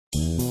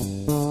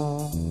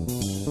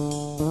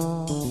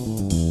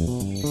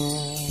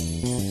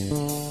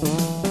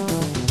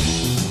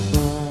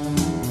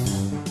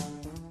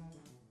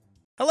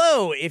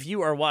if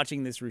you are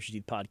watching this Rooster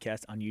Teeth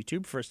podcast on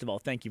YouTube, first of all,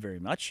 thank you very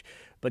much.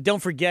 But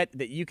don't forget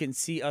that you can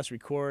see us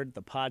record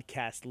the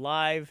podcast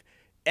live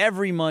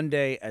every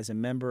Monday as a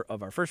member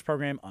of our first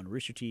program on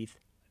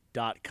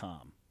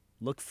roosterteeth.com.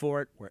 Look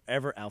for it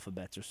wherever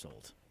alphabets are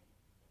sold.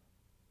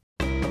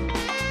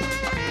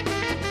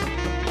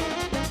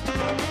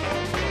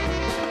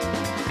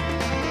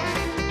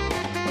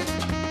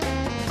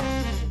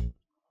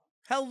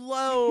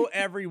 Hello,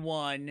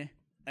 everyone,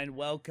 and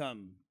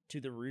welcome to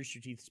the Rooster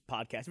Teeth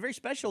podcast, a very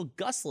special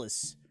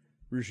Gusless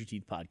Rooster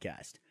Teeth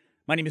podcast.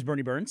 My name is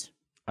Bernie Burns.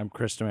 I'm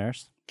Chris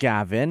Damaris.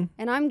 Gavin.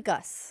 And I'm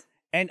Gus.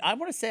 And I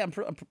want to say I'm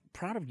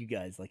proud of you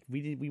guys. Like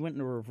we went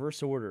in a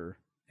reverse order,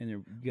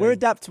 and we're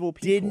adaptable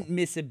people. Didn't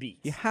miss a beat.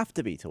 You have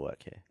to be to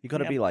work here. You got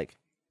to be like,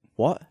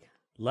 what?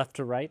 Left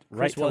to right,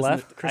 Chris right to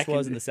left. Chris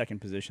was in the second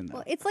position, though.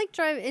 Well, it's like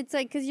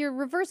because you're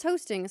reverse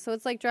hosting, so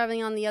it's like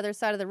driving on the other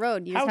side of the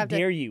road. You just How have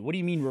dare you? What do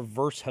you mean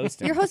reverse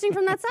hosting? You're hosting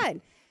from that side.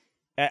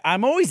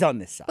 I'm always on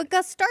this side. But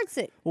Gus starts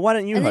it. Well, why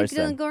don't you and host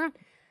then? Go around.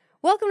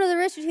 Welcome to the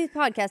Rooster Teeth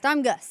podcast.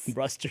 I'm Gus.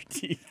 Rooster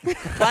Teeth.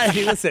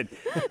 Hey, listen.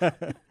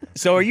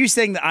 So are you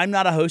saying that I'm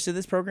not a host of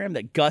this program,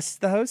 that Gus is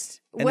the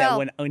host? And well,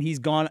 that when he's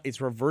gone,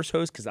 it's reverse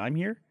host because I'm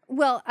here?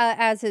 Well,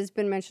 as has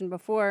been mentioned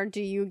before, do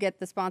you get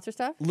the sponsor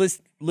stuff?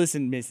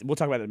 Listen, miss, we'll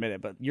talk about it in a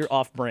minute, but you're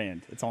off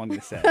brand. That's all I'm going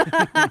to say.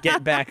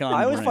 Get back on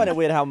I always brand. find it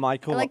weird how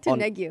Michael, I like to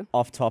neg you.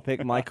 Off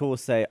topic, Michael will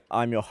say,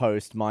 I'm your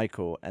host,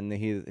 Michael, and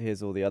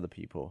here's all the other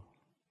people.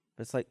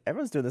 But it's like,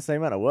 everyone's doing the same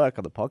amount of work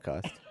on the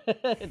podcast.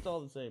 It's all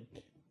the same.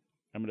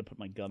 I'm going to put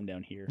my gum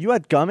down here. You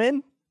had gum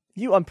in?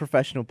 You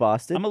unprofessional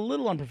bastard. I'm a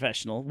little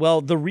unprofessional. Well,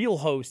 the real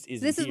host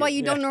is This is here. why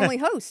you don't normally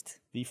host.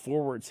 The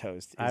forwards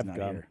host is I have not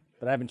gum, here.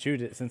 but I haven't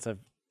chewed it since I've.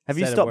 Have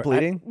you said stopped it.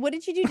 bleeding? What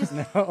did you do just?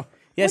 No.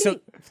 Yeah, What so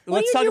do you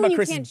let's do talk when about you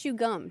Chris. can't chew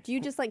gum? Do you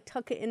just like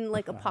tuck it in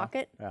like a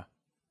pocket? Yeah.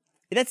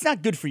 That's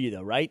not good for you,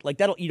 though, right? Like,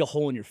 that'll eat a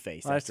hole in your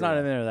face. Well, it's after a not while.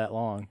 in there that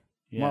long.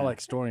 Yeah. More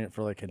like storing it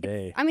for like a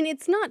day. I mean,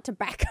 it's not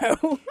tobacco.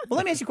 Well,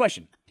 let me ask you a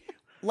question.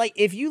 Like,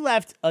 if you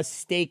left a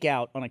steak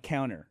out on a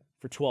counter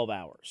for 12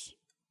 hours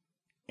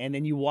and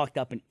then you walked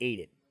up and ate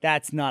it,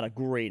 that's not a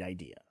great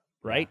idea,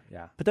 right?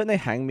 Yeah. But don't they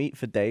hang meat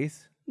for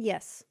days?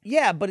 Yes.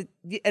 Yeah, but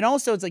and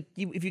also it's like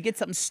if you get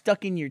something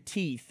stuck in your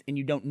teeth and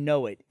you don't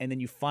know it and then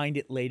you find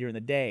it later in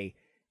the day,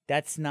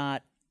 that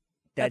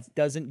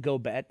doesn't go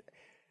bad.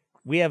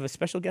 We have a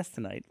special guest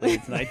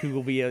later tonight who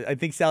will be, I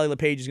think Sally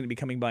LePage is going to be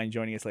coming by and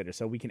joining us later,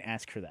 so we can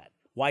ask her that.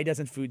 Why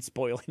doesn't food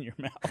spoil in your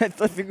mouth? I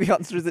think the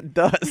answer is it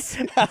does.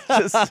 It's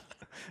just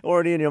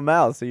already in your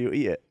mouth, so you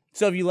eat it.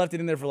 So if you left it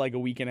in there for like a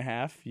week and a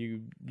half,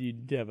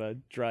 you'd have a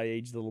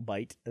dry-aged little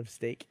bite of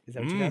steak. Is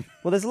that what you have?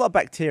 Well, there's a lot of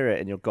bacteria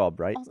in your gob,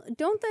 right? Also,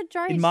 don't the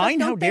dry In stuff, mine?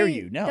 How don't dare they-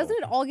 you? No. Doesn't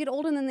it all get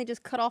old and then they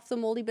just cut off the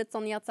moldy bits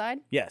on the outside?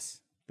 Yes,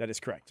 that is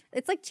correct.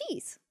 It's like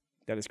cheese.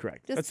 That is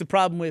correct. Just- That's the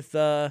problem with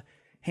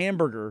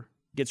hamburger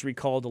gets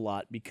recalled a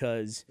lot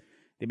because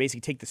they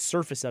basically take the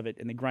surface of it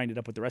and they grind it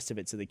up with the rest of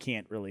it, so they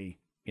can't really,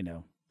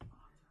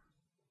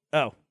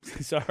 Oh,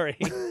 sorry.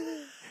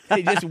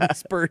 They just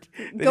whispered.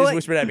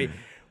 Whispered at me.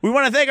 We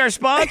want to thank our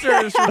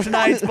sponsors for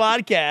tonight's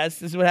podcast.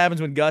 This is what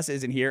happens when Gus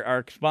isn't here.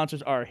 Our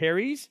sponsors are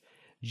Harry's,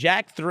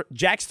 Jack's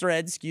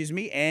Threads,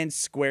 and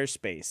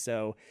Squarespace.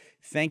 So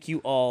thank you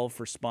all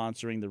for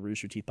sponsoring the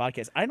Rooster Teeth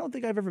podcast. I don't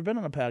think I've ever been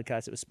on a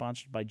podcast that was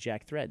sponsored by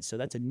Jack Threads, so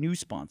that's a new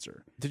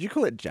sponsor. Did you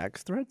call it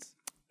Jack's Threads?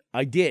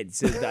 I did.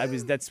 So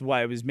that's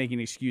why I was making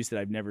an excuse that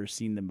I've never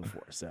seen them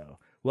before. So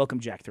welcome,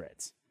 Jack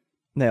Threads.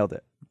 Nailed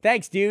it.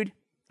 Thanks, dude.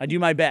 I do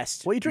my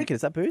best. What are you drinking?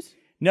 Is that booze?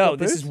 No, What,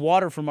 this booze? is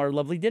water from our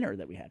lovely dinner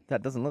that we had.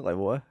 That doesn't look like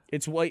water.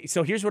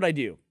 So here's what I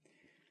do.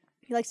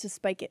 He likes to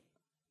spike it.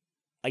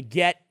 I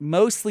get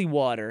mostly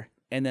water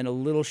and then a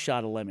little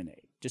shot of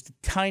lemonade. Just the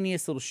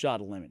tiniest little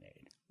shot of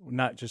lemonade.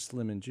 Not just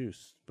lemon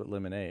juice, but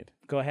lemonade.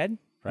 Go ahead.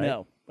 Right.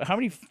 No. How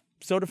many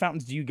soda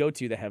fountains do you go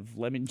to that have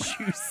lemon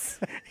juice?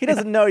 He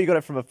doesn't know you got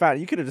it from a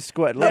fountain. You could have just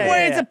squirted Look, lemon.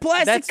 wait, it's a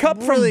plastic That's cup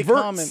really from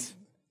Verts. common.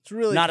 It's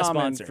really Not a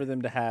common sponsor. for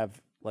them to have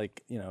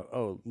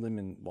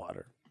lemon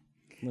water.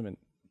 Lemon.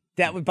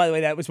 By the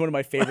way, that was one of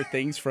my favorite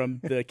things from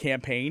the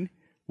campaign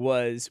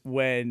was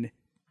when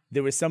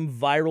there was some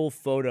viral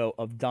photo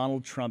of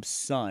Donald Trump's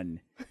son,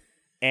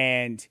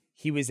 and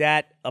he was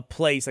at a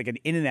place like an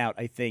In-N-Out,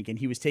 I think, and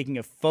he was taking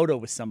a photo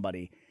with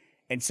somebody,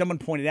 and someone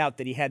pointed out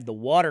that he had the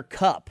water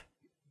cup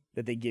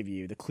that they give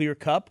you, the clear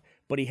cup,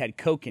 but he had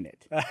Coke in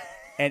it.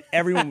 And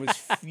everyone was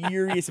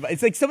furious about it.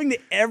 It's like something that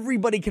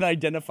everybody can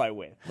identify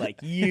with. Like,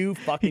 you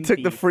fucking He took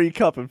the thief. free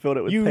cup and filled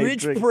it with You paid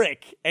rich drink.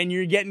 prick, and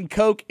you're getting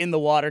Coke in the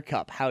water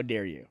cup. How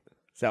dare you?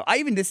 So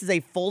this is a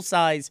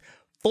full-size,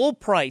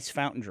 full-price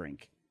fountain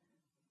drink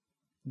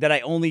that I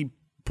only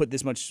put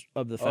this much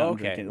of the fountain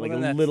drink in, Well, like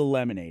then a little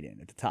lemonade in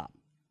at the top.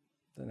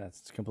 Then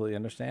that's completely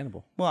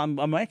understandable. Well,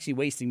 I'm actually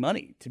wasting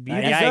money to be.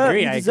 I this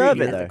agree. You deserve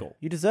Be it, though. ethical.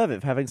 You deserve it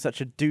for having such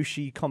a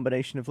douchey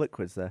combination of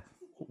liquids there.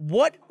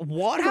 What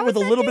water How with a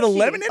is that little bit of douchey?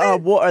 lemon in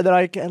it? Water, then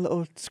I get a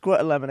little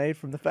squirt of lemonade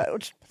from the fountain.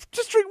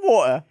 Just drink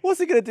water.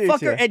 What's it going to do to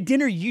Fucker, you? at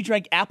dinner you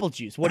drank apple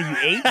juice. What are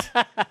you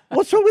 8?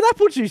 What's wrong with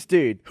apple juice,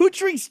 dude? Who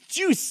drinks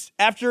juice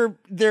after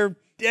they're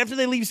after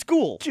they leave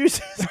school. Juice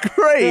is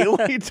great.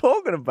 What are you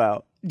talking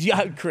about?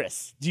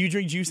 Chris, do you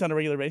drink juice on a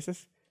regular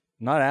basis?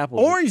 Not apple.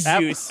 Orange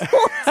juice.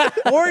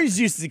 Orange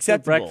juice is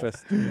acceptable.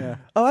 breakfast. Yeah.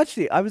 Oh,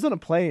 actually, I was on a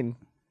plane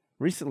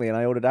recently and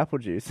I ordered apple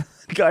juice.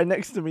 The guy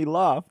next to me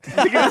laughed. Do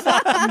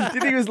you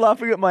think he was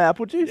laughing at my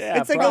apple juice?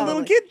 It's like a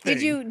little kid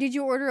thing. Did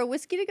you order a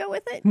whiskey to go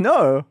with it?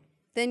 No.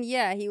 Then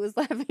yeah, he was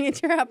laughing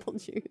at your apple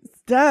juice.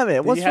 Damn it.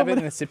 Did What's you have wrong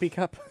it with in a sippy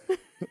cup?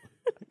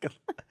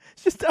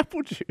 It's just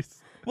apple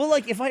juice. Well,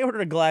 like if I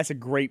ordered a glass of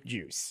grape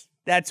juice,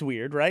 that's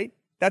weird, right?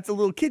 That's a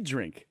little kid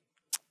drink.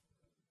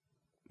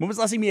 When was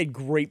the last time you had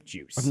grape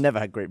juice? I've never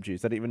had grape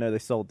juice. I didn't even know they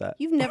sold that.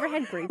 You've never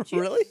had grape juice?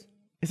 Really?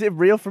 Is it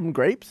real from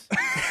grapes?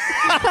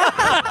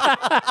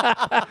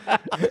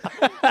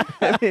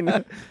 I mean,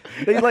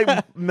 they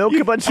like milk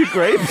a bunch of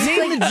grapes.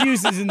 Name the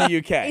juices in the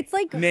UK. It's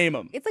like Name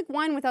them. It's like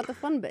wine without the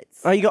fun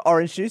bits. Oh, you got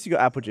orange juice, you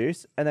got apple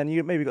juice, and then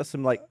you maybe got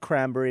some like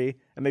cranberry,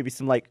 and maybe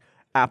some like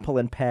apple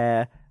and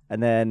pear,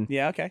 and then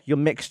Yeah, okay. your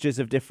mixtures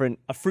of different.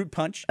 A fruit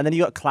punch. And then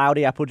you got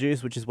cloudy apple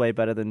juice, which is way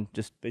better than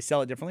just. They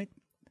sell it differently. Is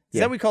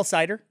Yeah. that what we call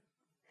cider?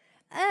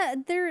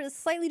 They're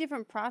slightly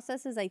different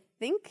processes, I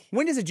think.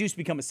 When does a juice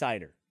become a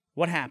cider?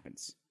 What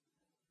happens?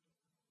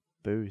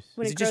 Booze.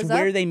 When Is it it just grows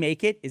where up? they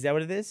make it? Is that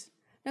what it is?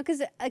 No,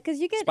 because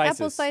you get apple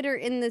Spices. cider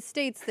in the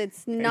States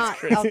that's not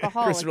Chris-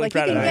 alcoholic. Chris is really Like you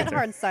proud of can that get answer.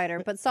 hard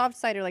cider, but soft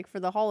cider, like for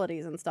the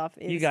holidays and stuff,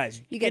 is You guys,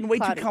 you you're get getting way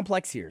cloudy. too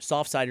complex here.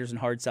 Soft ciders and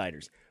hard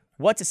ciders.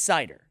 What's a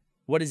cider?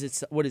 What is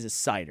it? What is a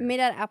cider? Made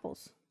out of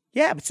apples,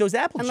 Yeah, but so is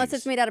apple unless juice.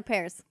 it's made out of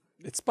pears.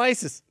 It's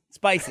spices.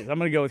 Spices. I'm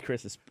gonna go with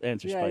Chris's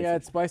answer. Yeah, Spices. yeah,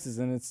 it's spices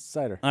and it's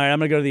cider. All right, I'm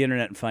gonna go to the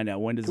internet and find out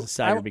when does a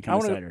cider become a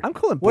wanna- cider. I'm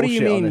calling What do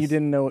bullshit you on mean this. you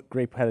didn't know what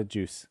grape had a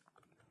juice?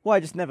 Well,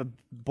 I just never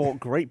bought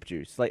grape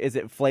juice. Like, is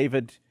it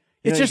flavored?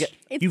 You It's know, you just get-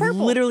 It's You've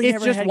purple. literally it's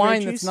never just had wine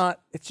grape that's juice? not.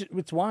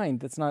 It's wine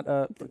that's not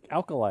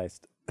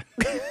alkalized.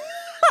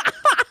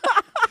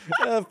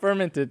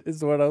 Fermented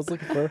is what I was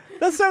looking for.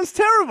 that sounds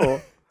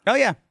terrible. Oh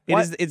yeah, it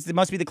What? is. It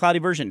must be the cloudy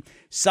version.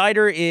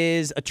 Cider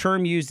is a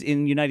term used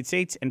in the United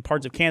States and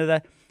parts of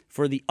Canada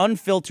for the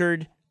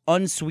unfiltered,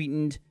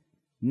 unsweetened,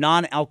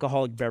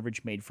 non-alcoholic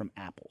beverage made from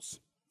apples.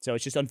 So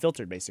it's just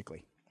unfiltered,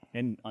 basically,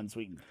 and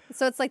unsweetened.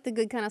 So it's like the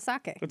good kind of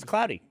sake. It's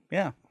cloudy.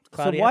 Yeah. It's So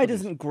cloudy why apple juice.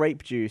 doesn't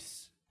grape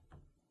juice?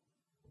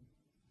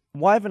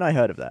 Why haven't I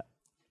heard of that?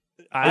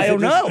 I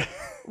don't know.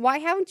 Why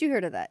haven't you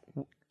heard of that?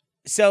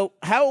 So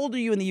how old are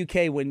you in the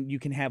UK when you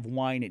can have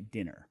wine at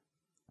dinner?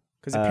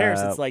 Because in Paris,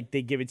 it's like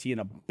they give it to you in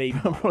a baby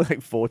I'm bottle. probably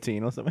like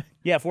 14 or something.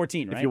 Yeah,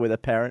 14, right? If you're with a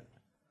parent.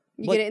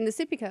 You What- get it in the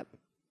sippy cup.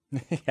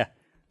 Yeah,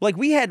 Like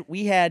we had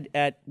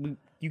at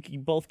you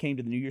both came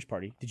to the New Year's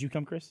party. Did you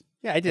come, Chris?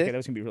 yeah, I did. Okay, that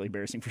was gonna be really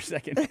embarrassing for a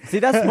second. See,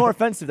 that's more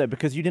offensive though,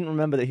 because you didn't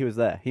remember that he was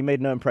there. He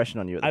made no impression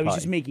on you at the I was party.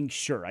 just making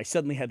sure. I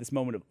suddenly had this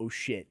moment of, oh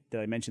shit,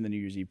 did I mention the New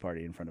Year's Eve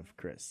party in front of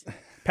Chris?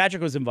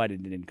 Patrick was invited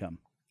and didn't come.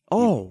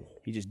 Oh,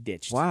 He just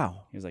ditched.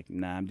 wow. He was like,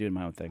 nah, I'm doing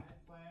my own thing.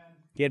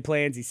 He had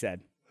plans, he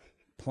said.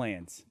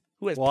 Plans.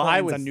 Who has Well, plans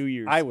I was on New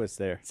Year's? I was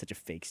there. Such a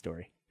fake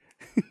story.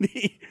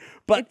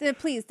 But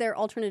Please, they're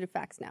alternative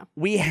facts now.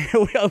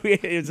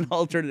 it's an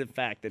alternative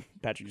fact that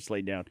Patrick just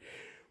laid down.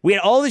 We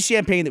had all the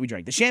champagne that we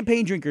drank. The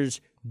champagne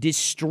drinkers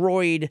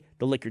destroyed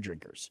the liquor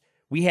drinkers.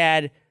 We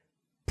had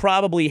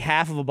probably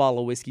half of a bottle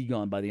of whiskey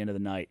gone by the end of the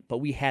night, but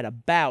we had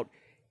about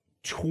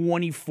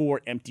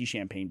 24 empty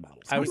champagne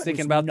bottles. I was It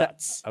thinking about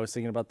nuts. that. I was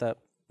thinking about that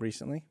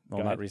recently. Well,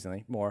 Go not ahead.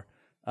 recently. More.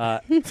 I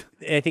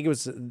think it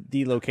was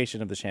the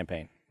location of the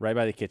champagne, right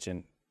by the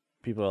kitchen.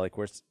 People are like,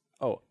 "Where's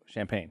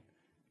champagne?"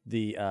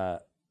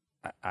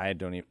 I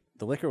don't even.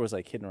 The liquor was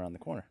like hidden around the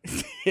corner.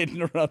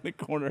 Hidden around the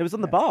corner. It was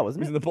on the bar, It wasn't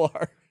was it? in the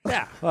bar.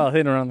 Yeah, well,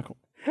 hidden around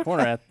the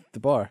corner at the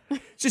bar.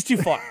 It's just too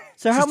far.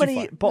 So It's how just too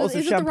many far. bottles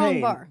of Is it the wrong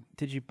champagne bar?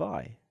 did you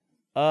buy?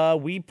 I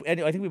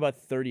think we bought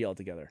 30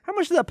 altogether. How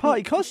much did that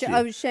party cost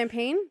you?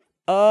 Champagne?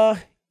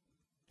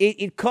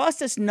 It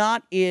cost us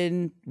not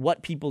in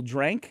what people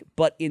drank,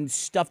 but in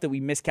stuff that we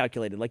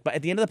miscalculated. Like,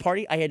 at the end of the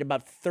party, I had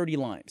about 30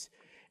 limes.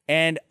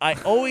 And I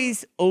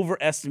always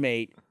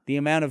overestimate the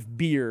amount of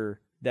beer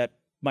that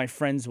my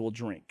friends will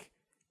drink.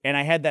 And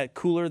I had that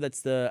cooler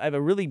I have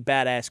a really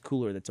badass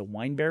cooler that's a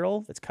wine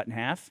barrel that's cut in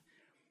half.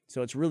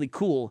 So it's really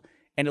cool.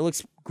 And it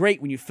looks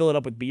great when you fill it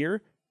up with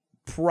beer.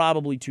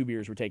 Probably 2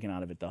 beers were taken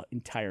out of it the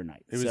entire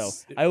night. So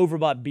I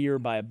overbought beer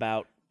by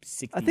about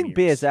 60 I think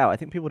beers. beer's out. I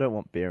think people don't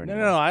want beer No,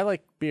 anymore. no, I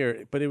like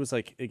beer, but it was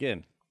like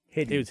again,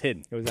 Hidden. it was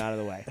hidden. It was out of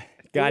the way.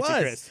 Gotcha,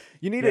 was. Chris.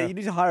 You need you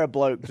need to hire a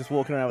bloke just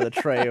walking around with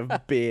a tray of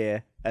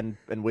beer and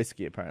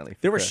whiskey. Apparently,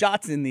 There were for-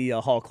 shots in the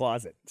hall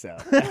closet, so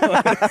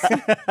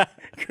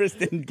Chris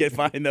didn't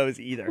find those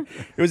either.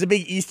 It was a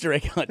big Easter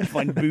egg hunt to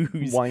find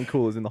booze wine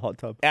coolers in the hot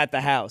tub. at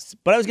the house.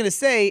 But I was going to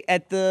say,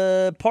 at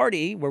the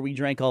party where we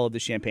drank all of the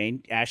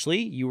champagne, Ashley,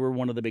 you were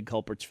one of the big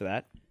culprits for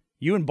that.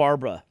 You and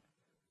Barbara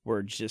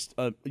were just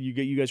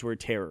you guys were a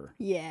terror.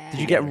 Yeah. Did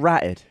you get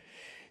ratted?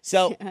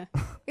 So It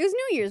was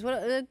New Year's.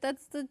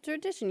 That's the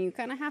tradition. You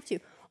kind of have to.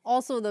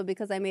 Also, though,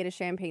 because I made a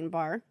champagne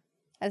bar,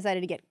 I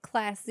decided to get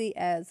classy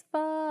as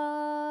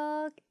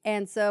fuck.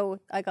 And so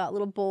I got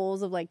little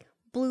bowls of like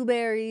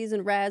blueberries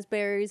and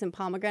raspberries and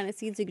pomegranate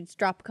seeds. So you could just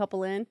drop a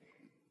couple in.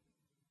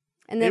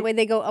 and that way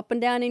they go up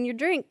and down in your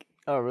drink.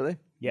 Oh, really?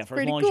 Yeah, for as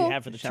pretty long as you cool.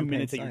 have for the 2 Champagne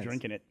minutes that you're science.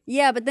 drinking it.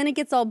 Yeah, but then it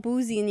gets all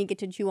boozy and you get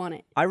to chew on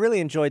it. I really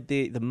enjoyed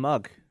the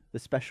mug, the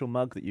special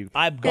mug that you.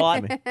 I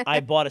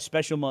bought a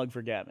special mug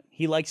for Gavin.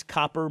 He likes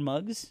copper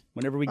mugs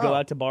whenever we go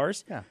out to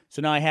bars. Yeah.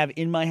 So now I have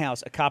in my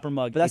house a copper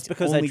mug. But that's It's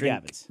because only I drink.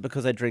 Gavin's.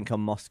 Because I drink a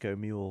Moscow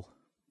Mule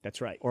That's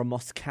right. or a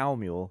Moscow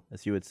Mule,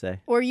 as you would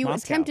say. Or you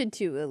Moscow. attempted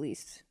to, at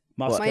least.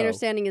 Moscow. My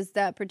understanding is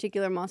that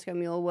particular Moscow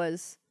Mule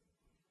was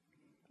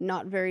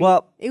not very...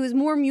 Well- it was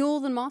more mule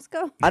than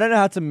Moscow. I don't know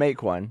how to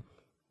make one,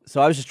 so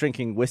I was just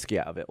drinking whiskey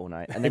out of it all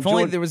night. And then If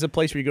only Jordan, there was a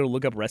place where you go to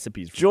look up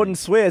recipes. For Jordan things.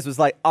 Swears was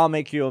like, "I'll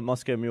make you a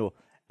Moscow Mule,"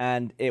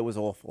 and it was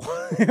awful.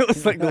 It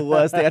was like the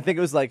worst thing. I think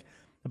it was like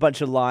a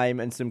bunch of lime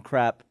and some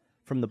crap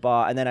from the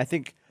bar, and then I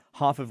think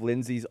half of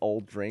Lindsay's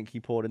old drink he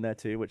poured in there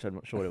too, which I'm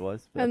not sure what it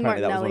was. But And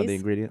apparently that was one of the Martinelli's,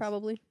 ingredients.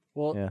 probably.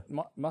 Well,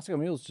 Yeah. Moscow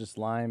Mule is just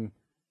lime,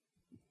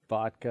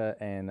 vodka,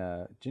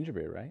 and ginger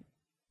beer, right?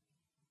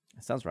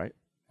 Sounds right.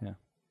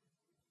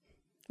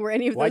 Were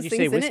any of Why'd those you things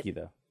say in whiskey it?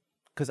 though?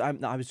 Because I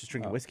was just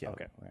drinking Oh, whiskey.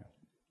 Okay. Yeah.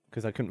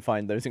 Because I couldn't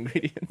find those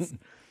ingredients.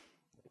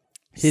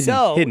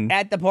 Hidden.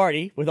 At the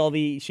party with all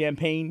the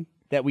champagne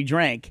that we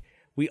drank,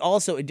 we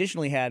also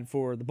additionally had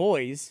for the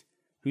boys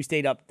who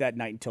stayed up that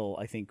night until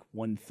I think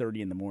 1:30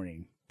 in the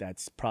morning.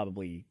 That's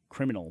probably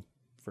criminal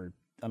for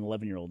an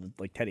 11-year-old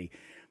like Teddy.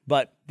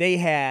 But they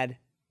had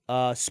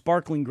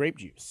sparkling grape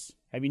juice.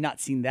 Have you not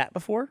seen that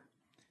before?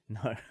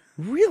 No.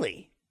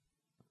 Really?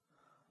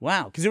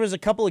 Wow. Because there was a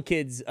couple of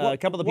kids, a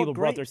couple of what people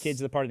brought their grapes? kids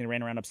to the party and they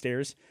ran around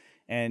upstairs.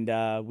 And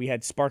we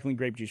had sparkling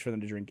grape juice for them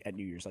to drink at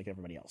New Year's like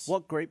everybody else.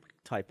 What grape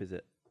type is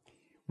it?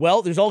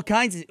 Well, there's all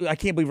kinds of, I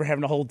can't believe we're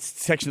having a whole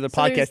section of the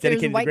So podcast there's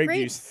dedicated white to grape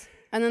grapes, juice.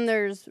 and then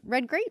there's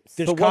red grapes.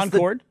 There's But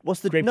Concord.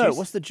 What's the grape no? juice.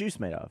 What's the juice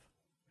made of?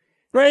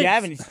 Grapes.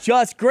 Gavin, it's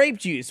just grape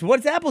juice.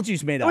 What's apple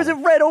juice made Oh, of? is it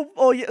red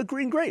or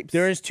green grapes?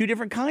 There's two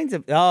different kinds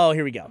of, oh,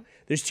 here we go.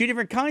 There's two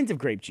different kinds of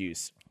grape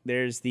juice.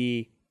 There's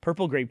the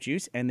purple grape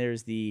juice and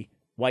there's the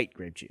white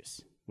grape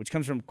juice, which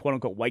comes from quote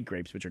unquote white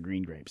grapes, which are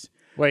green grapes.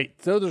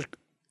 Wait, so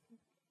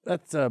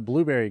that's a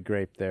blueberry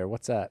grape there.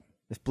 What's that?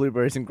 It's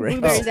blueberries and grapes.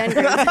 Blueberries and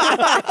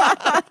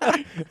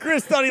grapes.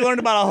 Chris thought he learned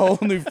about a whole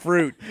new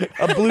fruit,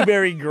 a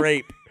blueberry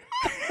grape.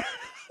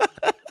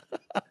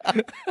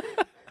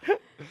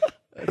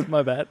 That's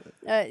my bad.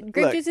 Grape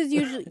Look, juice is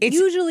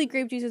usually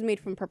grape juice is made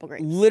from purple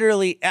grapes.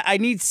 Literally, I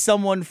need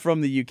someone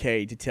from the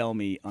UK to tell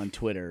me on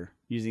Twitter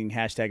using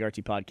hashtag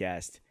RT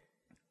Podcast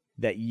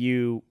that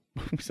you.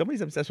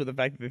 Somebody's obsessed with the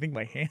fact that they think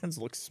my hands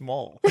look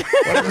small.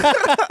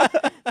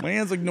 My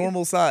hands look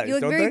normal size, You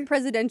look don't very they?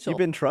 presidential. You've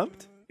been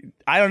trumped?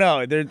 I don't know.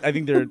 I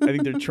think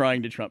they're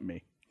trying to trump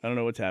me. I don't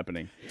know what's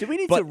happening. Do we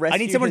need But to rescue I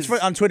need someone his,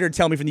 on Twitter to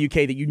tell me from the UK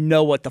that you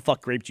know what the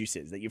fuck grape juice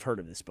is, that you've heard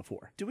of this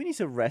before. Do we need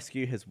to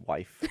rescue his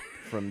wife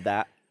from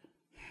that?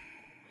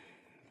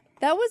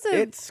 That was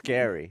a It's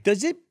scary.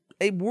 Does it?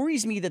 It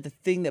worries me that the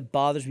thing that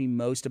bothers me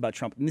most about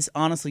Trump, and this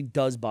honestly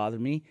does bother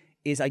me,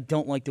 is I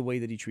don't like the way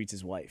that he treats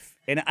his wife.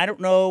 And I don't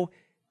know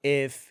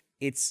if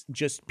it's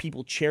just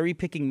people cherry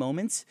picking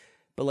moments,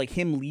 but like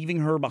him leaving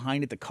her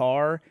behind at the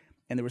car.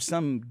 And there was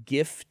some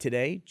GIF,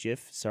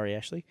 sorry,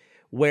 Ashley,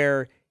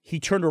 where he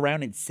turned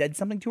around and said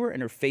something to her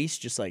and her face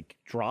just like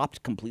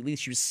dropped completely.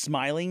 She was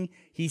smiling.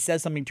 He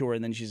says something to her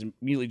and then she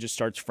immediately just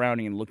starts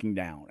frowning and looking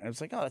down. And I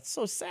was like, oh, that's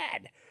so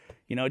sad.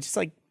 You know, it's just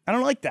like, I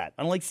don't like that.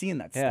 I don't like seeing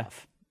that Yeah.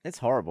 stuff. It's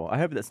horrible. I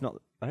hope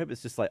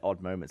it's just like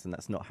odd moments and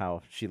that's not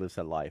how she lives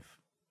her life.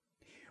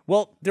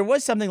 Well, there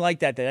was something like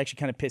that that actually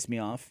kind of pissed me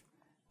off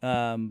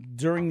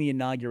during the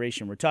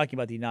inauguration. We're talking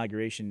about the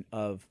inauguration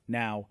of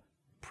now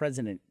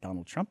President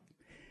Donald Trump.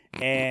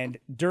 And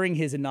during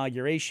his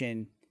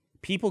inauguration,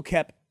 people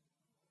kept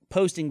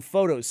posting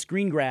photos,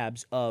 screen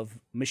grabs of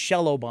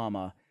Michelle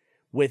Obama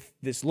with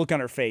this look on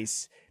her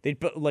face. They'd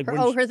put like,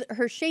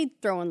 her shade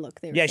throwing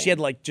look there. yeah, she had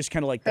like just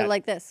kind of like her that.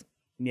 like this.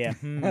 Yeah.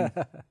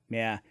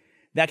 Yeah.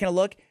 That kind of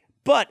look.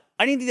 But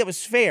I didn't think that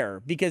was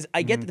fair because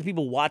I get that the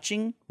people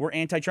watching were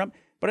anti-Trump,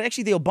 but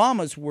actually the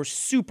Obamas were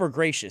super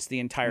gracious the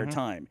entire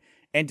time.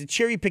 And to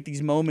cherry pick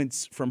these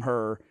moments from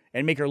her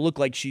and make her look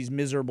like she's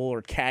miserable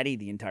or catty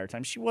the entire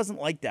time, she wasn't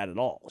like that at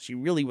all. She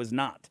really was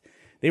not.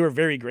 They were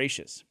very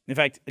gracious. In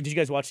fact, did you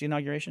guys watch the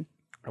inauguration?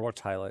 I watched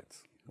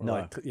highlights. Or No.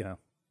 like,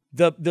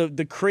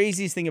 The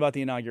craziest thing about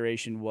the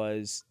inauguration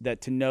was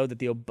that to know that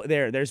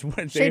there's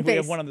one Shade we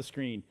have face. one on the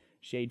screen,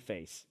 shade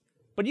face.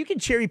 But you can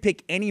cherry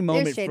pick any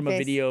moment shade from a face.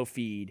 video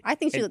feed I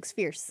think she looks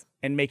fierce.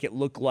 and make it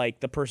look like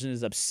the person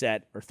is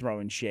upset or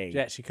throwing shade.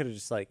 yeah, she could have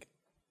just like,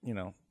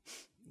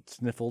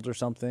 sniffled or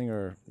something,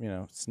 or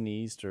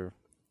sneezed or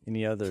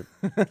any other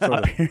sort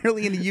of.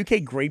 Apparently in the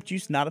UK, grape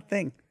juice not a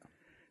thing.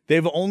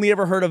 They've only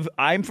ever heard of.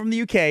 I'm from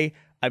the UK.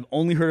 I've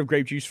only heard of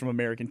grape juice from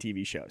American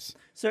TV shows.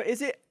 So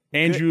is it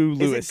Andrew good,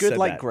 Lewis Is it good said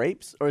like that.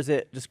 grapes or is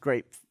it just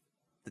grape?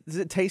 Does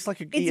it taste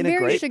like It's eating a very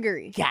grape?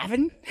 sugary.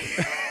 Gavin,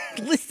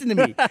 listen to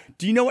me.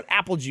 Do you know what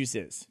apple juice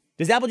is?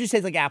 Does apple juice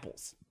taste like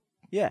apples?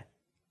 Yeah.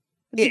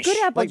 The good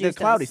Ish. apple Like the juice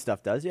cloudy does.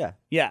 stuff does, yeah.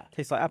 Yeah,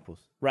 Tastes like apples.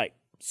 right.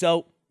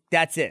 So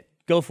that's it.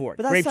 Go for it.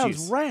 But that grape sounds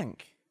juice.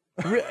 rank.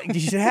 You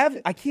should have.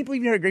 I can't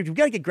believe you never had grape juice. We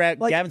gotta get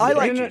Gavin's I grape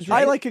like juice. I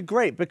Right? like a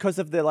grape because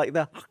of the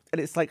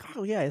and it's like,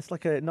 oh yeah, it's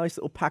like a nice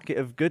little packet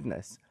of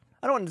goodness.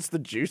 I don't want just the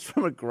juice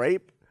from a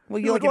grape. Well,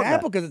 Who you would like an want that?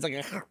 apple because it's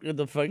like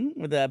the thing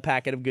with a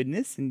packet of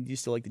goodness, and you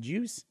still like the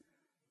juice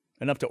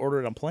enough to order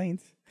it on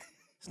planes.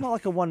 It's not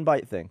like a one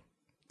bite thing.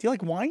 Do you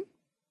like wine?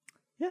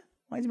 Yeah.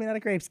 Wine's made out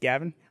of grapes,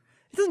 Gavin.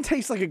 It doesn't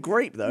taste like a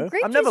grape though.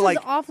 Grape I'm juice never is like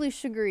awfully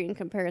sugary in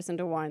comparison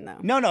to wine, though.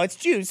 No, it's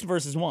juice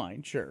versus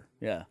wine. Sure,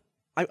 yeah.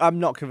 I'm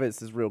not convinced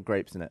there's real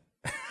grapes in it.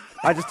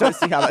 I just don't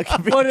see how that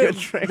could be But a good it-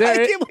 drink. there-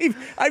 I can't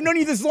believe I've known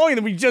you this long, and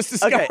then we just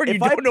discovered you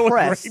don't know what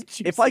grape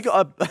juice. if I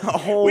got a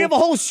whole, we have a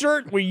whole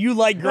shirt where you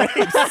like grapes.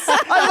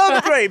 I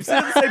love grapes. It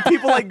doesn't say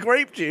people like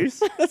grape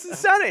juice. That's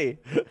insanity.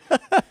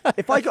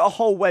 If I got a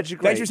whole wedge of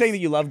grapes, Thanks for saying that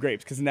you love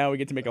grapes, because now we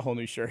get to make a whole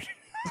new shirt.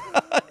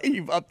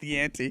 You've upped the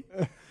ante.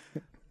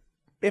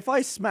 if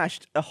I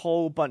smashed a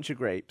whole bunch of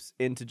grapes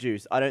into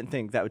juice, I don't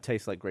think that would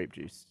taste like grape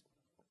juice.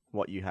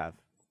 What you have.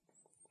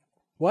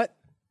 What?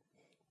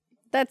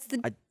 That's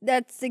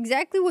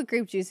exactly what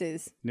grape juice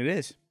is. It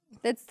is.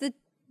 That's the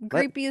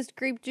grapiest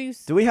grape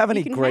juice. Do we have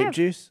any you can grape have.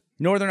 juice?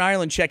 Northern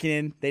Ireland checking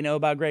in. They know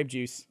about grape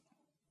juice.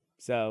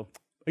 So,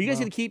 are you guys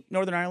going to keep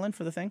Northern Ireland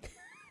for the thing?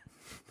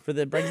 For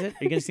the Brexit?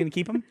 Are you guys going to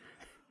keep them?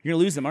 You're going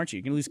to lose them, aren't you?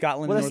 You're going to lose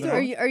Scotland Well, and that's Northern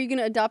Are Ireland. you going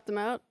to adopt them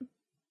out?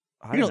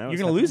 I You're don't know going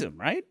to what's lose happening.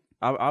 them, right?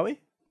 Are we?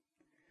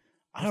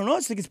 I don't know.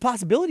 It's like it's a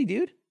possibility,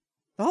 dude.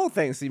 The whole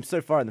thing seems so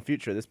far in the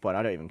future at this point.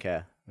 I don't even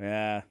care.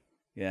 Yeah.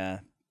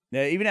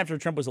 Even after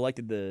Trump was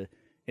elected, the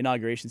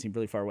inauguration seemed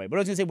really far away. But I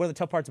was going to say, one of the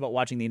tough parts about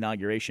watching the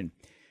inauguration,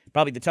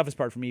 probably the toughest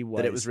part for me was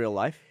That it was real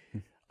life.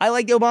 I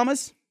like the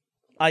Obamas.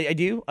 I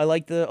do. I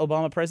like the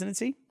Obama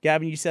presidency.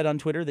 Gavin, you said on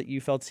Twitter that you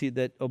felt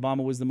that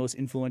Obama was the most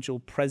influential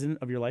president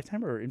of your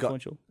lifetime, or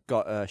influential?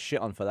 Got shit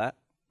on for that.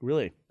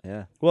 Really?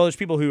 Yeah. Well, there's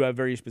people who have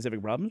very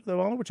specific problems with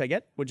Obama, which I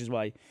get, which is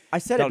why I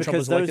said Donald it Trump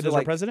because was elected those as are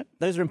our president.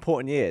 Those are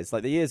important years.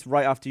 Like the years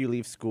right after you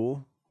leave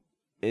school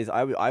is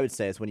I would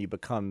say is when you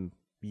become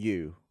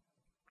you.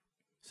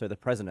 So the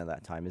president at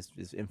that time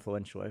is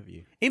influential over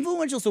you.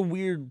 Influential is a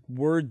weird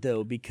word,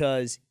 though,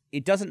 because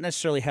it doesn't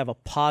necessarily have a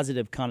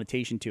positive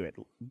connotation to it.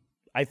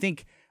 I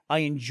think I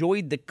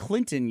enjoyed the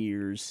Clinton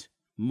years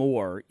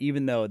more,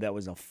 even though that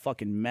was a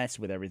fucking mess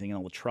with everything and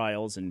all the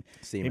trials and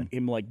Semen.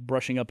 him like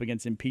brushing up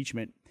against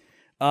impeachment.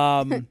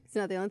 It's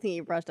not the only thing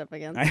you brushed up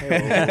against.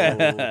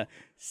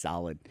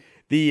 Solid.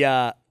 The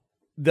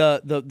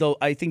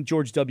I think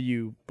George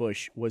W.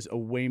 Bush was a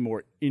way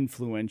more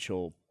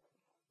influential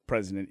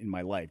president in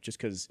my life, just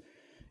because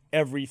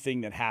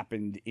everything that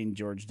happened in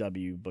George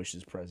W.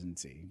 Bush's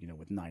presidency,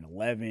 with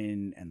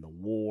 9/11 and the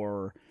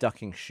war,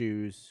 Ducking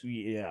shoes.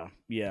 yeah,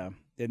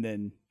 and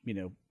then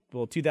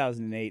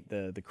 2008,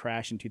 the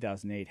crash in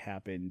 2008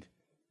 happened.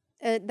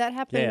 That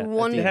happened Yeah,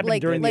 one it happened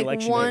like during the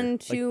election there.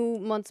 2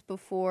 months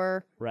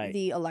before Right.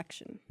 the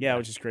election. Yeah,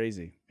 which is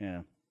crazy.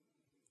 Yeah,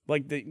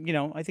 like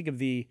I think of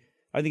the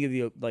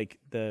like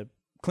the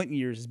Clinton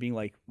years as being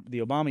like the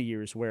Obama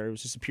years, where it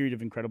was just a period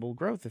of incredible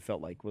growth. It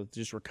felt like with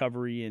just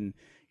recovery, and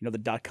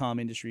the .com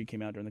industry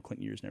came out during the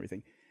Clinton years and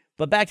everything.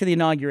 But back to the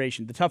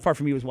inauguration, the tough part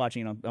for me was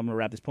watching, and I'm going to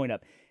wrap this point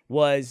up,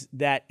 was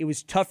that it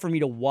was tough for me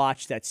to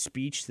watch that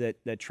speech that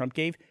Trump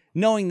gave,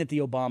 knowing that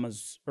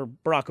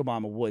Barack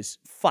Obama was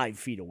 5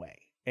 feet away,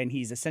 and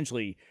he's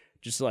essentially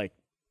just like,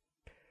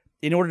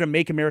 in order to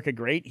make America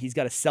great, he's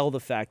got to sell the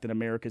fact that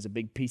America is a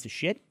big piece of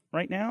shit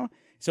right now.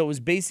 So it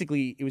was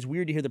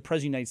weird to hear the President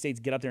of the United States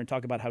get up there and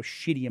talk about how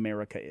shitty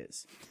America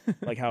is.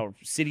 Like how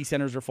city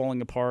centers are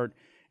falling apart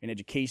and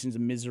education's a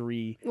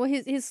misery. Well,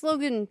 his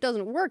slogan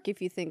doesn't work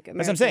if you think That's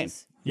what I'm saying.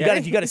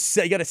 America's-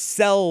 You got to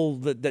sell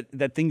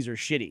that things are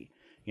shitty,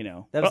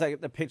 There was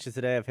like the picture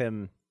today of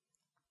him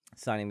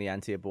signing the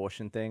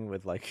anti-abortion thing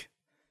with like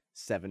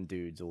 7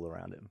 dudes all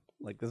around him.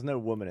 Like there's no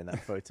woman in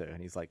that photo,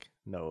 and he's like,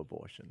 no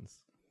abortions.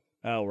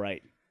 Oh,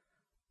 right.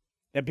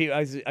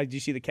 Did you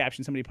see the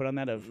caption somebody put on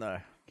that of? No.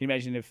 Can you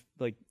imagine if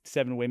like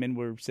 7 women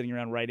were sitting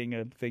around writing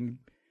a thing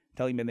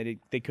telling them that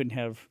they couldn't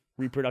have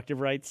reproductive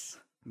rights?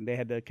 And they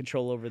had the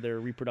control over their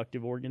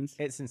reproductive organs.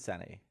 It's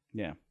insanity.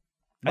 Yeah.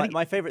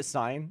 My favorite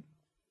sign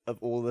of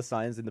all the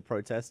signs in the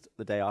protest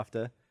the day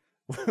after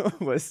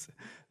was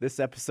this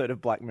episode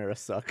of Black Mirror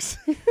sucks.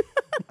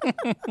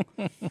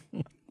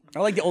 I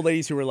like the old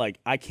ladies who were like,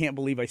 I can't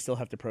believe I still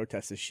have to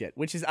protest this shit,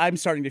 which is, I'm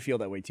starting to feel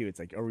that way too. It's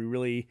like, are we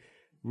really,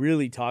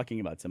 really talking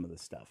about some of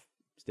this stuff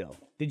still?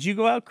 Did you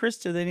go out, Chris,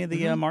 to any of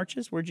the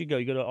marches? Where'd you go?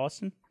 You go to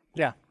Austin?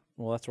 Yeah.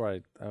 Well, that's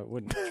where I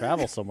wouldn't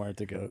travel somewhere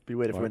to go. Be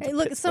weird if we went Hey, to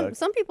look, Pittsburgh.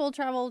 some people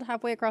traveled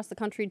halfway across the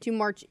country to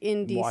march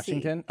in D.C.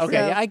 Washington. Okay,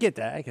 So- yeah, I get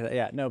that.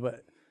 Yeah, no,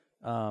 but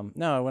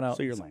no, I went out.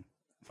 So you're lying.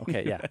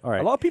 Okay, yeah, all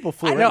right. A lot of people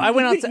flew in. know, I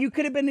went out. You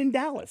could have been in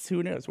Dallas.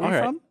 Who knows? Where are you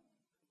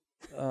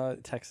All right.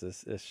 from?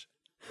 Texas-ish.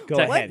 Go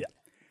ahead.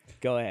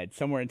 Go ahead.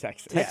 Somewhere in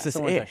Texas. Texas.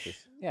 somewhere in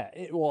Texas-ish.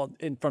 Texas.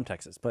 Yeah, from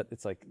Texas, but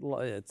it's like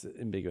it's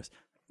ambiguous.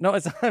 No,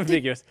 it's not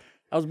ambiguous.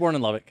 I was born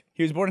in Lubbock.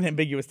 He was born in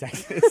ambiguous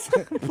Texas.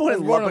 I was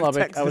born in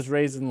Lubbock. I was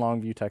raised in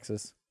Longview,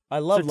 Texas. I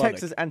love So Lubbock.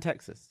 Texas and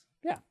Texas.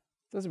 Yeah,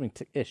 doesn't mean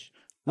ish.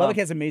 Lubbock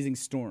has amazing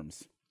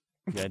storms.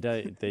 Yeah,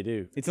 they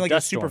do. It's in like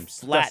Dust a super storms,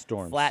 dust flat,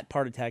 storms. flat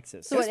part of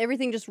Texas. So what,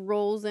 everything just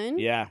rolls in?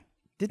 Yeah.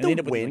 Did And they end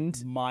the up with, like,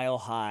 wind?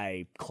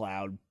 mile-high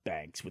cloud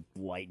banks with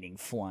lightning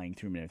flying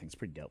through them and everything. It's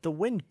pretty dope. The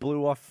wind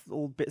blew off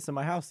all bits of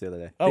my house the other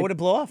day. Oh, would it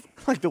blow off?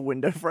 Like the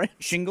window frame.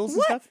 Shingles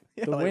and stuff?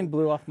 Yeah, The like- wind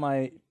blew off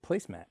my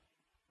placemat.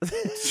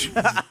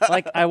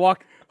 Like I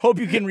walk. Hope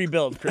you can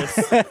rebuild, Chris.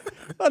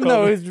 Oh,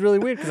 no, it was really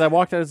weird because I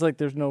walked out. It was like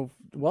there's no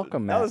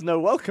welcome mat. That was no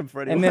welcome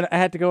for anyone. And then I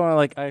had to go on.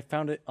 Like I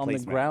found it on the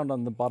Placemat. ground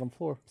on the bottom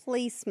floor.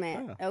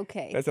 Placemat.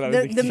 Okay. That's what I was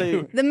thinking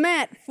too. The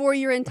mat for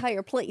your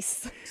entire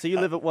place. So you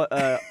live at what?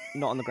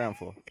 Not on the ground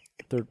floor.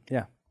 Third,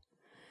 yeah.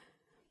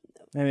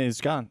 And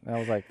it's gone. And I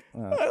was like,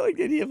 I like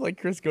the idea of like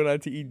Chris going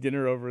out to eat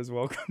dinner over his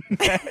welcome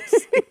mat.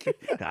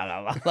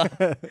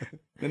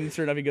 Then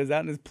sure enough, he goes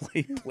out in his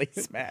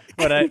placemat.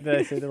 what? Did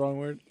I say the wrong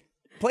word?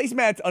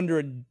 Placemat's under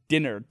a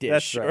dinner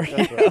dish. That's right.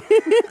 or-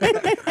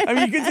 That's right. I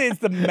mean, you could say it's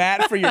the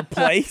mat for your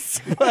place.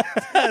 But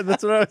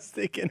That's what I was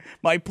thinking.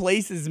 my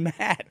place is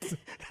mat.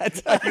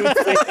 That's how you would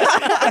say.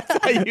 That's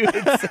how you would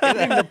say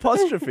Even that.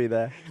 apostrophe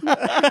there.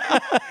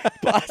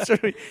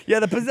 Apostrophe. Yeah,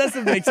 the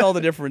possessive makes all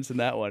the difference in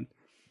that one.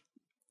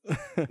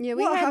 Yeah,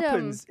 we What had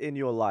happens in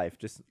your life?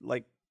 Just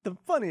like the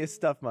funniest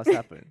stuff must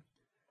happen.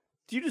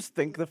 Do you just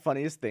think the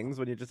funniest things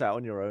when you're just out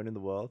on your own in the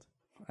world?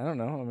 I don't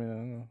know. I mean, I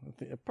don't know.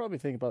 I probably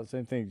think about the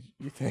same things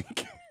you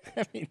think.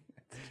 I mean,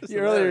 Just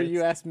earlier hilarious.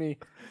 you asked me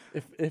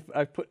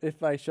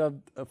if I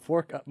shoved a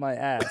fork up my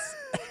ass.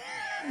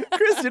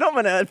 Chris, you're not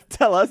gonna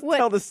tell us What-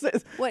 tell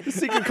the what-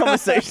 secret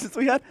conversations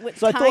we had. what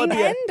So I thought time it'd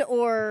be a, end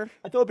or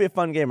I thought it'd be a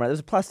fun game, right? There's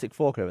a plastic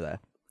fork over there.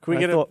 Can we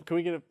I get thought- Can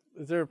we get a?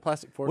 Is there a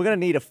plastic fork? We're gonna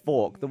need a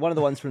fork. One of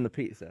the ones from the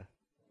pizza.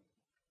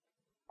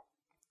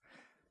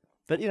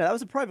 But you know that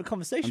was a private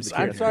conversation. between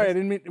I'm us, sorry, I Chris.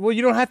 didn't mean. Well,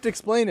 you don't have to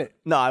explain it.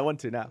 No, I want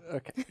to now.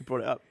 Okay. You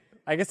brought it up.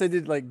 I guess I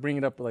did like bring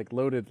it up like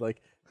loaded.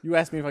 Like you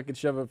asked me if I could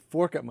shove a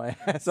fork up my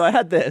ass. So I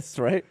had this,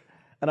 right?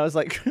 And I was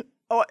like,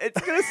 oh, it's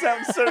going to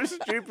sound so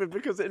stupid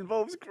because it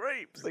involves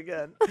grapes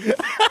again.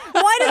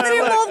 why does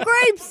it involve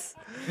grapes?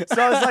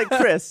 So I was like,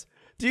 Chris,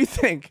 do you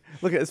think,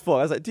 look at this fork.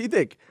 I was like, do you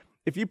think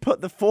if you put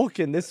the fork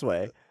in this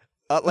way,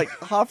 like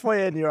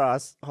halfway in your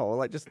asshole,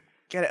 like just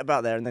get it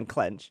about there and then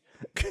clench,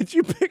 could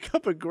you pick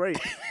up a grape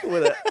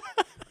with it?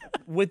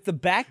 With the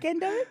back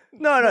end of it?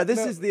 No, this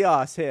is the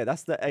ass here.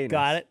 That's the anus.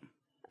 Got it.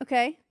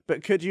 Okay.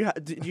 But could you,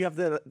 do you have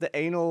the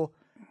anal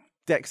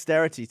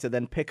dexterity to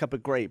then pick up a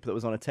grape that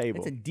was on a table?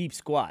 It's a deep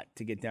squat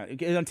to get down.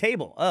 Okay, on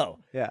table. Oh.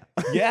 Yeah.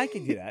 Yeah, I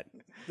can do that.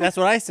 That's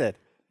what I said.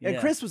 And Yeah.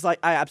 Chris was like,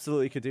 I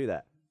absolutely could do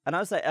that. And I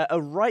was like,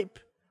 a ripe,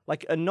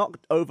 like a not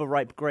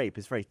overripe grape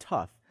is very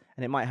tough.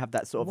 And it might have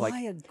that sort of Why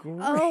like, a grape?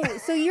 Oh,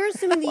 so you're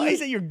assuming that Why you,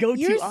 is it your go-to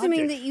You're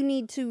assuming object? that you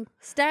need to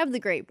stab the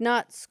grape,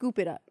 not scoop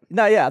it up.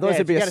 no, yeah, otherwise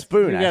it'd be you a gotta-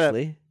 spoon, you gotta-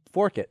 actually.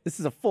 Fork it. This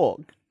is a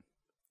fork.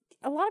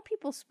 A lot of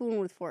people spoon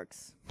with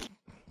forks.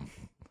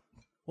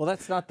 Well,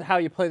 that's not how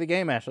you play the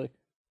game, Ashley.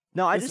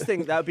 No, I just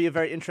think that would be a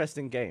very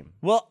interesting game.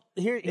 Well,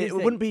 here's It the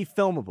wouldn't thing. be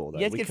filmable, though.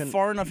 You have to We get can-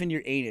 far enough in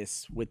your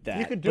anus with that.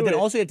 You could but do then it.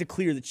 also you have to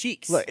clear the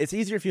cheeks. Look, it's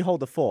easier if you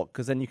hold the fork,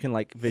 because then you can,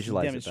 like,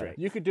 visualize Demonstrate. it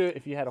You could do it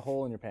if you had a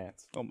hole in your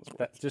pants. Almost.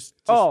 That's just.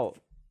 Oh,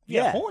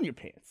 Yeah, yeah. hole in your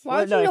pants. Why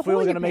Well, would no, you need a if we hole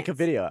were in going your to make a pants?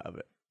 video out of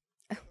it.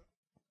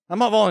 I'm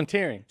not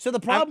volunteering. So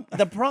the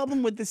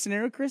problem with this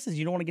scenario, Chris, is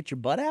you don't want to get your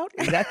butt out.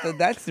 Is that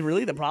that's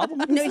really the problem?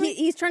 With No, this thing?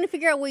 he's trying to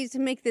figure out ways to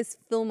make this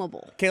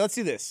filmable. Okay, let's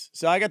do this.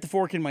 So I got the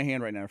fork in my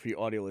hand right now for you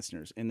audio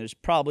listeners, and there's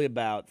probably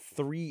about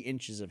 3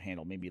 inches of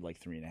handle, maybe like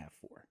 3.5,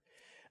 4.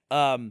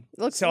 So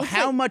Looks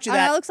how like- much of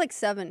That that? looks like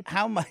 7.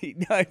 How much?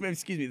 No,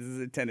 excuse me. This is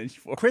a 10-inch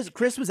fork.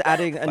 Chris was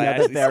adding another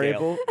Ashley's scale.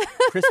 variable.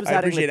 Chris was I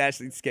adding appreciate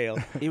Ashley's scale.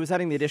 he was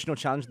adding the additional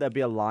challenge. There'd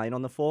be a line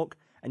on the fork,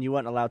 and you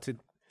weren't allowed to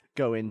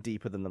go in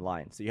deeper than the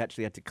line. So you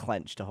actually had to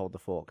clench to hold the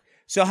fork.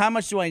 So how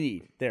much do I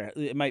need? There,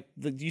 you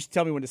just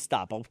tell me when to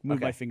stop. I'll move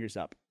Okay. my fingers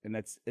up, and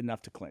that's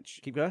enough to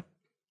clench. Keep going.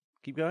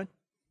 Keep going.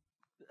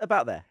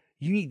 About there.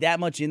 You need that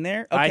much in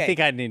there? Okay. I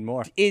think I'd need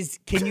more.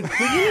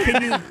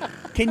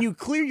 Can you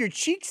clear your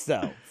cheeks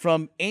though,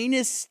 from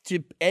anus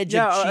to edge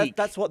Yeah, of cheek?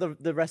 that's what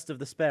the rest of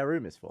the spare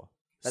room is for.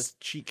 That's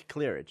cheek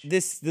clearage.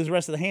 this the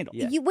rest of the handle.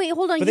 Yeah. You, wait,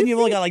 hold on. But then you you've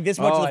only think, got like this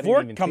much Oh, I of the didn't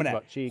fork even coming think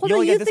out. about cheek. hold you on,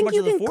 only you got this think much you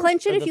of the can fork-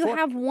 clench it of if the you fork.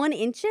 have 1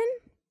 inch in?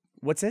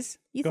 What's this?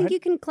 You Go think ahead. you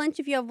can clench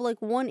if you have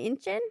like 1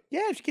 inch in?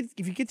 Yeah, if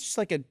you get just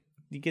like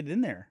you get it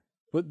in there.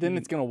 But then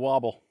it's gonna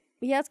wobble.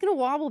 Yeah, it's gonna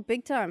wobble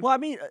big time. Well, I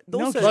mean, No,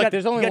 also, 'cause Look, you got-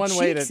 there's only you got one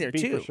way cheeks to there be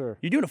too. for sure.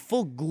 You're doing a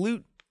full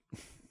glute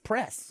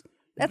press.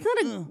 That's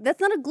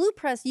not a glute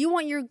press. You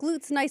want your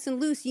glutes nice and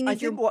loose. You I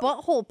need your think what-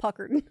 butthole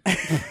puckered.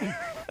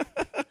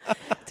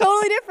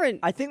 Totally different.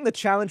 I think the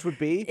challenge would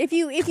be If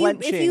you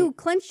clenching-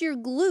 clench your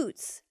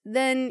glutes,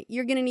 then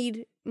you're gonna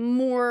need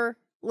more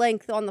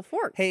length on the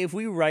fork. Hey, if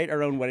we write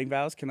our own wedding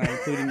vows, can I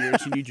include in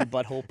yours? You need your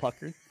butthole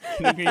puckered.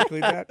 Can you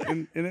include that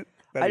in it?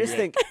 That'd I be just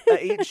great. think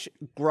at each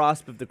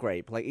grasp of the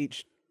grape, like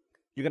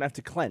you're gonna have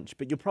to clench,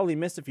 but you'll probably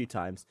miss a few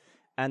times,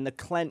 and the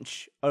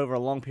clench over a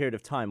long period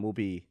of time will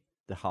be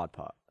the hard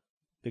part.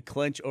 the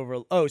clench over.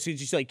 Oh, so it's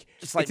just like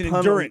Just like it's an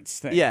permanent- endurance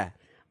thing. Yeah,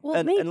 Well,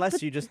 unless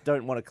but you just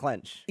don't want to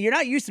clench. You're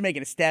not used to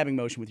making a stabbing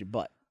motion with your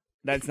butt.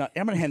 That's not.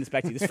 I'm gonna hand this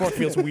back to you. This fork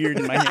feels weird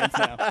in my hands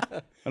now.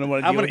 I don't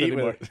want to I'm deal gonna with it eat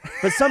anymore. with it.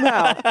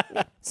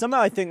 But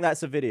somehow I think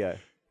that's a video.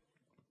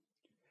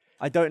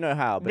 I don't know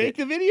how, but Make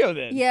a video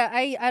then. Yeah,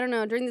 I don't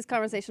know. During this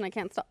conversation, I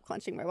can't stop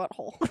clenching my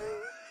butthole.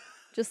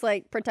 Just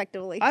like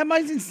protectively.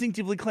 Mine's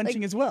instinctively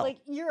clenching as well. Like,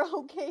 you're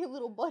okay,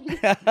 little buddy.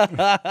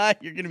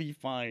 You're gonna be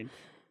fine.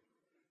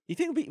 you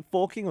think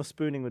forking or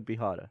spooning would be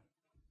harder?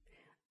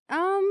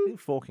 I think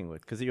forking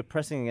would, because you're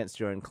pressing against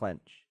your own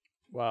clench.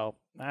 Well,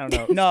 I don't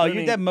know. No,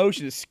 Spooning- that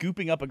motion is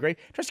scooping up a grape.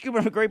 Try scooping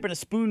up a grape in a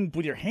spoon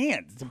with your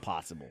hands. It's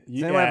impossible.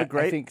 Does anyone have a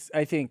grape?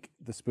 I think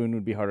the spoon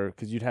would be harder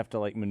because you'd have to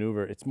like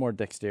maneuver. It's more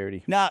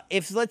dexterity. Now,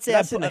 if let's say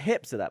That's I in put the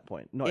hips at that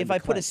point. Not in if the I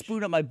put a clench.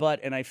 spoon up my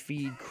butt and I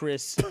feed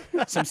Chris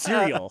some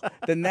cereal,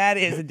 then that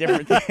is a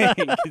different thing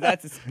because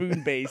that's a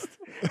spoon-based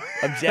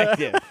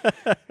objective.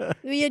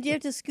 Do you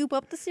have to scoop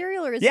up the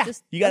cereal, or is Yeah, it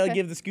just you got to okay.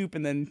 give the scoop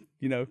and then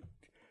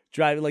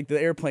drive it like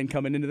the airplane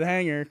coming into the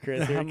hangar.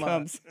 Chris, here it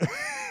comes.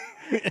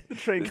 the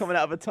train coming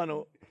out of a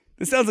tunnel.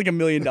 This sounds like $1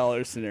 million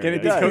scenario. Can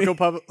it be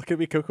Could it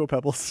be Cocoa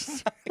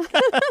Pebbles?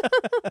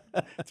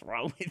 What's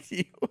wrong with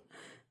you?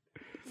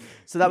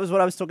 So that was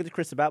what I was talking to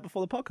Chris about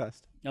before the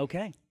podcast.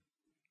 Okay.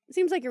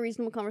 Seems like a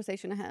reasonable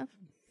conversation to have.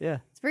 Yeah.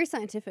 It's very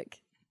scientific.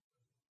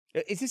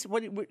 Is this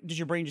what does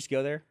your brain just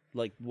go there?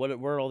 Like, what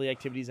are all the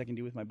activities I can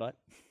do with my butt?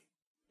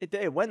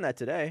 It went there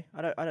today.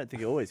 I don't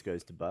think it always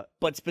goes to butt.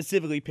 But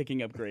specifically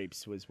picking up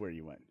grapes was where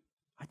you went.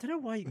 I don't know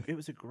why it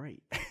was a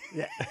grape.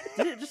 Yeah.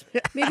 Did it just?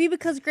 Maybe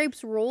because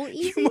grapes roll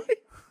easy.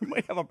 You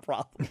might have a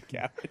problem,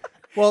 Gavin.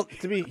 Well,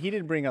 he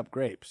didn't bring up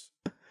grapes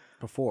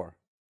before.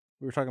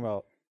 We were talking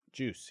about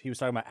juice. He was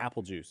talking about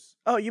apple juice.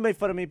 Oh, you made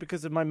fun of me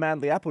because of my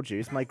manly apple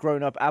juice, my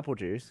grown-up apple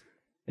juice,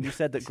 and you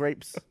said that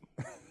grapes.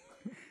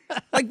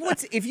 Like,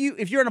 if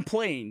you're on a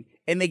plane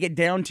and they get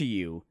down to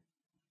you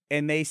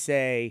and they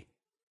say,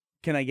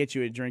 "Can I get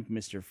you a drink,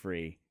 Mr.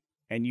 Free?"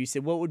 And you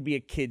said, "What would be a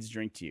kid's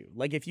drink to you?"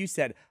 Like if you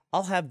said,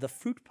 "I'll have the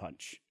fruit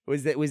punch."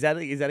 Is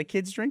that a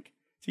kid's drink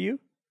to you?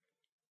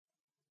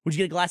 Would you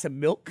get a glass of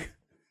milk?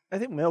 I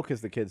think milk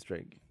is the kids'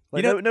 drink.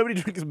 Like, You know- nobody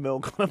drinks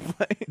milk on a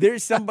plane.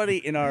 There's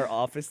somebody in our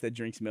office that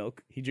drinks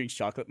milk. He drinks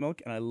chocolate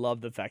milk, and I love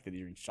the fact that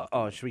he drinks chocolate.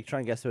 Oh, milk. should we try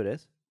and guess who it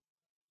is?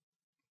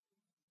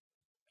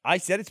 I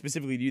said it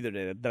specifically to you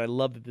that I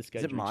love that this guy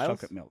Is it drinks Miles?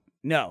 chocolate milk.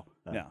 No,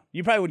 Oh. no.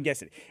 You probably wouldn't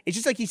guess it. It's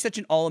just like he's such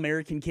an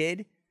all-American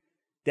kid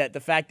that the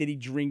fact that he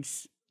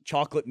drinks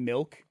chocolate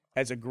milk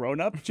as a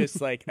grown-up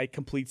just like it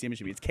completes the image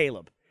of me. It's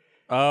Caleb.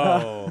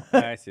 Oh,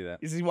 I see that.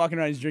 He's walking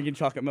around, he's drinking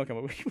chocolate milk.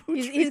 I'm like,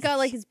 He's got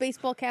like his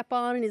baseball cap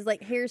on and his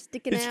like hair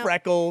sticking his out.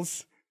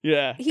 freckles.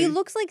 Yeah. He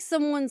looks like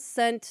someone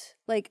sent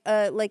like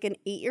an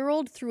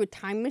 8-year-old through a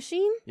time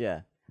machine,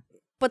 Yeah.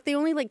 but they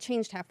only like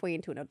changed halfway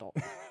into an adult.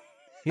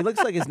 He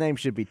looks like his name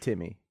should be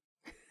Timmy.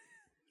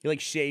 He like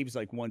shaves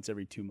like once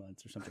every 2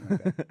 months or something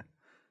like that.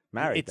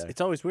 Married, though.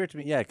 It's always weird to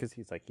me. Yeah, because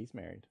he's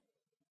married.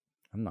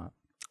 I'm not.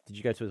 Did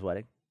you go to his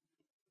wedding?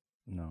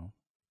 No.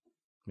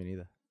 Me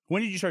neither.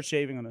 When did you start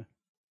shaving on a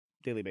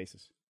daily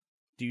basis?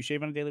 Do you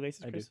shave on a daily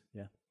basis, I do. Chris?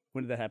 Yeah.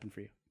 When did that happen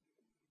for you?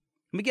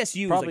 Let me guess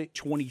you Probably- was like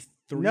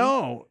 23.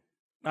 No,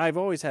 I've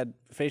always had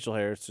facial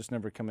hair. It's just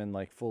never come in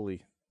like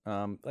fully.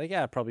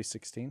 Probably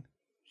 16.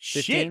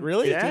 Shit, 15?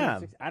 really? 15, Yeah.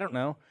 16. I don't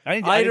know. I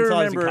didn't I until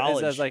I was in remember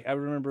college. I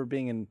remember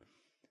being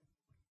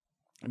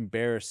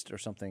embarrassed or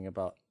something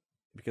about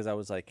because I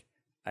was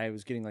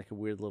getting like a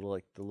weird little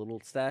the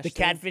little stash. The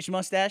thing. catfish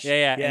mustache?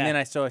 Yeah. And then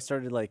I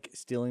started like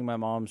stealing my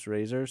mom's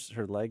razors,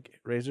 her leg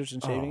razors,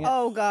 and shaving it.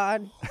 Oh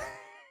God.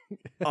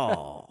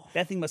 Oh.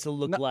 That thing must have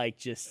looked like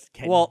just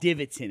had Well-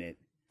 divots in it.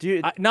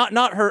 Dude.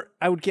 Not her.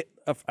 I would get.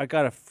 I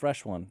got a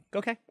fresh one,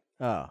 Okay.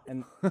 Oh.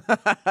 and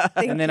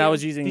Thank and then you. I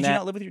was using Did that. you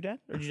not live with your dad?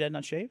 Or did your dad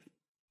not shave?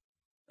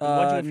 Or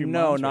why'd you live with your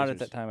No, mom's not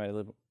razors? at that time. I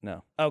live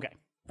no. Okay.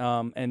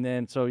 And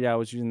then I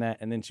was using that,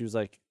 and then she was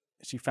like,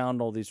 she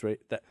found all these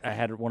that I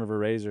had one of her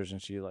razors, and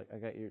she like, I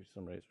got you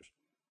some razors.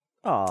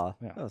 Oh,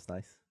 Yeah. that was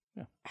nice.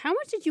 How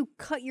much did you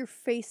cut your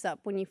face up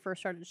when you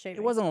first started shaving?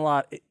 It wasn't a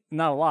lot,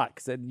 not a lot,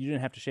 because you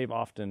didn't have to shave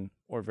often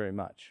or very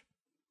much.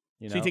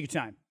 You know, So you take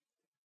your time.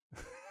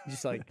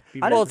 Just like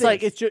be I real don't well, it's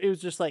like fast. it was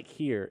just like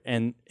here,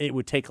 and it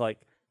would take like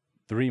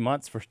 3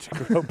 months for it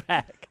to grow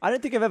back. I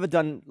don't think I've ever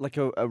done like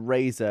a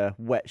razor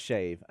wet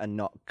shave and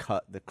not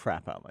cut the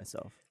crap out of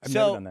myself. I've So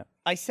never done that.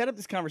 I set up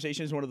this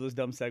conversation as one of those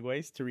dumb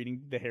segues to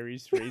reading the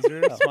Harry's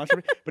Razor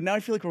sponsor, but now I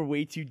feel like we're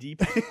way too deep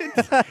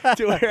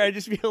to where I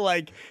just feel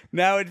like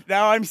now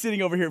I'm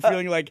sitting over here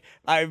feeling like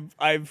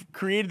I've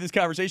created this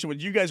conversation what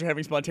you guys are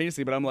having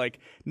spontaneously, but I'm like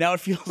now it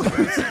feels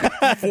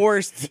like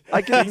forced.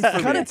 I can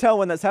kind of tell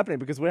when that's happening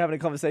because we're having a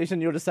conversation.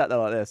 You're just sat there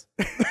like this.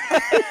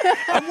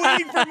 I'm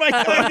waiting for my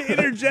time to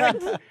interject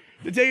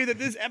to tell you that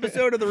this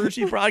episode of the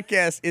Rooster Teeth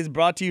podcast is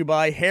brought to you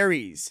by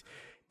Harry's.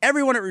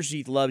 Everyone at Rooster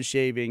Teeth loves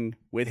shaving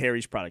with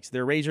Harry's products.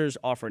 Their razors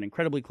offer an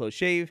incredibly close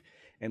shave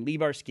and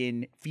leave our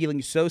skin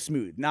feeling so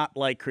smooth, not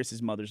like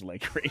Chris's mother's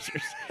leg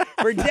razors.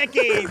 For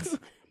decades,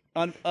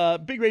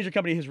 Big Razor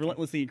Company has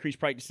relentlessly increased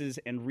prices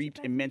and reaped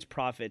immense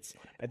profits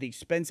at the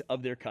expense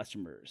of their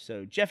customers.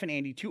 So Jeff and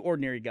Andy, two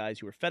ordinary guys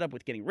who were fed up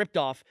with getting ripped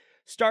off,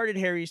 started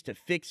Harry's to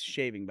fix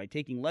shaving. By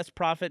taking less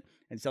profit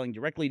and selling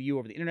directly to you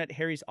over the internet,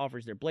 Harry's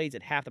offers their blades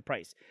at half the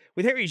price.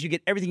 With Harry's, you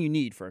get everything you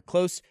need for a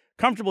close,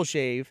 comfortable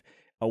shave,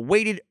 a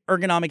weighted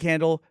ergonomic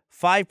handle,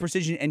 5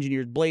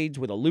 precision-engineered blades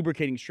with a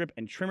lubricating strip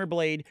and trimmer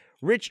blade,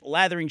 rich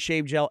lathering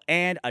shave gel,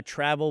 and a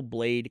travel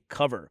blade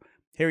cover.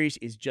 Harry's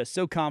is just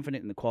so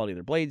confident in the quality of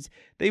their blades,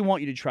 they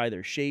want you to try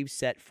their shave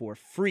set for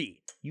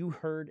free. You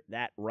heard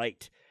that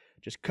right.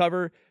 Just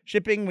cover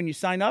shipping when you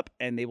sign up,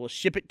 and they will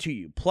ship it to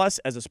you. Plus,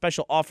 as a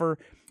special offer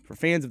for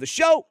fans of the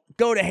show,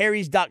 go to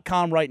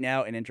harrys.com right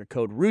now and enter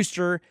code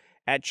ROOSTER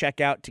at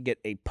checkout to get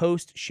a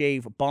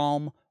post-shave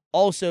balm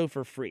also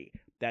for free.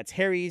 That's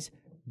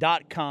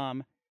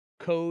harrys.com,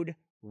 code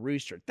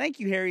ROOSTER. Thank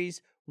you,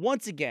 Harry's,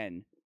 once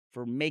again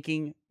for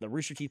making the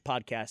Rooster Teeth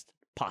podcast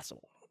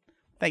possible.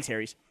 Thanks,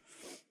 Harry's.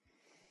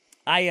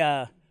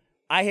 I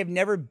have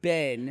never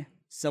been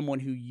someone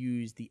who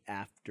used the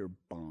after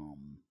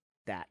balm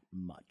that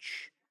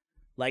much.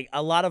 Like,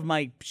 a lot of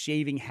my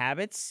shaving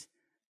habits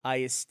I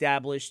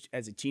established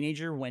as a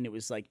teenager when it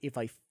was like if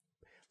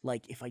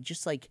I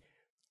just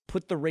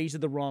put the razor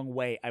the wrong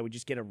way, I would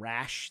just get a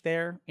rash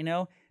there, you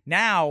know?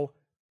 Now,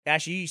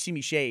 actually, you see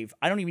me shave.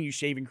 I don't even use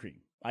shaving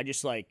cream. I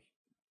just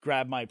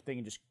grab my thing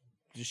and just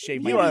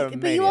shave my are a head.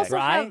 But you also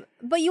Dry? have.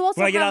 But you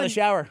also When I get out have of the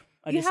shower.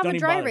 You have a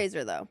dry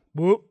razor though.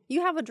 Whoop.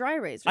 You have a dry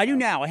razor. I do though.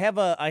 now. I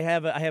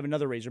have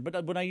another razor,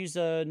 but when I use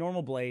a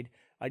normal blade,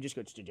 I just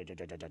go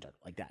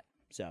like that.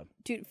 So,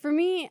 Dude, for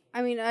me,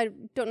 I mean, I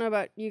don't know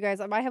about you guys.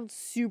 I have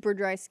super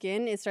dry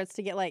skin. It starts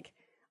to get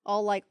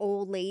all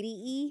old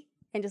lady-y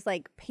and just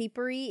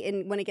papery,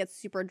 and when it gets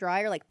super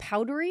dry or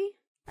powdery,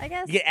 I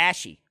guess. you get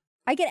ashy.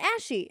 I get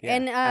ashy. Yeah,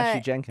 And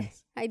Ashley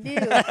Jenkins. I do.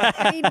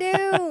 I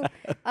do.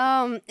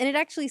 And it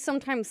actually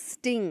sometimes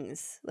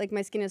stings.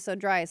 My skin is so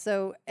dry.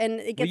 So, and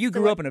it gets Well, you to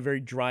grew up in a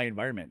very dry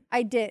environment.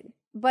 I did.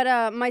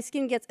 But my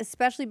skin gets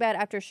especially bad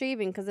after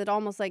shaving because it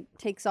almost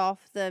takes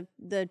off the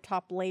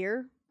top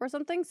layer or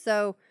something.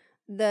 So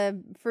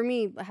for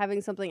me,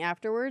 having something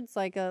afterwards,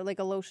 like a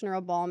lotion or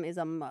a balm, is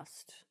a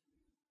must.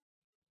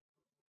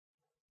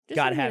 Just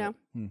Gotta so you have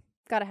know.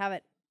 Gotta have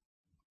it.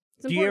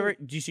 It's Do you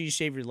important.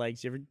 shave your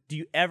legs? Do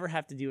you ever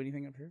have to do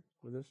anything up here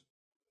with this?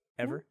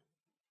 Ever?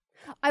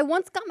 I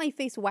once got my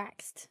face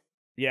waxed.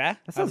 Yeah?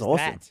 That sounds How was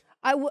awesome.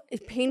 that?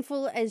 It's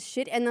painful as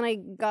shit, and then I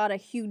got a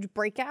huge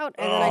breakout,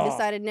 and then I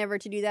decided never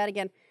to do that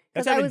again.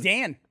 That's 'Cause happened to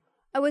Dan.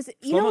 I was,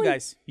 you Slow-mo know,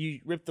 guys. You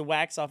ripped the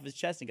wax off his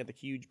chest and got the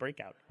huge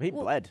breakout. He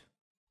bled.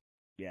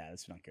 Yeah,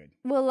 that's not good.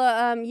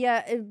 well,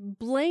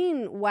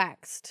 Blaine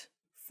waxed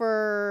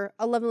for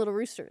 11 Little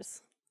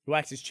Roosters. You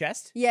wax his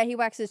chest? Yeah, he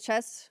waxed his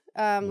chest,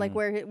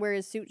 where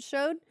his suit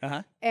showed,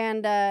 Uh-huh.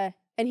 and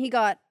he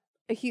got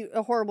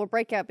a horrible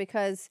breakout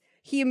because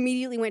he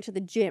immediately went to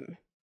the gym.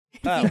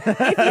 Oh.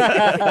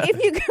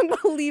 If you can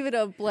believe it,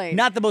 of Blaine.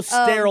 Not the most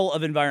sterile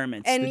of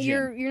environments. And the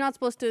you're gym. not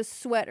supposed to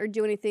sweat or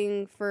do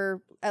anything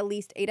for at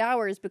least 8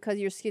 hours because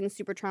your skin's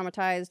super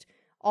traumatized.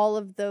 All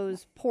of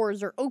those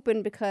pores are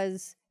open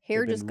because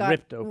hair They've just been got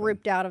ripped open.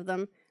 ripped out of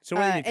them. So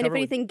what do you And if cover with-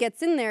 anything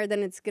gets in there,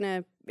 then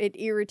it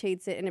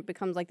irritates it and it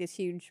becomes this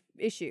huge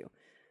issue.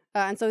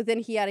 And so then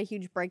he had a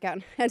huge breakout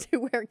and had to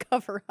wear a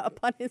cover up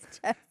on his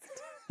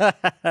chest.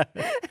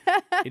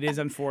 It is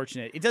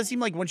unfortunate. It does seem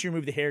like once you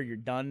remove the hair, you're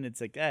done.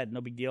 It's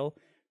no big deal.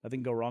 Nothing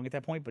can go wrong at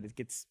that point. But it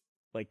gets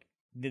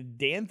the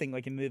Dan thing,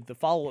 in the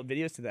follow-up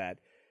videos to that,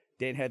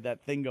 Dan had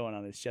that thing going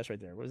on his chest right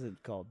there. What is it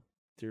called?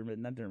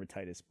 Not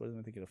dermatitis. What am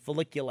I thinking of?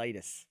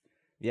 Folliculitis.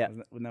 Yeah.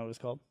 Wasn't that what it was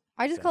called?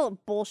 I just call it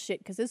bullshit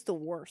because it's the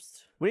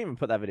worst. We didn't even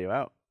put that video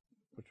out.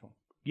 Which one?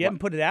 You haven't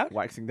put it out?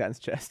 Waxing Dan's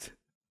chest.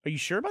 Are you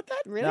sure about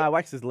that? Really? No, I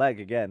waxed his leg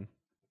again.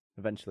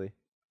 Eventually.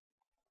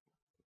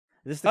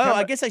 Is this the Oh, camera?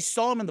 I guess I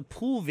saw him in the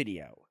pool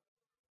video.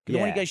 The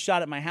one you Yeah. guys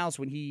shot at my house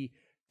when he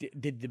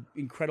did the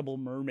incredible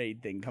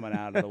mermaid thing coming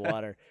out of the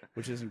water,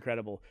 which is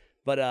incredible.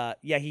 But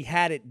yeah, he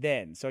had it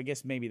then. So I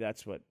guess maybe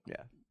that's what.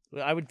 Yeah.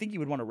 Well, I would think you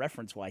would want to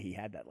reference why he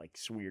had that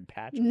weird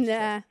patch. on his Nah.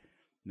 chest.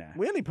 Nah.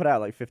 We only put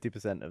out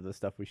 50% of the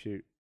stuff we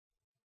shoot.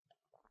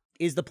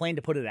 Is the plan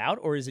to put it out,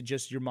 or is it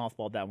just your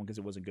mothballed that one because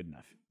it wasn't good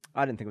enough?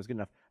 I didn't think it was good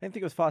enough. I didn't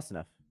think it was fast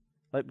enough.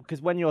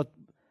 Because when you're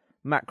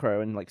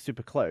macro and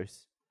super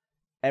close,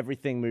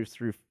 everything moves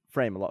through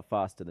frame a lot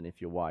faster than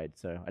if you're wide.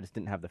 So I just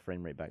didn't have the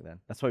frame rate back then.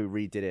 That's why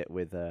we redid it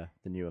with the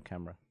newer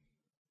camera.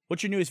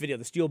 What's your newest video?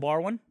 The steel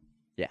bar one?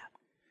 Yeah.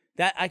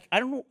 That I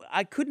don't know.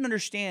 I couldn't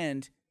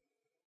understand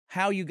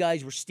how you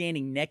guys were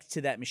standing next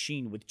to that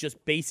machine with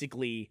just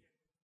basically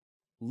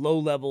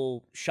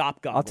low-level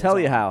shop goggles. I'll tell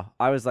you on. how.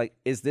 I was like,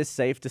 is this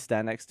safe to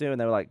stand next to? And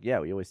they were like, yeah,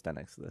 we always stand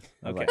next to this.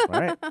 I was Okay. like,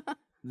 all right. I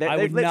They've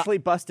would not- literally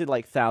busted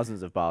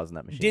thousands of bars in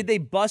that machine. Did they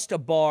bust a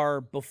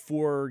bar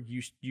before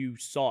you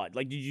saw it?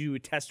 Did you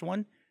test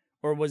one,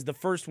 or was the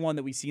first one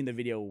that we see in the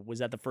video? Was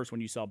that the first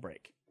one you saw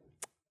break?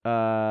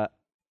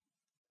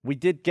 We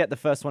did get the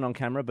first one on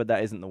camera, but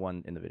that isn't the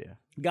one in the video.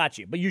 Got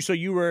you. But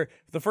you were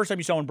the first time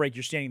you saw one break.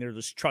 You're standing there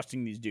just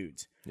trusting these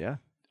dudes. Yeah.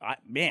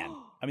 Man,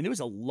 I mean, there was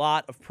a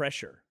lot of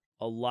pressure.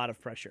 A lot of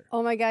pressure.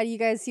 Oh my God, you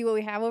guys see what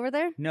we have over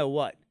there? No,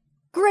 what?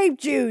 Grape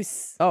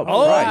juice. Oh,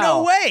 Oh, right.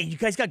 no way. You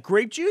guys got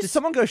grape Did juice?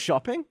 someone go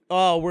shopping?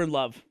 Oh, we're in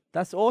love.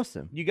 That's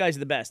awesome. You guys are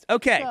the best.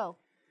 Okay. So,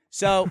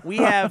 So we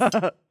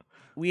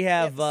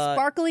have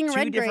sparkling two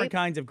red different grape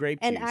kinds of grape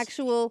and juice.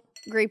 actual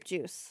grape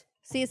juice.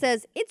 See, it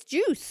says it's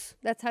juice.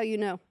 That's how you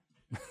know.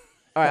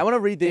 All right, I want to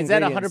read the Is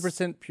that ingredients.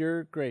 100%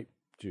 pure grape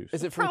juice?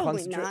 Is it from Probably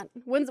concentrate? not.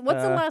 What's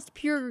the last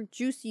pure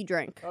juice you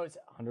drank? Oh, it's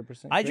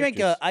 100%. I grape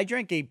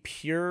drank juice. a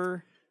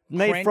pure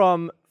Made cran-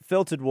 from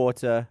filtered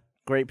water,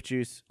 grape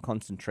juice,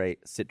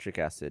 concentrate, citric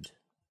acid.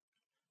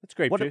 It's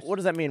grape juice. What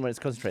does that mean when it's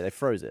concentrate? They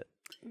froze it.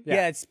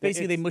 Yeah, it's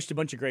basically they mushed a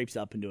bunch of grapes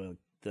up into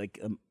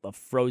a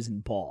frozen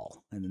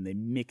ball, and then they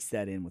mix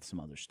that in with some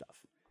other stuff.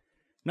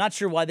 Not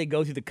sure why they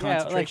go through the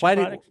concentration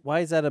product. why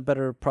is that a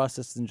better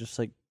process than just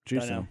like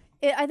Don't juicing? know.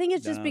 I think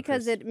it's just know,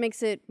 because Chris. it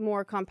makes it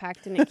more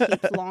compact and it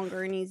keeps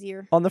longer and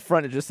easier. On the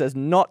front, it just says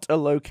not a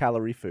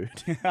low-calorie food.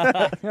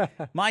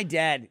 My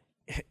dad,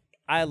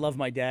 I love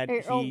my dad.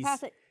 Here,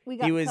 pass it. We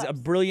got He was a cups.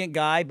 brilliant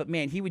guy, but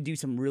man, he would do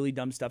some really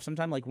dumb stuff.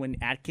 Sometimes, like when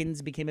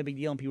Atkins became a big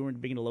deal and people were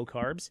big into low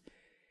carbs,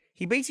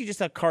 he basically just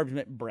thought carbs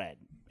meant bread,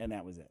 and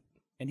that was it.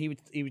 And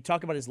he would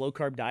talk about his low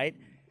carb diet,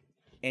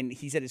 and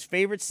he said his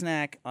favorite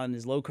snack on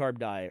his low carb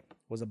diet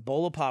was a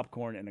bowl of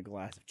popcorn and a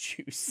glass of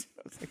juice.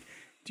 I was like,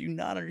 do you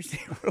not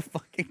understand what a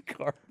fucking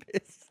carb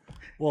is?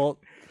 Well,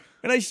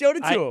 And I showed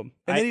it to him,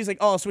 and then he was like,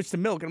 "Oh, I'll switch to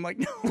milk." And I'm like,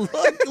 "No,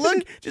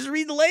 look, just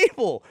read the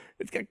label.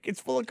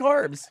 It's full of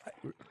carbs."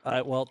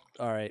 well,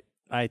 all right.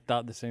 I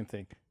thought the same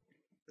thing.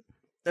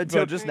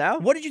 Until just now?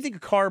 What did you think a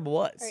carb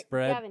was? All right,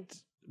 Bread, Gavin,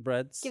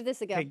 breads, give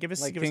this a go. Hey, give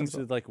us like give us things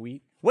some- with like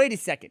wheat. Wait a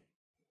second.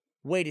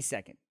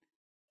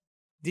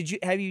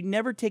 Have you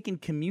never taken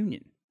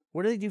communion?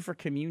 What do they do for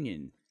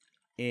communion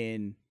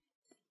in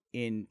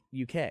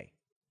UK?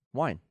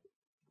 Wine.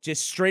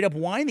 Just straight up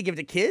wine? They give it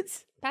to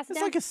kids? Pass it It's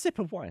down. like a sip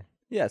of wine.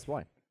 Yeah, it's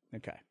wine.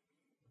 Okay.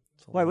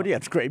 Why? What do you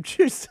have? Grape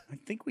juice? I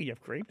think we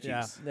have grape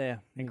juice Yeah,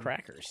 and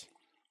crackers.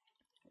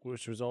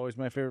 which was always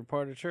my favorite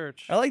part of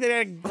church. I like that I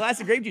had a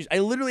glass of grape juice. I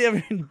literally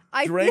haven't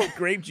I drank feel-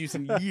 grape juice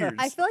in years.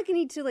 I feel like I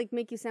need to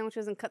make you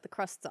sandwiches and cut the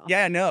crusts off.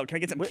 Yeah, I know. Can I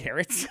get some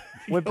carrots?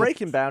 We're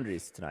breaking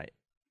boundaries tonight.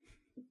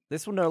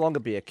 This will no longer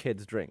be a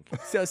kid's drink.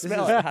 So This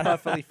smell is it.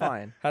 perfectly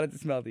fine. How did it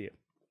smell to you?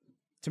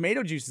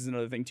 Tomato juice is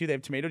another thing too. They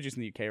have tomato juice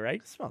in the UK,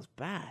 right? It smells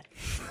bad.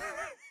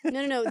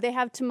 No. They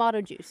have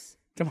tomato juice.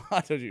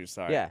 Tomato juice.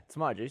 Sorry. Yeah,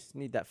 tomato juice.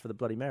 Need that for the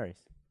Bloody Marys.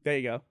 There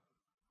you go.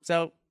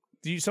 So,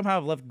 do you somehow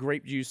have left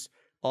grape juice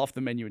off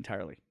the menu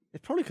entirely?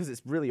 It's probably because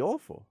it's really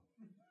awful.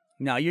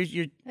 No,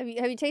 you're Have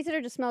you tasted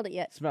or just smelled it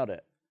yet? Smelled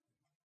it.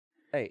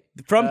 Hey,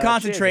 from cheers,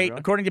 concentrate. everyone.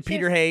 According to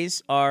Peter Cheers.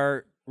 Hayes,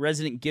 our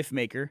resident gift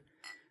maker,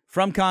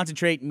 from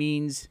concentrate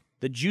means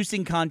the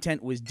juicing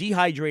content was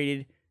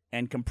dehydrated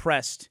and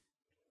compressed.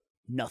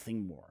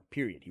 Nothing more.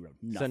 Period. He wrote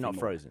nothing so not more.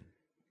 frozen.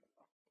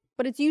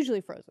 But it's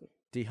usually frozen.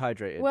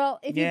 Dehydrated. Well,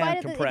 if you Yeah, buy it,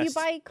 if you compressed.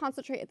 buy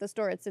concentrate at the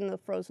store, it's in the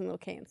frozen little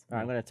cans. All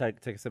right, I'm going to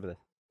take a sip of this.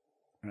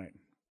 All right.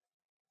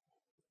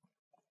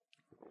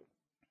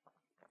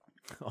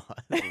 Oh,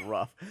 that's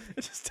rough.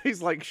 It just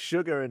tastes like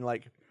sugar and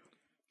like...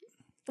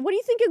 What do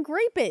you think a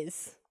grape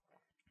is?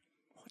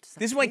 What does that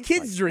This is why taste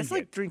kids like? drink It's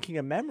like it. drinking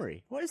a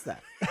memory. What is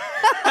that?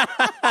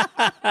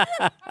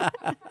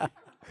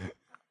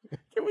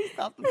 Can we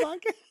stop the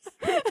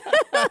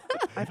podcast?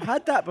 I've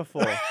had that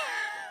before.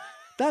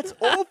 That's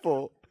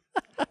awful.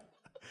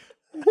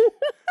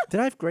 Did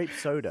I have grape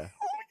soda?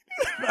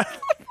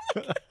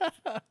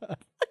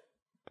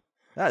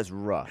 That is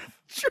rough.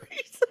 He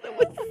said it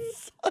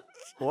was such.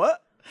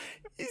 What?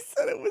 He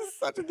said it was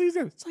such a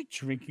enthusiasm. It's like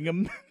drinking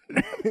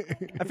a.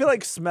 I feel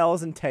like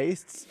smells and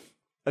tastes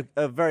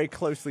are very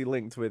closely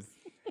linked with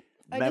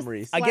I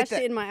memories. just I get flashed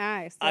that. it in my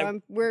eyes.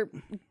 So we're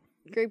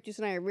grape juice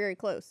and I are very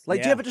close. Like,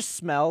 do you Yeah. ever just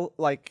smell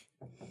like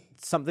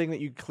something that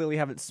you clearly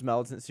haven't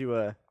smelled since you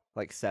were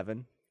like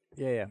 7?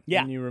 Yeah.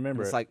 Yeah. And you And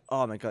remember it's it. like,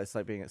 oh my god, it's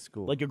like being at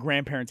school. Like your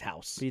grandparents'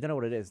 house. but you don't know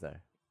what it is though.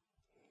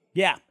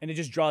 Yeah, and it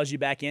just draws you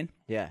back in.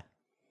 Yeah.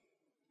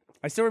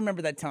 I still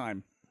remember that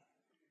time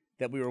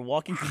that we were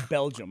walking through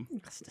Belgium.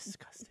 That's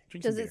disgusting.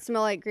 Drink some Does beer. it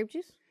smell like grape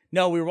juice?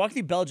 No, we were walking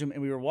through Belgium,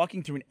 and we were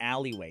walking through an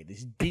alleyway,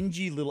 this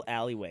dingy little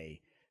alleyway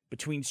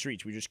between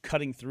streets. We were just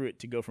cutting through it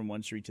to go from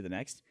one street to the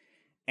next.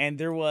 And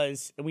there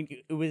was,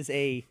 it was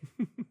a,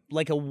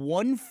 like a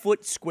 1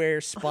 foot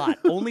square spot.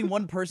 Only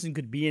one person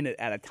could be in it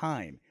at a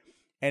time.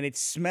 And it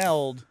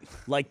smelled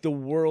like the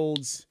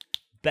world's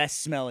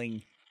best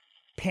smelling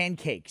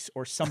pancakes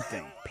or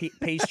something,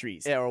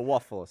 pastries. Yeah, or a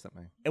waffle or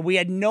something. And we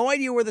had no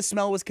idea where the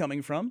smell was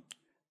coming from,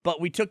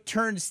 but we took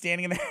turns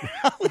standing in the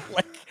alley,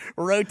 like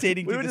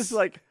rotating We through were this. just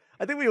like,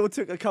 I think we all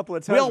took a couple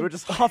of turns. We were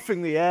just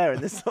huffing the air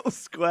in this little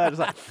square. Just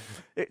like,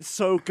 it's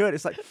so good.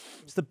 It's like,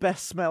 it's the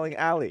best smelling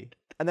alley.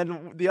 And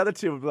then the other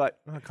two would be like,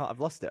 oh, I've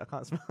lost it. I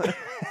can't smell it.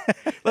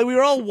 Like we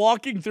were all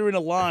walking through in a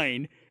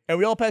line, and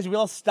we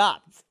all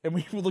stopped, and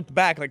we looked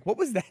back like, what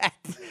was that?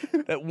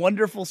 That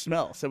wonderful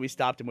smell. So we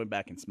stopped and went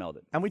back and smelled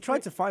it. And we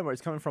tried to find where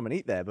it's coming from and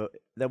eat there, but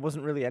there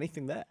wasn't really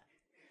anything there.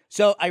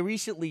 So I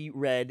recently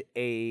read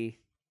a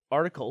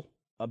article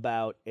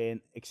about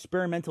an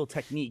experimental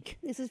technique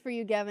This is for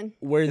you, Gavin.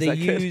 where they that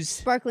good? use.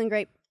 Sparkling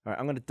grape. All right,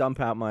 I'm gonna dump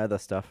out my other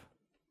stuff.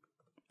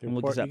 And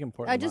look this up. You can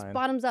pour I in just mine.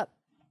 bottoms up.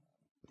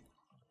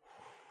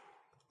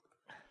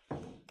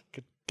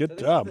 Good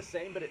job. This is the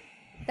same, but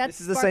That's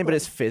this is the same, but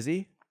it's sparkling. fizzy.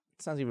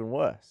 It sounds even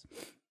worse.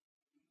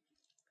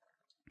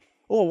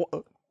 Oh,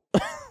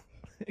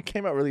 it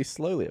came out really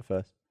slowly at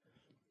first.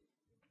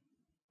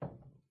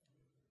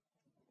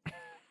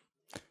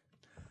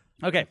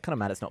 Okay. Kind of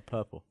mad it's not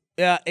purple.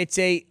 It's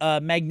a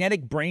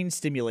magnetic brain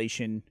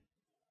stimulation.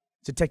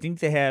 It's a technique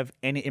they have,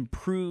 and it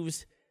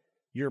improves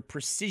your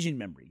precision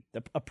memory,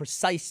 a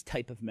precise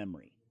type of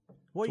memory.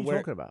 What So are you where-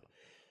 talking about?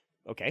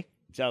 Okay.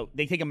 So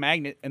they take a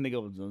magnet and they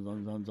go zun,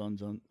 zun, zun, zun,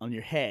 zun on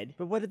your head.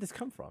 But where did this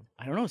come from?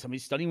 I don't know.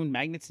 Somebody's studying with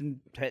magnets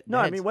and No,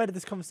 I heads. mean, where did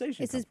this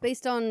conversation Is come this from?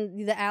 based on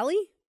the alley?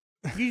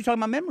 You're talking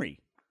about memory.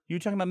 You were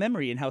talking about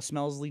memory and how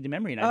smells lead to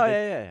memory. And Oh, that,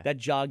 yeah. that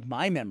jogged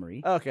my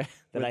memory. Okay.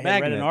 That With I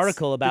had read an magnets.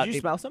 article about. Did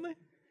you smell something?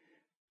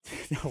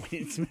 No, I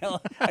didn't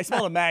smell. I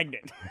smelled a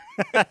magnet.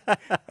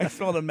 I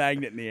smelled a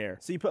magnet in the air.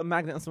 So you put a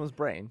magnet on someone's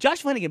brain?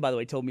 Josh Flanagan, by the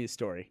way, told me a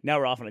story. Now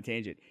we're off on a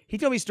tangent. He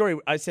told me a story.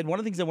 I said, one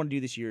of the things I want to do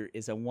this year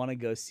is I want to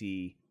go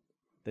see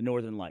the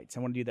Northern Lights. I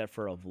want to do that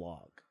for a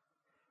vlog.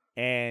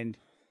 And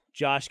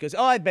Josh goes,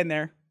 oh, I've been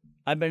there.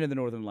 I've been to the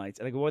Northern Lights.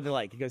 And I go, what are they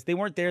like? He goes, they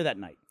weren't there that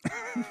night.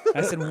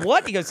 I said,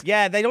 what? He goes,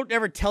 yeah, they don't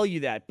ever tell you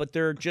that, but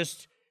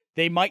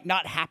they might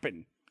not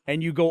happen.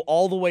 And you go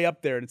all the way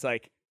up there and it's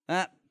like,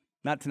 not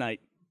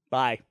tonight.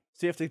 Bye.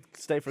 So you have to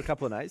stay for a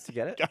couple of nights to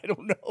get it? I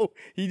don't know.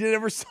 He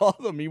never saw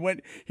them.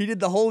 He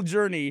did the whole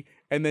journey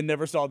and then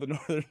never saw the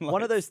Northern Lights.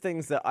 One of those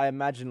things that I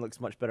imagine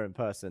looks much better in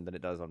person than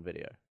it does on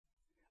video.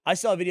 I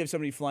saw a video of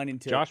somebody flying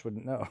into Josh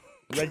wouldn't know.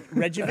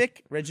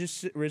 Reykjavik.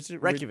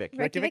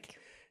 Reykjavik.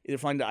 They're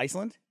flying to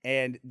Iceland,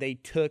 and they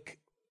took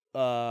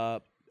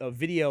a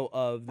video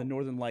of the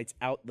Northern Lights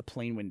out the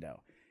plane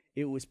window.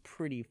 It was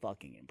pretty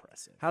fucking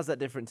impressive. How's that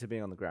different to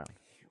being on the ground?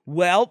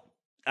 Well,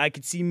 I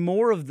could see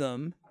more of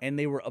them, and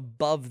they were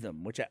above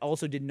them, which I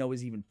also didn't know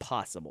was even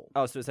possible.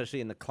 Oh, so it's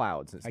actually in the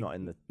clouds. It's not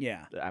in the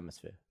Yeah,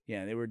 atmosphere.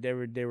 yeah, they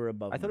were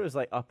above. I thought them. it was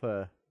like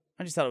upper.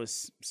 I just thought it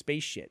was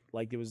space shit.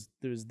 Like there was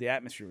the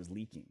atmosphere was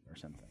leaking or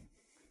something.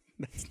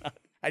 That's not.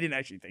 I didn't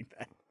actually think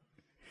that.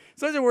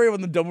 So I was worried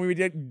when we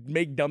did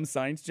make dumb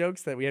science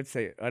jokes that we had to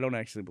say I don't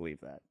actually believe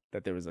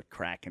that there was a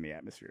crack in the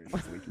atmosphere and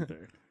it's leaking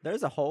through.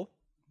 There's a hole.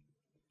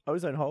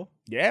 Ozone hole.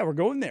 Yeah, we're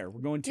going there. We're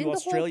going to Didn't the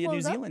hole Australia, New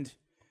close up? Zealand.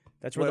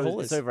 That's where Well, the hole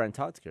it's is. over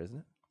Antarctica, isn't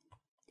it?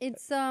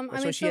 It's That's I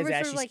why mean, she has silver's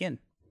ashy sort of like skin.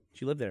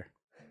 She lived there.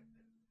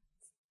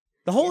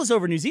 The hole is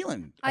over New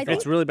Zealand. I It's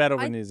thought- really bad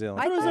over I- New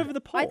Zealand. I thought it was thought- over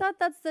the I pole. thought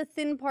that's the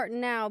thin part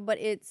now, but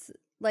it's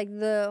like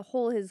the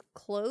hole is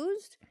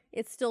closed.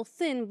 It's still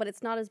thin, but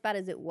it's not as bad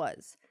as it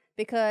was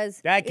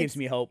because That gives it's-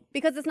 me hope.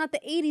 because it's not the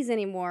 80s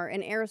anymore,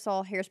 and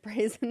aerosol hairspray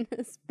is in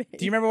this big.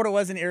 Do you remember what it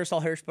was in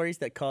aerosol hairsprays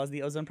that caused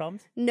the ozone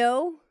problems?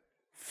 No,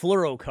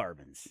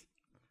 Fluorocarbons.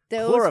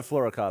 those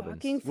Chlorofluorocarbons.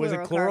 fucking Was it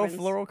fluorocarbons.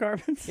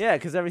 chlorofluorocarbons? Yeah,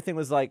 because everything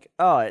was like,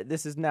 oh,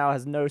 this is now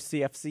has no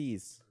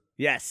CFCs.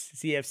 Yes,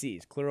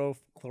 CFCs,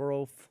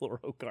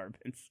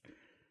 chlorofluorocarbons.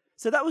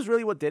 So that was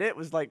really what did it.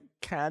 Was like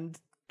canned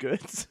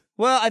goods.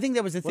 Well, I think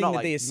that was the Well, thing not that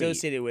like they meat.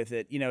 associated with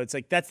it. You know, it's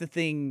like that's the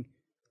thing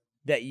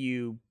that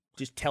you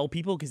just tell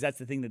people because that's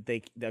the thing that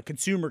the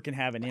consumer can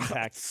have an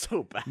impact.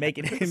 So bad. Make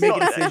it It's make a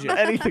not decision.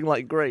 anything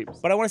like grapes.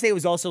 But I want to say it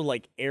was also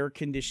like air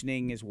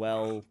conditioning as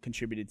well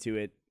contributed to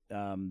it.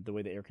 The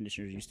way the air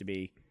conditioners used to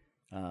be,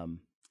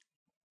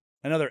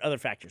 and other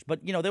factors.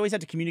 But you know, they always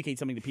have to communicate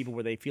something to people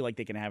where they feel like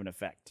they can have an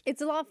effect.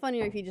 It's a lot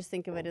funnier if you just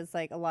think of it as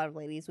like a lot of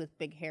ladies with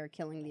big hair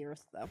killing the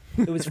earth, though.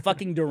 It was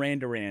fucking Duran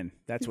Duran.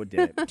 That's what did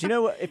it. Do you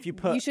know what? If you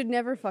put You should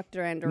never fuck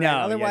Duran Duran, No,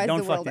 otherwise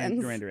don't the fuck world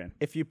ends. Duran Duran.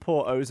 if you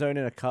pour ozone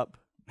in a cup,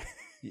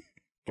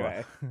 Go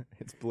ahead.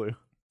 it's blue.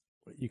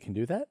 You can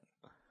do that?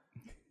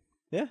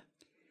 Yeah.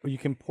 Or you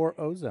can pour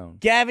ozone.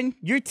 Gavin,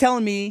 you're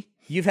telling me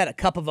you've had a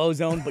cup of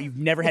ozone, but you've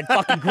never had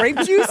fucking grape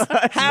juice?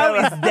 How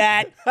is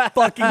that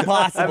fucking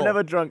possible? I've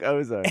never drunk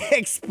ozone.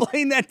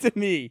 Explain that to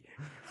me.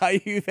 How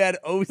you've had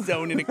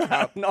ozone in a cup?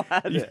 I've not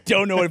had You it.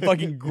 don't know what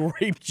fucking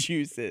grape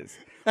juice is.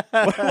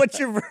 What's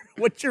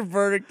your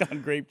verdict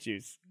on grape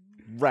juice?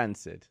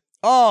 Rancid.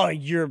 Oh,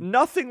 you're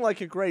Nothing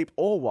like a grape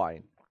or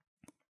wine.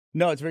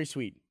 no. It's very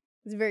sweet.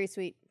 It's very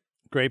sweet.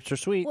 Grapes are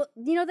sweet. Well,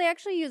 you know, they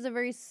actually use a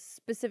very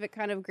specific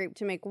kind of grape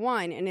to make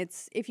wine, and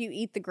it's if you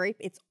eat the grape,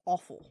 it's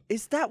awful.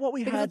 Is that what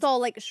we Because had? it's all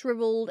like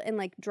shriveled and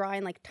like dry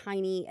and like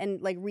tiny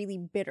and like really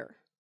bitter.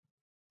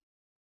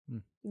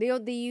 They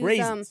use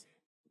Raisins.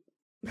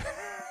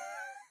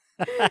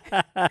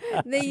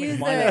 they use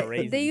Why not the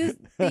raisins?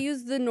 they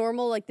use the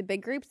normal like the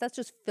big grapes. That's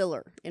just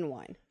filler in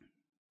wine.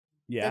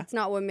 Yeah, That's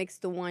not what makes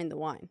the wine the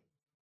wine.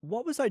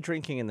 What was I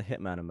drinking in the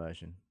Hitman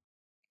immersion?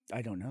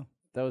 I don't know.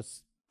 That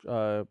was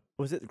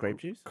Was it grape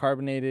juice?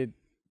 carbonated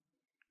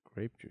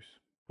grape juice.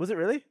 Was it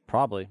really?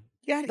 Probably.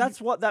 Yeah, That's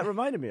what that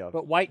reminded me of.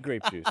 But white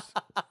grape juice.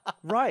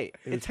 Right.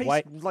 It It, was tastes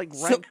white. like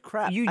So rank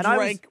crap. You And I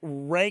was- drank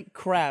rank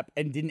crap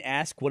and didn't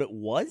ask what it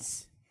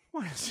was.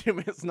 Well, I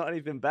assume it's not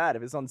anything bad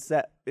if it's on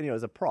set,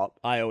 as a prop.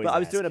 I always. But I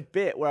was ask. doing a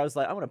bit where I was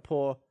like, I'm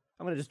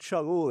I'm gonna just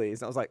chug all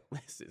these. And I was like,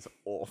 this is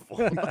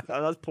awful. I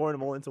was pouring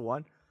them all into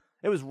one.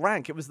 It was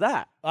rank. It was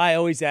that. I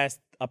always ask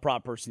a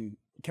prop person,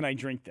 can I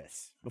drink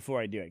this before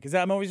I do it? Because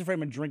I'm always afraid I'm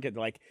going to drink it.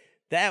 Like,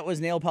 that was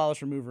nail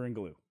polish remover and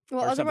glue.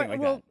 Well, or something like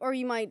that. or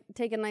you might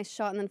take a nice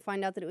shot and then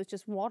find out that it was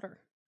just water.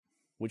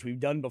 Which we've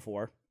done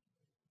before.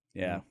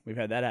 Yeah, we've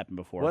had that happen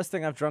before. Worst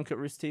thing I've drunk at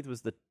Rooster Teeth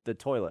was the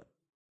toilet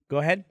Go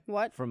ahead.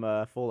 What? from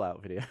a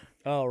Fallout video.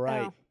 Oh,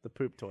 right. Oh. The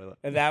poop toilet.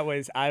 And I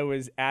was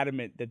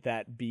adamant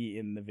that be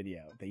in the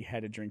video, that you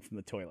had to drink from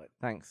the toilet.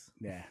 Thanks.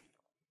 Yeah.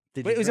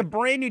 Did But you it was a drink?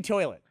 brand new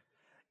toilet.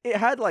 It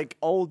had like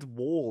old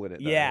wall in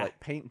it. Though, Yeah. like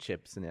paint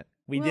chips in it.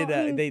 We Well, did.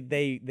 I mean-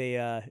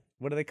 They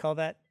what do they call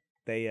that?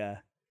 They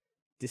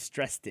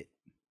distressed it,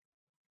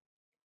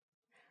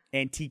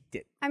 antiqued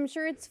it. I'm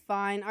sure it's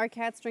fine. Our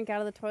cats drink out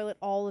of the toilet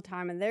all the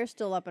time, and they're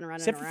still up and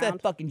running Except for around.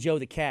 that fucking Joe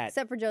the cat.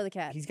 Except for Joe the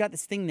cat. He's got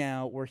this thing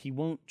now where he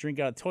won't drink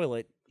out of the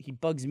toilet. He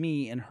bugs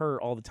me and her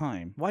all the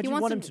time. Why do you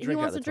want him to drink he out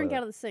wants of to the drink toilet?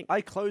 out of the sink.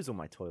 I close on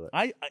my toilet.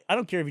 I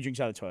don't care if he drinks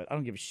out of the toilet. I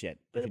don't give a shit.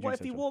 But what drinks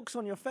if out he of the toilet. walks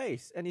on your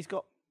face and he's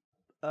got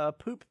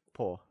poop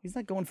paw? He's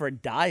not going for a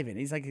dive in.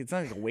 He's like, it's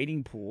not like a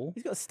wading pool.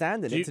 He's got to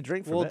stand in Do it you- to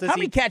drink from well, it. does How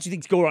he- many cats do you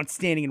think go around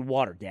standing in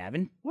water,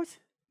 Gavin? What?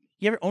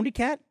 You ever owned a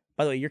cat?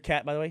 By the way, your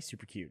cat, by the way,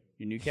 super cute.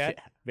 Your new cat,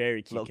 Yeah.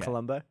 very cute Little cat.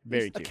 Columbo.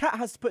 Very A cute. cat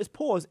has to put his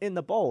paws in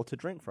the bowl to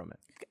drink from it.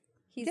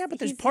 He's, Yeah, but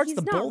there's he's- parts of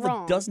he's the not bowl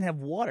wrong. that doesn't have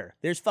water.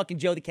 There's fucking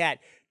Joe the cat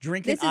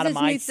drinking This out is of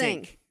his my new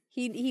sink.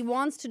 thing. He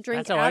wants to drink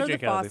That's how out I of the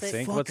drink out of the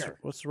faucet. sink. Fucker.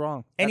 What's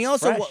wrong? And he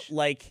That's also fresh.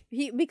 like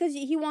Because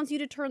he wants you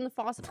to turn the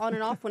faucet on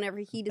and off whenever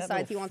he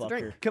decides he wants to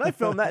drink. fucker. Can I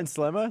film that in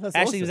slow-mo? That's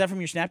Actually, awesome. was that from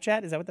your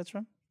Snapchat? Is that what that's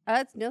from?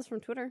 That's from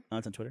Twitter. Oh,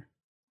 it's on Twitter.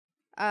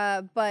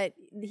 But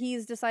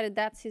he's decided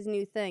that's his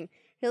new thing.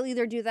 He'll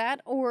either do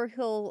that or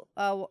he'll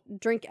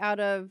drink out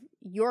of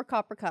your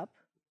copper cup.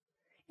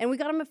 And we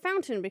got him a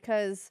fountain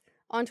because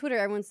on Twitter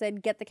everyone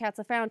said, "Get the cats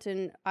a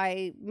fountain."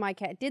 My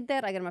cat did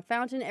that. I got him a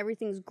fountain.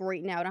 Everything's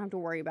great now. I don't have to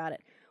worry about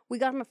it. We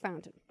got him a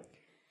fountain.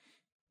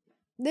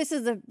 This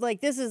is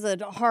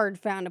a hard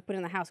fountain to put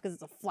in the house because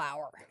it's a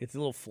flower. It's a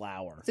little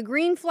flower. It's a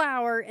green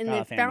flower, and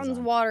Ah, it fountains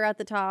Amazon. water at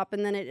the top,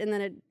 and then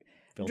it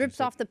Filters drips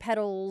it. off the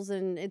petals,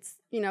 and it's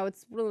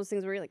it's one of those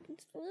things where you're like, do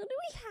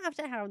we have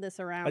to have this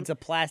around? It's a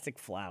plastic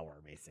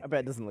flower, basically. I bet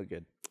it doesn't look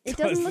good. It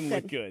doesn't look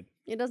good. good.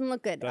 It doesn't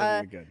look good.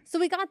 Doesn't look good. So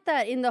we got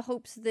that in the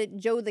hopes that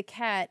Joe the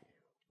cat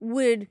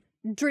would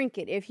drink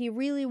it if he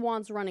really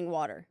wants running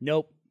water.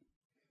 Nope.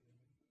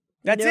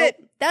 That's Nope.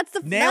 it. That's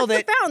the Nailed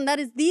that's it. the fountain. That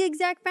is the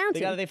exact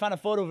fountain. They found a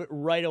photo of it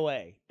right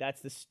away. That's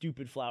the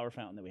stupid flower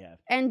fountain that we have.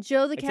 And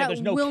Joe the Except cat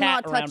there's no will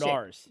cat not around touch it.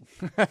 ours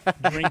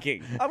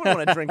drinking. I wouldn't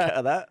want to drink out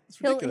of that. It's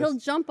He'll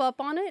ridiculous. jump up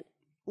on it,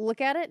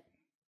 look at it,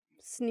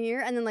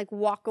 sneer, and then like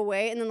walk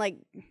away, and then like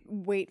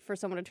wait for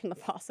someone to turn the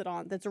faucet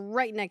on. That's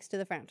right next to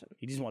the fountain.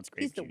 He just wants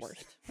grape He's the juice.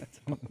 worst.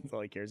 That's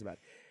all he cares about.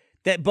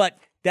 But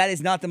that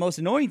is not the most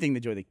annoying thing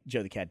that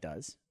Joe the cat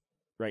does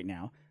right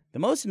now. The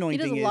most annoying He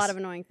does thing a is lot of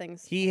annoying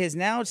things. he has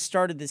now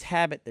started this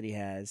habit that he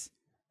has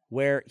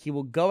where he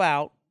will go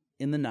out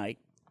in the night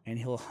and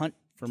he'll hunt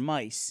for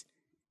mice.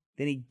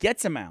 Then he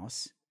gets a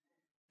mouse.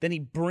 Then he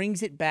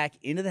brings it back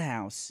into the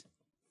house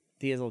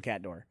to his little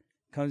cat door.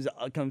 Comes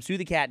through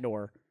the cat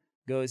door,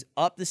 goes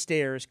up the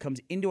stairs, comes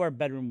into our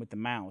bedroom with the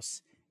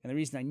mouse. And the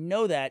reason I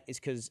know that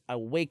is because I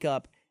wake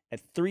up at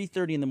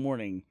 3:30 in the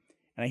morning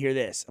and I hear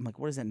this. I'm like,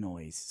 what is that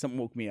noise? Something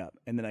woke me up.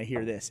 And then I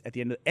hear this at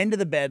the end of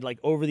the bed, like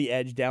over the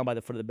edge, down by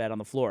the foot of the bed on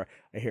the floor.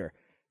 I hear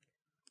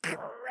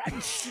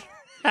crunch.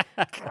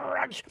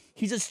 Crunch.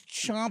 He's just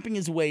chomping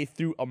his way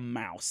through a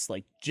mouse.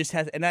 Like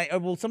and I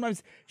will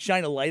sometimes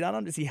shine a light on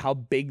him to see how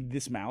big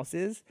this mouse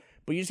is,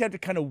 but you just have to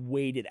kind of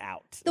wait it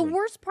out. The Like,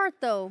 worst part,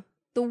 though,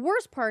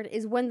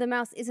 is when the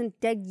mouse isn't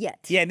dead yet.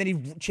 yeah, and then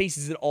he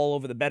chases it all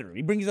over the bedroom.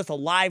 He brings us a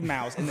live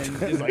mouse and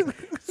then is like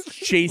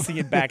chasing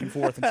it back and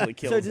forth until he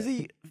kills So it. does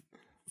he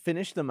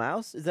finish the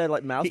mouse? Is there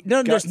like mouse?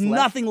 No, there's guts left?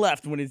 nothing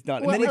left when it's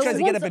done. And then he Well, tries to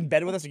get once up in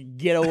bed with us and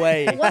get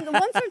away. Once or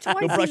Go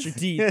twice, brush your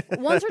teeth.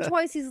 once or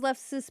twice he's left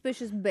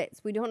suspicious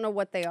bits. We don't know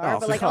what they are, Oh,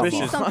 but like I'll see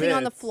suspicious something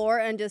on the bits. floor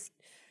and just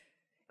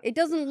it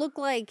doesn't look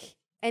like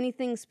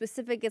anything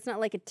specific. It's not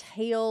like a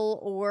tail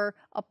or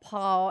a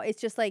paw. It's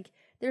just like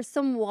there's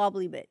some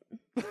wobbly bit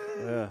that's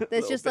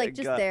Little just bit like of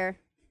just gut. there.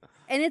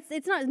 And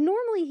it's not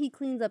normally he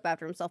cleans up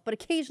after himself, but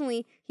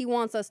occasionally he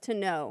wants us to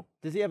know.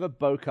 Does he ever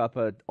boke up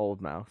an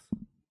old mouse?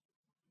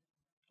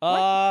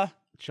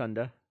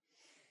 Chunder.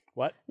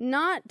 What?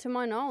 Not to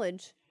my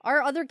knowledge.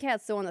 Our other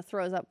cat's the one that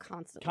throws up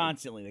constantly.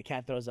 Constantly. The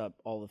cat throws up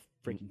all the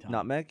freaking time.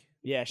 Nutmeg.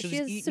 Yeah, she'll She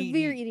just has eat,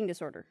 severe eat. eating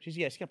disorder. She's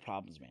got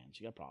problems, man.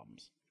 She got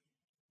problems.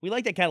 We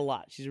like that cat a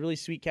lot. She's a really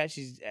sweet cat.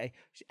 She's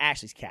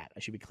Ashley's cat. I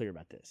should be clear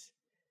about this.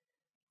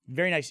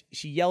 Very nice.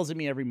 She yells at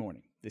me every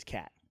morning, this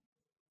cat.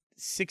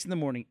 6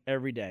 a.m.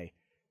 every day.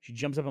 She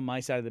jumps up on my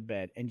side of the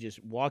bed and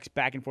just walks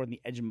back and forth on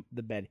the edge of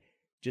the bed,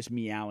 just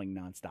meowing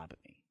nonstop at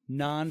me.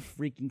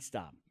 Non-freaking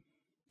stop.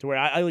 To where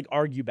I like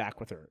argue back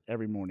with her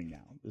every morning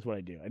now. Is what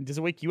I do. And does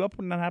it wake you up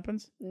when that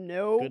happens?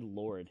 No. Good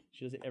Lord.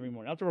 She does it every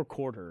morning. I have to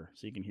record her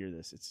so you can hear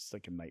this. It's just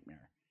like a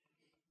nightmare.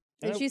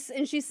 And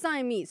she's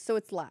Siamese, so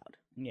it's loud.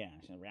 Yeah.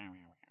 She's like, "Row, row,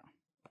 row."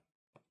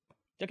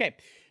 Okay,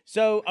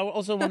 so I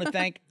also want to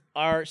thank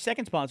our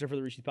second sponsor for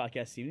the Rooster Teeth podcast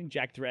this evening,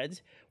 Jack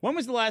Threads. When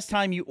was the last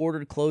time you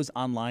ordered clothes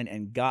online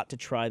and got to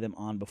try them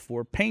on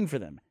before paying for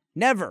them?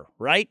 Never,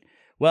 right?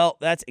 Well,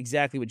 that's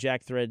exactly what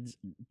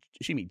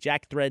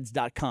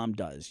JackThreads.com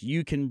does.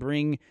 You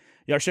can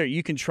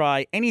you can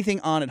try anything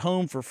on at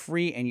home for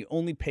free, and you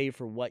only pay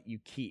for what you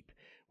keep.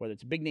 Whether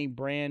it's a big name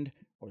brand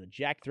or the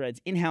Jack Threads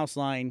in-house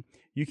line,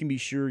 you can be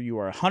sure you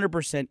are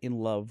 100% in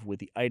love with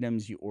the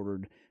items you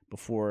ordered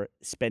before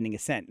spending a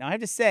cent. Now, I have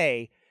to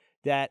say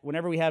that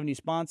whenever we have a new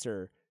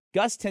sponsor,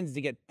 Gus tends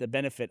to get the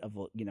benefit of,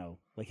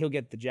 like he'll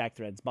get the Jack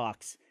Threads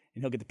box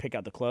and he'll get to pick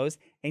out the clothes.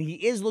 And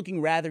he is looking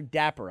rather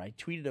dapper. I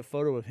tweeted a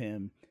photo of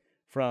him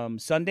from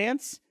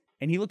Sundance,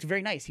 and he looked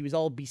very nice. He was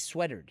all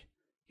besweatered.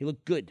 He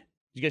looked good. Did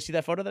you guys see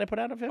that photo that I put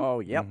out of him? Oh,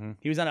 yep. Mm-hmm.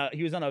 He was on a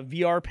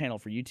VR panel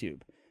for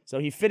YouTube. So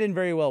he fit in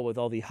very well with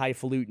all the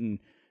highfalutin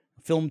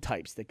film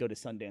types that go to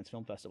Sundance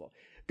Film Festival.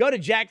 Go to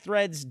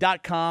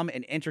jackthreads.com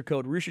and enter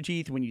code Rooster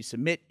Teeth when you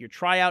submit your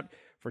tryout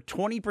for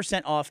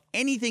 20% off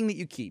anything that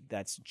you keep.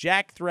 That's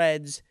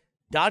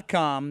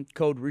jackthreads.com,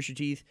 code Rooster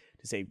Teeth,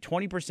 to save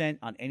 20%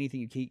 on anything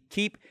you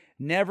keep.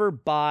 Never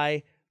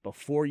buy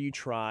before you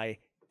try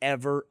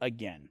ever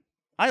again.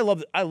 I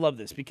love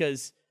this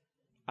because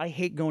I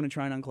hate going and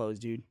trying on clothes,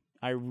 dude.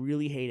 I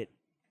really hate it.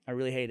 I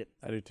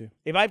do too.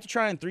 If I have to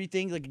try on 3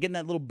 things, like get in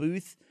that little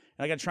booth,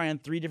 and I got to try on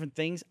 3 different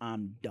things,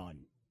 I'm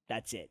done.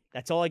 That's it.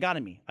 That's all I got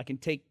in me. I can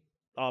take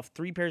off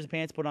 3 pairs of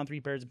pants, put on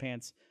 3 pairs of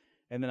pants,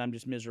 and then I'm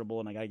just miserable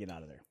and I got to get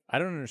out of there. I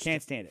don't understand.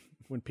 Can't stand it.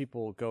 When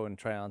people go and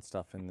try on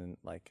stuff and then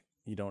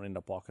you don't end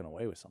up walking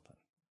away with something.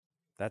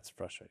 That's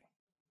frustrating.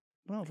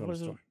 Well, Go to the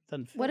store.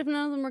 What if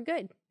none of them were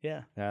good?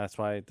 Yeah. Yeah, that's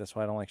why I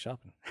don't like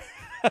shopping.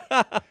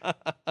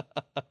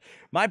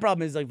 My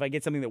problem is if I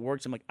get something that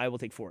works, I'm like, I will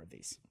take 4 of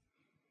these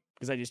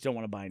because I just don't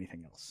want to buy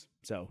anything else.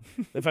 So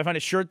if I find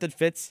a shirt that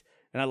fits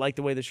and I like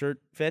the way the shirt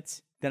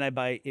fits, then I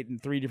buy it in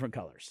 3 different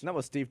colors. Isn't that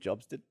what Steve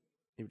Jobs did?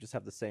 He would just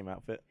have the same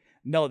outfit.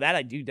 No, that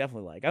I do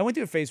definitely like. I went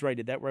through a phase where I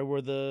did that, where I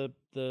wore the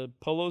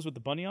polos with the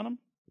bunny on them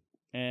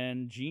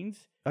and jeans.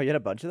 Oh, you had a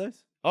bunch of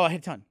those? Oh, I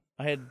had a ton.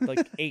 I had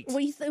like 8.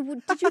 Did you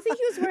think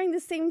he was wearing the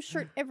same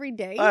shirt every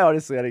day? I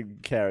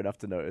didn't care enough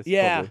to notice.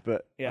 Yeah. Probably,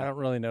 but Yeah. I don't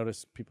really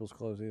notice people's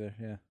clothes either.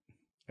 Yeah.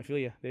 I feel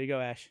you. There you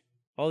go, Ash.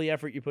 All the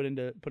effort you put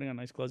into putting on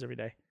nice clothes every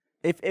day.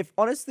 if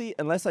honestly,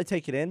 unless I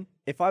take it in,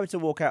 if I were to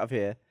walk out of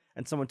here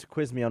and someone to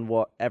quiz me on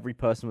what every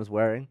person was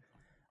wearing,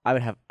 I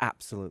would have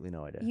absolutely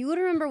no idea. You would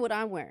remember what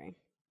I'm wearing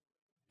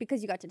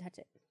because you got to touch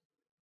it.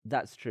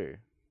 That's true,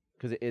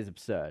 because it is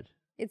absurd.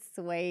 It's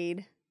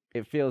suede.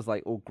 It feels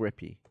like all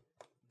grippy.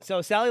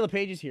 So Sally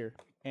LePage is here,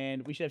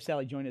 and we should have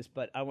Sally join us,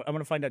 but I want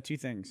to find out 2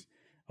 things.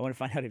 I want to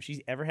find out if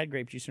she's ever had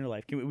grape juice in her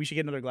life. We should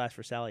get another glass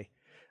for Sally.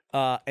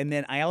 And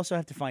then I also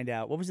have to find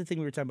out, what was the thing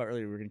we were talking about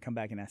earlier we were going to come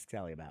back and ask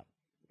Sally about?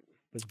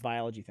 This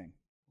biology thing.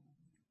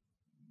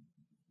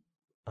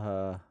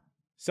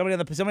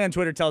 Somebody on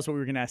Twitter tell us what we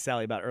were going to ask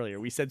Sally about earlier.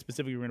 We said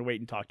specifically we were going to wait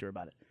and talk to her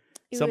about it.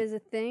 It was a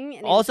thing.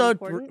 And also,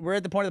 it was important. we're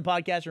at the point of the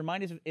podcast.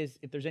 Remind us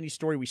if there's any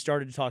story we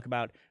started to talk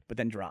about but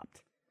then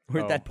dropped. We're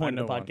at that point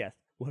of the podcast.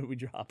 What did we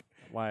drop?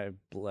 Why I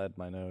bled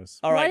my nose.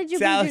 All Why right, did you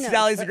bleed your nose?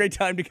 Sally's a great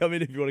time to come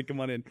in if you want to come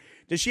on in.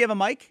 Does she have a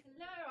mic?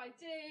 No, I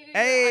do.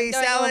 Hey, I'm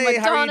going Sally,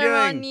 all how are you Madonna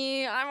doing? On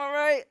you. I'm all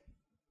right.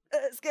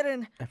 Let's get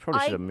in. I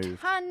probably should have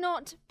moved.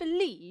 Cannot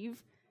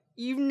believe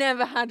you've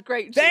never had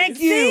grape juice. Thank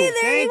you.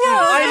 Thank you.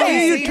 I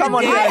knew you'd come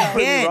on here and prove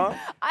me Again. wrong.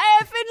 I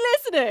have been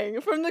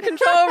listening from the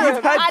control room.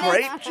 You've had and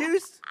grape it's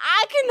juice?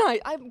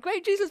 agonizing.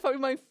 Grape juice was probably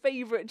my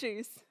favourite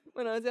juice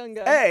when I was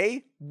younger.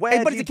 A,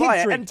 where but do it's you a buy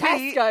kid's it? drink.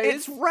 And B, Tesco's.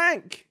 it's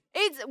rank.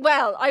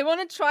 I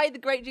want to try the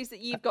grape juice that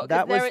you've got. 'cause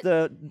That was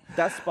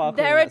that sparkling.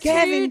 There are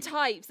that's- two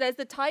types. There's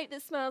the type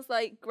that smells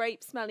like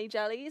grape smelly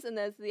jellies, and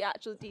there's the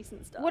actual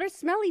decent stuff. What are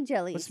smelly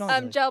jellies? What smells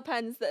like? Gel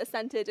pens that are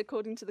scented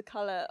according to the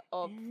colour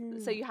of.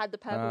 So you had the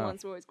purple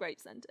ones were always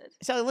grape scented.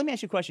 Sally, let me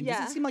ask you a question. Does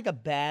Yeah. it seem like a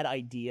bad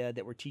idea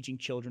that we're teaching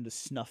children to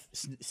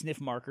sniff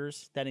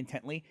markers that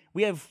intently?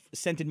 We have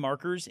scented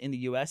markers in the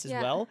U.S. as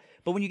Yeah. well,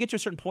 but when you get to a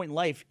certain point in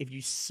life, if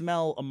you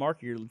smell a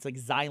marker, it's like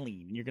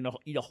xylene, and you're going to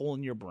eat a hole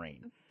in your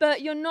brain.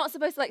 But you're not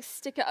supposed to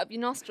stick it up your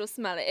nostril,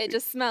 smell it. It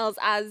just smells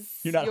as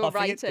You're not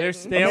huffing it?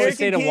 writing. They always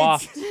say to kids-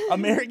 waft.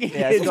 American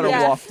Yeah, kids it's got to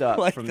Yeah. waft up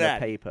like from that.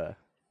 the paper.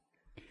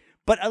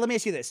 But let me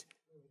ask you this.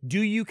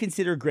 Do you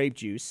consider grape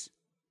juice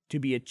to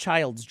be a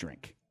child's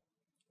drink?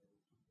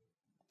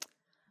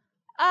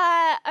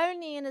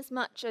 Only in as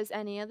much as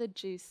any other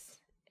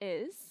juice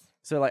is.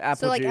 So like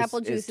apple like juice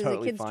apple juice is is a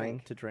totally kid's fine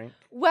drink. to drink.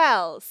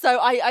 Well, so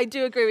I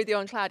do agree with you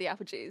on cloudy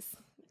apple juice.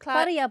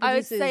 Cloudy apple I would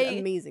juice is say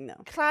amazing,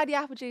 though. cloudy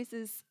apple juice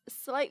is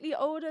slightly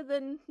older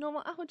than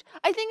normal apple juice.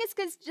 I think it's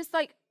because just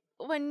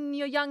when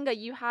you're younger,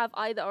 you have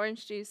either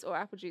orange juice or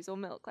apple juice or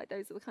milk. Like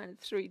those are the kind of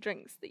 3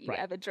 drinks that you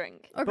ever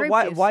drink. Or But grape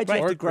why? juice. Why do you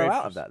Right. have to Or grow grape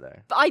out of juice. that though?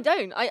 But I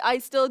don't. I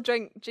still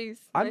drink juice.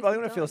 I'm most of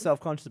gonna the feel time.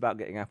 self-conscious about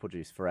getting apple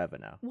juice forever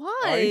now.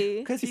 Why?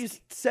 Because you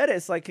said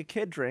it's like a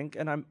kid drink,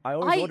 and I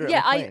always order it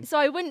on the plane. So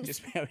I wouldn't.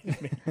 Just making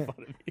fun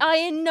of you. I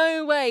in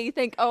no way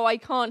think, oh, I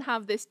can't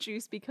have this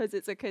juice because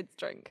it's a kid's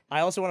drink.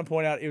 I also want to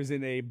point out it was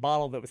in a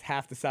bottle that was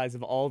half the size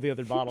of all the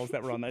other bottles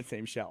that were on that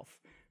same shelf,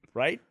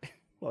 right?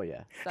 Well,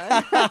 yeah, So,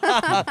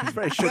 it's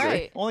very sugary.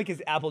 right. Only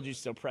because apple juice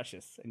is so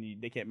precious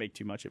and they can't make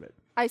too much of it.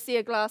 I see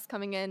a glass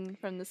coming in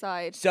from the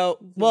side. So,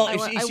 well, I if,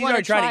 wa- she- I if she's wanna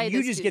already tried try it, you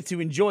this just juice. get to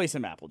enjoy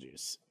some apple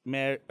juice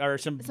or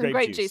some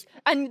grape juice.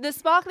 And the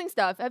sparkling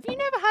stuff. Have you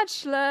never had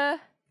Schlur?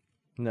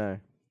 No,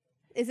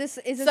 Is this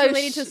So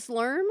related to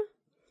slurm?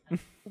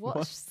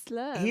 What's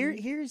Schlur?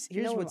 Here's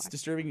No one what's watched.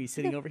 disturbing me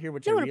sitting over here,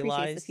 which No I one appreciates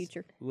the realized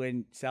future.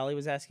 when Sally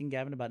was asking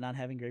Gavin about not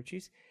having grape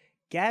juice.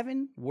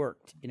 Gavin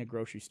worked in a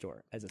grocery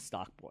store as a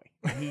stock boy.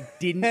 And he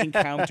didn't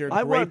encounter I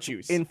grape worked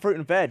juice. in fruit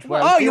and veg.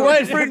 Where Oh, I was you dealing-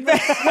 went fruit and veg.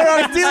 where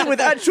I was dealing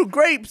with actual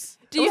grapes.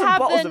 Do There you wasn't have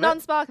bottles the of it.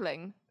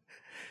 non-sparkling?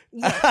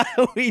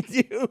 We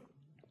do.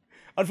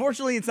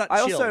 Unfortunately, it's not I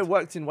chilled. also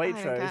worked in don't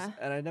Waitrose, care.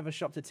 and I never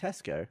shopped at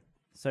Tesco.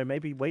 So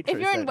maybe Waitrose. If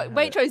you're in don't have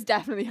it. Waitrose,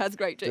 definitely has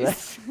grape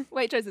juice.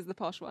 Waitrose is the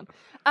posh one.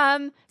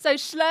 So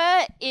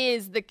Schlur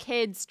is the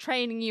kids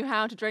training you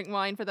how to drink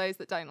wine for those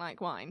that don't like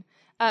wine.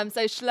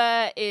 So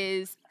Schlur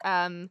is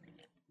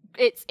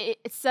it's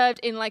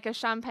served in like a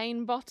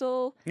champagne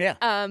bottle. Yeah.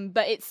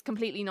 But it's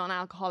completely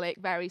non-alcoholic,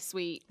 very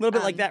sweet. A little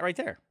bit like that right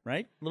there,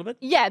 right? A little bit?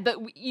 Yeah,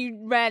 but you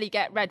rarely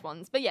get red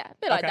ones. But yeah, a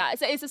bit like Okay. that.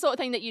 So it's the sort of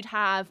thing that you'd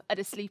have at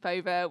a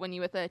sleepover when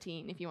you were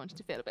 13 if you wanted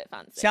to feel a bit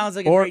fancy. Sounds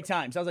like a Or- great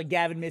time. Sounds like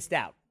Gavin missed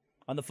out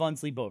on the fun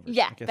sleepovers.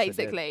 Yeah, guess I did.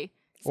 basically.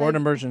 Or an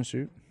immersion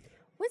suit.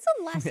 When's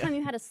the last time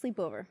you had a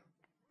sleepover?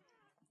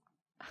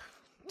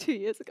 2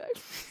 years ago.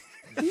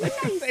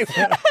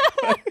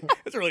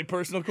 That's a really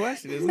personal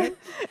question, isn't it?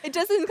 It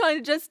doesn't kind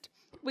of just.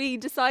 We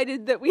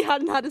decided that we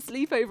hadn't had a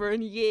sleepover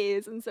in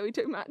years, and so we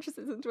took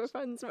mattresses into a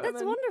friend's room. That's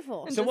and-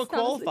 wonderful. and So just what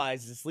fell asleep.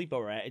 qualifies as a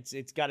sleepover?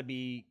 It's got to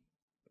be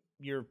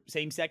your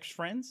same-sex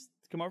friends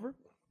to come over?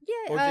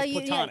 Yeah, Or just yeah.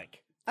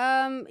 platonic?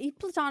 You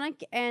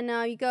platonic, and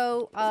you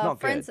go not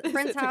friends good.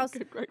 friend's It's not house.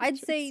 good, great I'd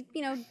choice. say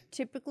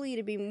typically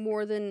it'd be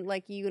more than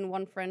like you and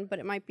one friend, but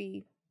it might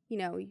be you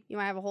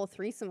might have a whole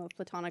threesome of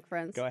platonic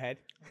friends. Go ahead.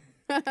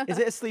 Is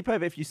it a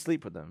sleepover if you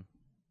sleep with them?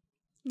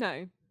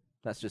 No.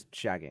 That's just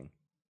shagging.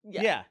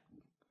 Yeah.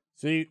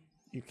 So you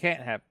can't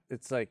have.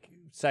 It's like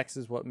sex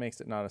is what makes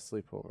it not a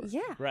sleepover.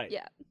 Yeah. Right.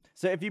 Yeah.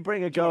 So if you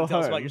bring a Do you girl want to tell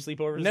us home, about your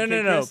sleepovers? as No, a no,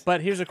 kid, no. Chris?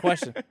 But here's a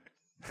question.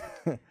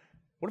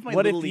 What if my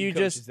What little if league you coach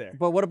just? is there?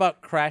 But what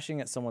about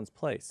crashing at someone's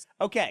place?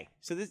 Okay,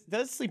 so this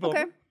does sleepover.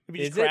 Okay. If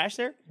you just Is it? crash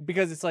there?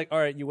 Because it's like, all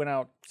right, you went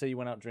out. Say you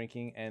went out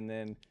drinking, and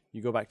then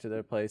you go back to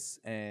their place,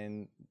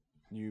 and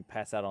you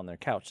pass out on their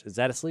couch. Is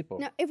that a sleepover?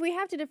 Now, if we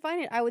have to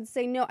define it, I would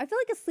say no. I feel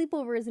like a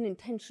sleepover is an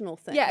intentional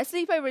thing. Yeah, a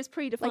sleepover is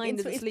predefined it's-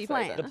 as a it's sleepover.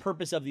 planned. The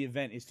purpose of the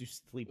event is to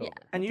sleep over.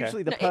 and Okay.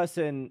 usually the No, it-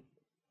 person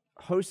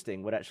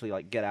hosting would actually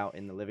like get out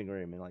in the living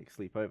room and like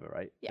sleep over,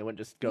 right? Yeah. They wouldn't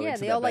just go yeah, into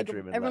they their all like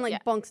bedroom and everyone like Yeah.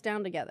 bunks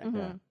down together.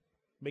 Mhm.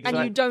 Because And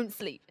So you don't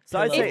sleep. So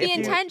I'd If say If the if you,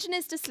 intention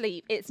is to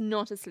sleep, it's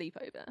not a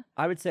sleepover.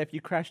 I would say if you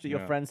crashed at your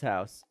Yeah. friend's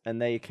house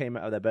and they came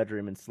out of their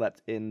bedroom and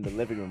slept in the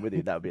living room with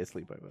you, that would be a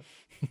sleepover.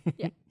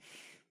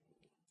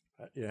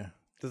 Yeah.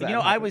 Does you that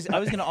know, I happen? was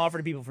going to offer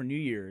to people for New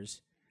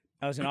Year's.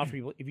 I was going to offer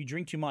people if you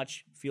drink too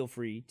much, feel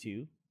free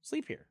to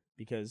sleep here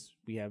because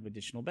we have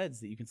additional beds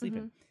that you can sleep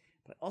in.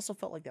 But I also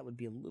felt like that would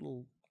be a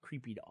little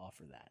creepy to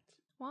offer that.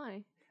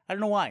 Why? I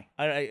don't know why.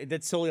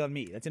 That's solely on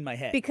me. That's in my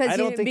head. Because I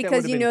don't you think that because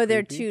would've you been know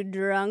they're creepy. too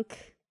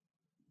drunk.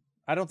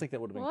 I don't think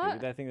that would have been What?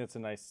 creepy. I think that's a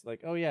nice,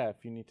 like, oh yeah,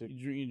 if you need to.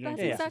 You drink That's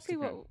too much. exactly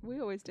just a what we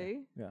always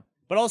do.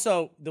 But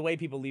also the way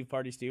people leave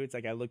parties too. It's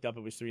like I looked up,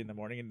 it was 3 a.m. and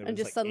there And was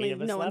just like suddenly 8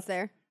 of us no one's left.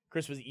 there.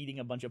 Chris was eating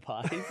a bunch of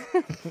pies,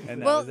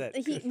 and that Well, was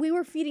it. we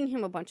were feeding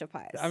him a bunch of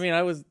pies. I mean,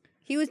 I was.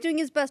 he was doing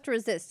his best to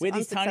resist. We had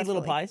these tiny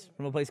little unsuccessfully. pies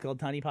from a place called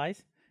Tiny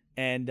Pies,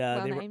 and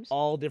Well they were named.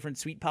 all different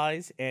sweet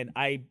pies. And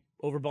I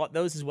overbought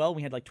those as well.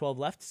 We had like 12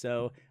 left,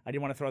 so I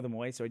didn't want to throw them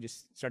away. So I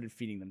just started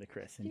feeding them to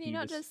Chris. And Can he you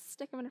not was- just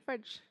stick them in a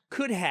fridge?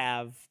 could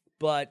have,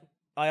 but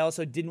I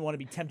also didn't want to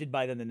be tempted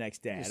by them the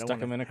next day. I You don't stuck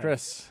wanna him in a have-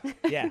 Chris.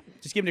 Yeah,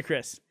 just give them to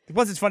Chris.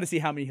 Plus, it's fun to see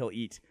how many he'll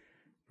eat.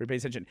 We pay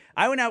attention.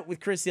 I went out with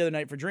Chris the other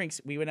night for drinks.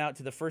 We went out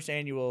to the first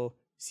annual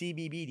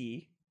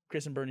CBBD,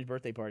 Chris and Bernie's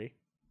birthday party,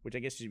 which I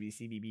guess should be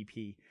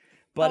CBBP.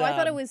 But I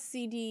thought it was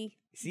CDB,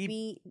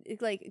 C-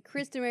 like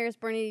Chris Damaris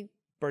Bernie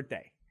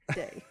birthday.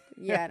 Day.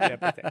 Yeah. Yeah,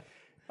 birthday.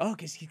 Oh,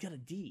 because he's got a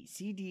D.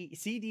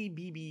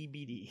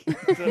 CDBBBD.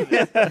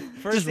 So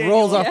first Just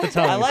rolls annual- off the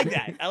tongue. I like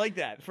that. I like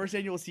that. First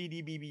annual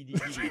CDBBD.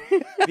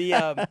 The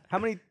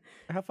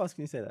How fast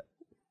can you say that?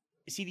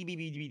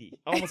 CDBBD.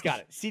 Almost got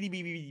it.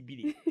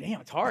 CDBBD.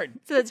 Damn, it's hard.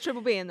 So there's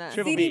triple B in there.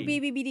 Triple B.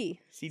 CDBBBD.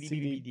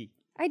 CDBBD.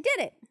 I did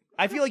it.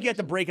 I feel like you have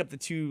to break up the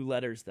 2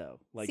 letters though.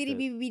 Like the-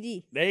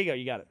 CDBBD. there you go.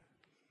 You got it.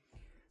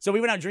 So we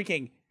went out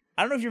drinking.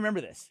 I don't know if you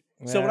remember this.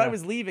 So when I Yeah.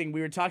 was leaving,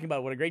 we were talking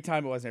about what a great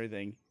time it was and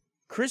everything.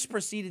 Chris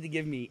proceeded to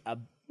give me a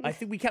I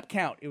think we kept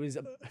count. It was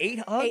 8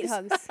 hugs. 8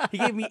 hugs. He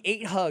gave me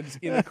 8 hugs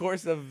in the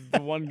course of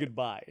the one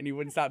goodbye, and he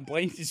wouldn't stop.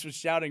 Blaine just was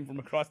shouting from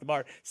across the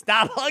bar,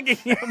 "Stop hugging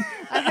him!"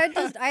 I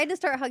had to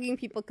start hugging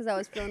people because I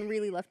was feeling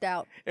really left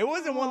out. It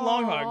wasn't one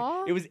long Aw.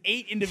 hug. It was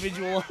 8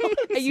 individual hugs.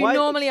 Are you Why-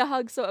 normally a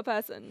hug sort of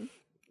person?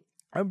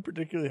 I'm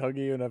particularly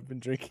huggy and I've been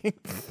drinking.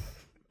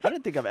 I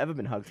don't think I've ever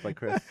been hugged by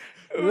Chris.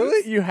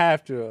 Really? You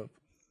have to have.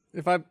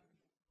 If I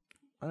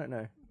I don't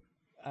know.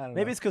 don't know.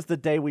 Maybe it's because the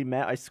day we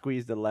met, I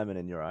squeezed a lemon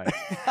in your eye.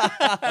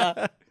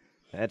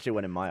 It actually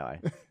went in my eye.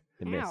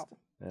 It missed. Ow.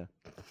 Yeah.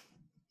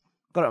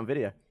 Got it on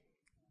video.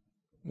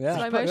 yeah.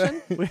 Slow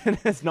motion?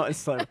 It's not in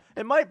slow.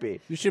 It might be.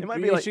 You should It might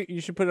you, be like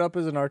should put it up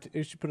as an RT.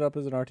 You should put it up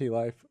as an RT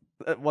live.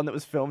 one that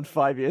was filmed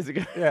 5 years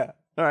ago. Yeah.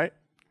 All right.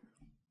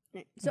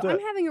 So Do I'm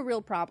it. having a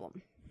real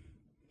problem.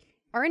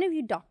 Are any of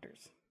you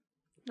doctors?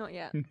 Not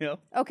yet. No.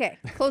 Okay,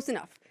 close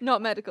enough.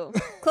 Not medical.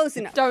 Close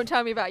enough. Don't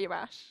tell me about your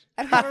rash.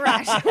 I don't have a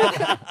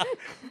rash.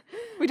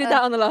 We did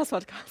that on the last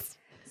podcast.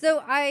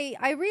 So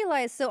I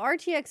realized, so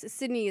RTX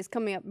Sydney is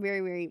coming up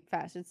very, very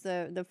fast. It's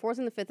the 4th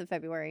and the 5th of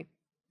February.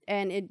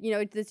 And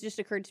this just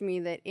occurred to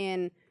me that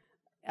in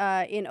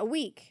a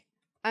week,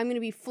 I'm going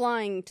to be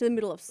flying to the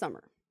middle of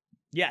summer.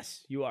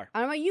 Yes, you are. I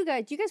don't know about you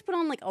guys. Do you guys put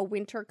on like a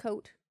winter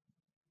coat?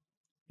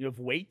 You have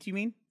weight, you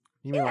mean?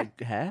 You mean like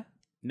hair?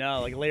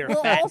 No, like a layer of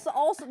Well, fat.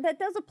 also that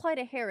does apply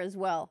to hair as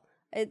well.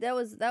 That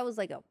was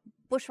like a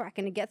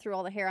bushwhacking to get through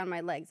all the hair on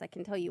my legs. I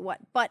can tell you what.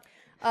 But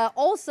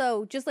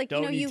also, just like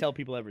Don't need you to tell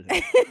people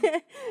everything.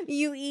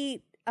 you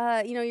eat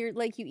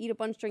you eat a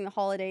bunch during the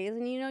holidays,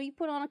 and you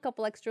put on a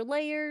couple extra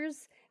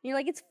layers. And you're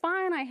like, it's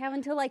fine. I have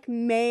until like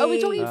May. Are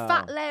we talking Oh.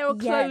 fat layer or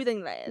Yes.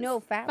 clothing layers? No,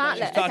 fat Fat layers.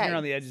 She's layer. talking Okay.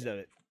 around the edges of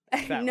it.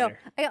 Fat no, layer.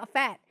 I got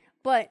fat,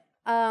 but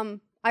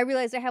I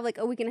realized I have like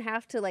a week and a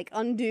half to like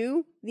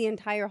undo the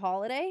entire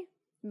holiday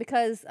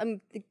because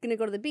I'm gonna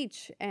go to the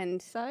beach,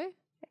 and So?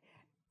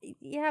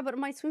 yeah, but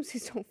my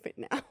swimsuits don't fit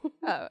now.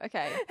 Oh,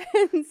 okay.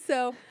 And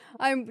so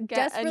I'm Get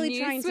a desperately new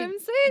trying to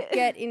swimsuit?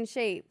 get in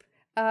shape.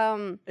 Are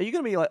you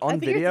gonna be like I on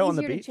figure video it's on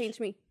the easier beach? to change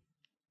me.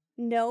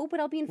 No, but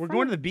I'll be in We're front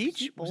going to of the beach?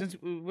 people. Since,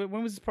 when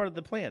was this part of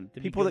the plan?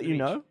 Did we People go to that the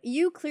you beach? know?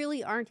 You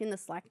clearly aren't in the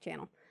Slack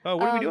channel. Oh,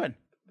 what are we Um, doing?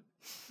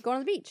 Going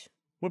to the beach.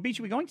 What beach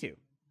are we going to?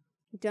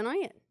 Don't know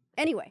yet.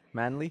 Anyway,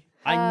 Manly.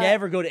 I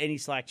never go to any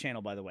Slack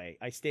channel, by the way.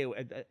 I stay.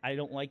 I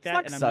don't like that,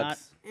 Slack and I'm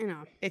sucks. not. I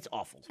know. It's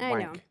awful. I know.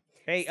 Wank.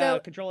 Hey, So-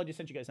 Control, I just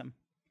sent you guys something.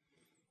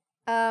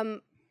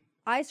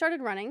 I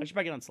started I running should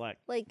probably get on Slack.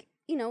 like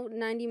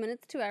 90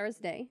 minutes, 2 hours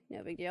a day.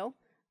 No big deal.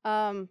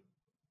 And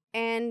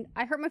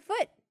I hurt my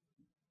foot.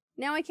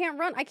 Now I can't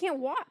run. I can't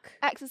walk.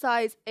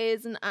 Exercise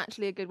isn't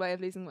actually a good way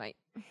of losing weight.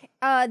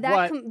 That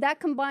What? that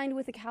combined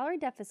with a calorie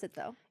deficit,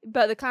 though.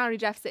 But the calorie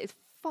deficit is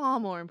far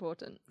more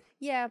important.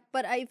 Yeah,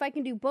 but if I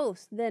can do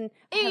both, then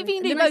If you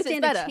can do then I both, it's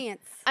stand a better.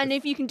 chance. And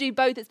if you can do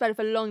both, it's better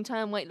for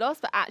long-term weight loss.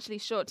 But actually,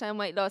 short-term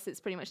weight loss,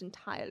 it's pretty much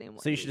entirely on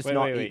what So you you should eat. just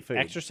not eat food.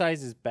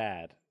 Exercise is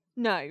bad.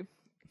 No.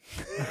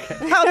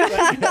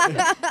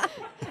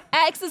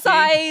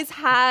 Exercise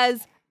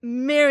has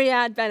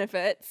myriad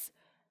benefits.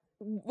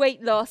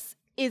 Weight loss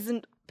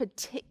isn't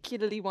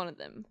particularly one of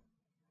them.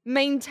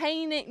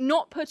 Maintaining,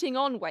 not putting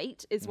on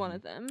weight is one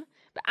of them,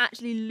 but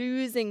actually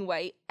losing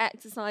weight,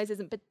 exercise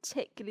isn't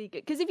particularly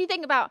good. Because if you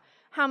think about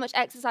how much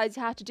exercise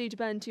you have to do to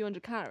burn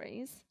 200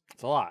 calories,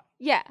 It's a lot.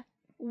 yeah,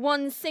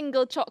 one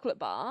single chocolate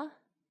bar,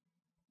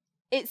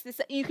 it's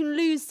this. You can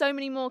lose so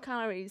many more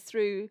calories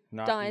through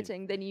Not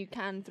dieting than you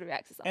can through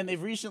exercise. And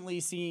they've recently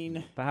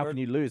seen. But how can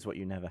you lose what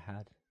you never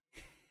had?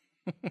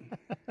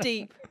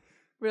 Deep,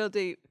 real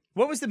deep.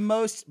 What was the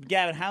most,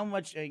 Gavin? How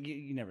much?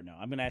 You never know.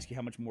 I'm going to ask you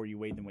how much more you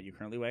weighed than what you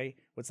currently weigh.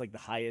 What's like the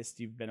highest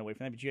you've been away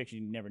from that? But you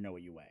actually never know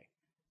what you weigh.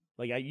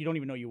 Like you don't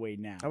even know you weigh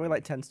now. I weigh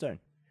like 10 stone.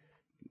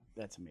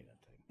 That's a made up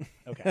thing.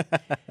 Okay.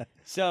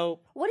 So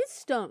What is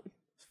stone?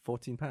 It's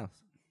 14 pounds.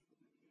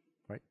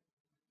 Right?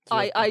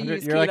 I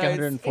use You're like kilos.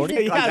 140. Is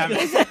it, Yeah, I was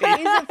gonna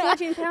say. is it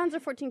 14 pounds or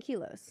 14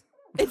 kilos?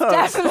 It's No,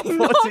 it's definitely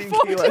not not 14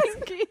 14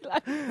 kilos.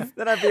 kilos.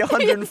 Then I'd be It's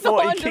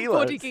 140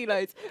 140 kilos.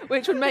 kilos,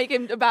 which would make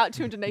him about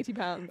 280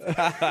 pounds.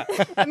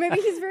 Or maybe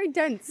he's very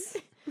dense.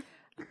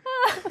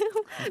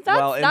 That's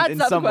Well, in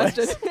not some the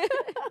question.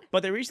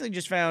 But they recently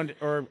just found,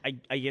 or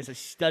I guess a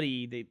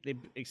study,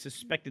 they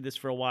suspected this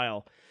for a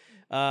while,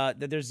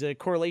 that there's a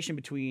correlation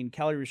between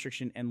calorie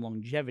restriction and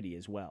longevity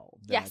as well.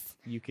 That Yes.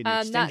 You can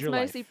extend That's your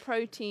mostly life.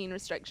 protein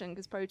restriction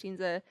because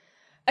proteins are.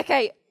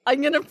 Okay,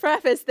 I'm going to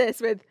preface this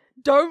with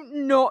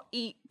don't not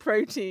eat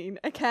protein,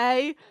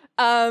 okay?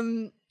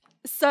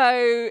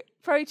 So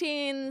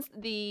proteins,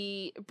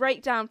 the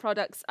breakdown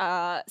products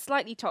are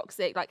slightly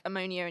toxic, like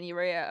ammonia and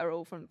urea are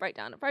all from the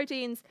breakdown of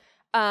proteins.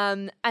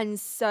 And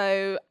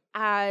so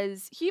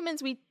as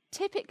humans, we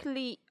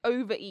typically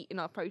overeat in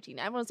our protein.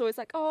 Everyone's always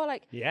like, oh,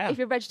 like Yeah. if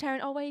you're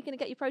vegetarian, oh, where are you going to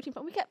get your protein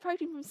from? We get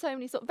protein from so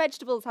many sort of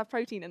vegetables have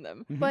protein in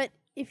them. But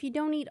if you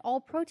don't eat all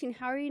protein,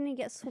 how are you going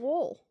to get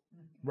swole?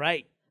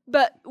 Right.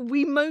 But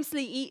we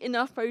mostly eat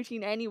enough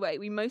protein anyway.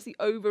 We mostly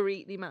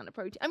overeat the amount of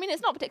protein. I mean,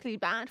 it's not particularly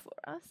bad for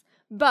us,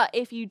 but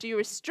if you do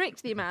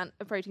restrict the amount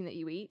of protein that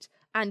you eat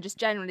and just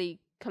generally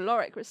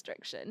caloric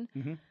restriction,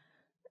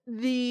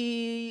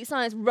 the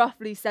science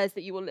roughly says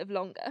that you will live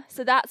longer.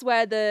 So that's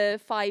where the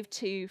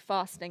 5-2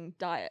 fasting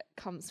diet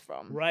comes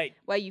from. Right.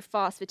 Where you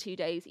fast for 2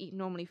 days, eat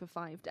normally for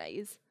 5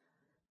 days.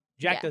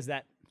 Jack Yeah. does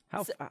that.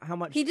 How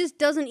much? He just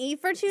doesn't eat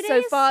for 2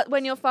 days. So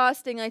when you're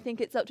fasting, I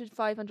think it's up to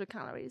 500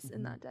 calories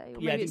in that day.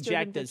 Or Yeah, I maybe think it's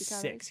Jack 250 does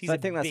calories. 6. He's So I a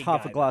think that's big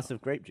half guy, a glass of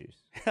grape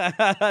juice.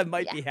 It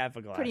might Yeah, be half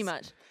a glass. Pretty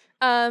much.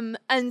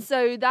 And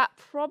so that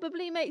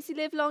probably makes you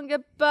live longer,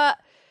 but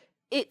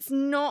it's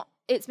not.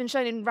 It's been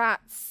shown in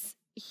rats.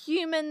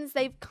 Humans,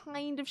 they've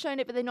kind of shown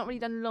it, but they've not really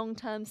done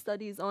long-term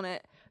studies on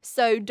it.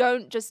 So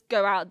don't just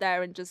go out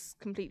there and just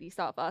completely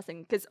start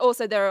fasting, because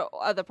also there are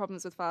other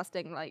problems with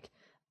fasting, like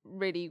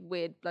really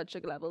weird blood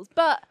sugar levels.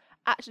 But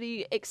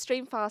actually,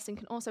 extreme fasting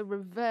can also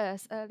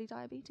reverse early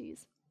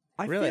diabetes.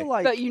 I Really? feel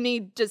like But you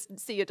need just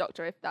see a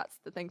doctor if that's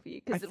the thing for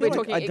you, because I we're feel like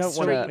talking I don't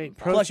extreme. wanna-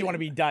 Plus, you want to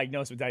be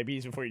diagnosed with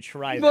diabetes before you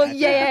try Well, that.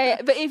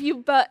 yeah. But if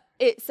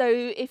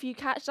you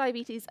catch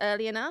diabetes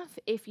early enough,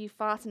 if you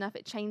fast enough,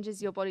 it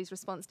changes your body's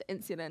response to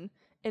insulin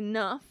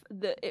enough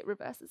that it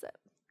reverses it.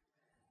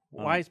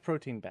 Why is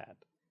protein bad?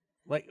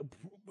 Like,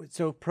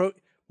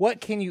 what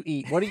can you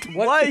eat? What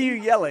why are you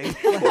yelling?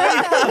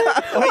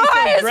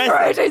 Why is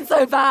protein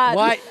so bad?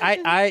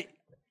 Why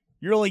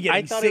You're only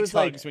I getting thought it 6 was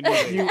like hugs when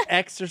you you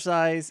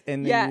exercise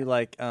and then Yeah. you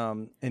like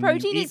and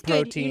Protein you eat is good.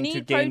 You protein need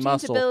to gain protein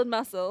muscle. to build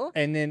muscle.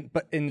 And then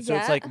so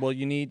it's like, well,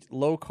 you need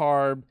low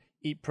carb,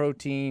 eat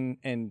protein,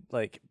 and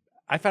like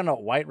I found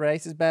out white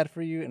rice is bad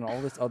for you and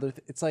all this other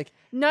it's like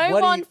No what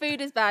do one you-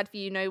 food is bad for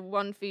you. No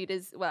one food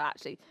is, well,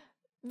 actually,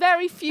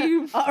 very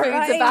few foods are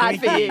right. bad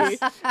for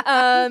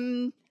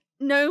you.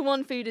 No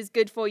one food is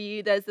good for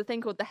you. There's the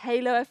thing called the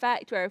halo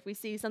effect, where if we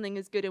see something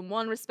is good in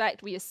one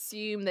respect, we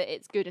assume that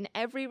it's good in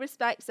every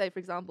respect. So, for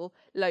example,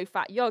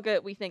 low-fat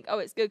yogurt, we think, oh,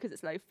 it's good because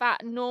it's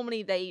low-fat.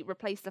 Normally, they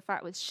replace the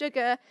fat with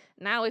sugar.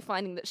 Now we're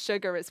finding that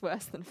sugar is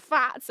worse than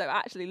fat. So,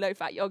 actually,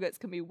 low-fat yogurts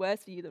can be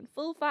worse for you than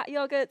full-fat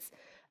yogurts.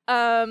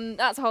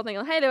 That's the whole thing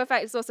on halo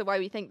effect. It's also why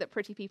we think that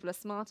pretty people are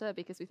smarter,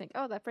 because we think,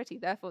 oh, they're pretty,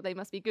 therefore they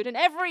must be good in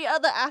every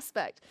other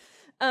aspect.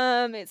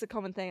 It's a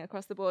common thing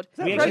across the board.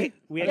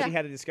 we actually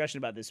had a discussion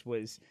about this.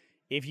 Was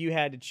if you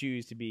had to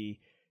choose to be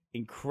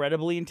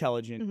incredibly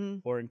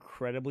intelligent or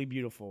incredibly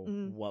beautiful,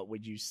 what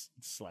would you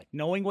select?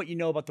 Knowing what you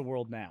know about the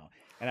world now.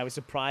 And I was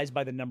surprised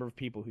by the number of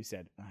people who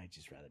said, I'd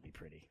just rather be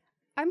pretty.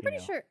 I'm pretty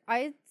know. sure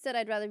I said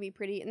I'd rather be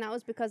pretty, and that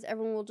was because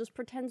everyone will just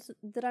pretend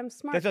that I'm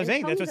smart. That's what I'm and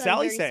saying. tell That's me what that I'm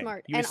Sally's very saying.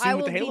 Smart, You and assume I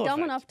with will the be halo dumb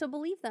effect. enough to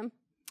believe them,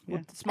 Well,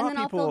 and smart then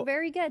I'll people. feel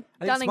very good.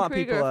 I think smart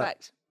Dunning-Kruger people.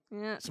 effect.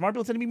 Yeah. Smart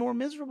people tend to be more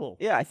miserable.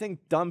 Yeah, I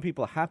think dumb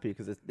people are happy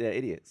because they're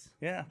idiots.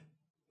 Yeah.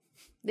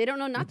 They don't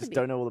know They not to just be.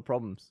 don't know all the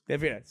problems.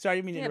 Sorry,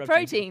 I mean to Yeah, interrupt you.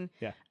 protein.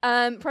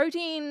 Yeah.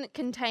 Protein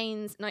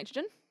contains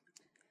nitrogen,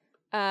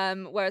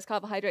 whereas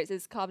carbohydrates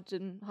is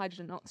carbon,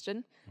 hydrogen,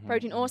 oxygen.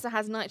 Protein also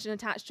has nitrogen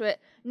attached to it.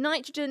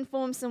 Nitrogen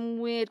forms some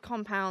weird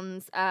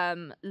compounds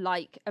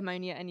like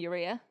ammonia and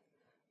urea,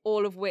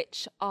 all of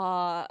which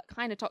are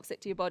kind of toxic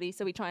to your body.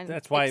 So we try and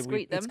That's why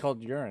excrete them. it's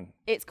called urine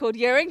It's called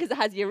urine because it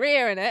has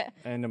urea in it.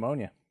 and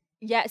pneumonia.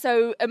 Yeah,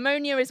 so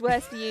ammonia is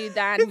worse for you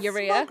than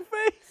urea.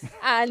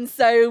 And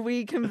so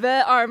we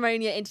convert our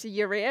ammonia into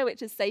urea,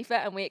 which is safer,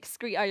 and we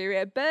excrete our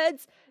urea.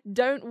 Birds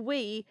don't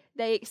wee,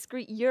 they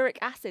excrete uric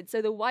acid.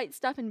 So the white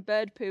stuff in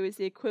bird poo is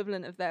the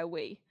equivalent of their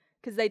wee,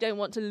 because they don't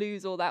want to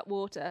lose all that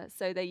water.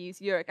 So they use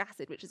uric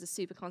acid, which is a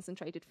super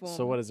concentrated form.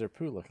 So what does their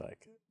poo look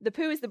like? The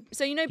poo is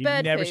so you know You've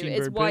bird never poo seen is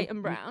bird poo? white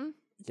and brown.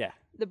 Yeah.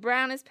 The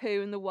brown is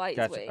poo and the white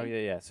Gotcha. is wee. Oh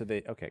yeah. So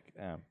they okay.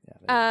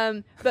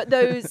 Yeah. But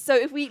those, so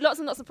if we eat lots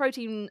and lots of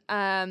protein,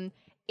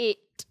 it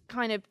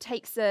kind of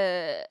takes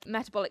a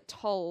metabolic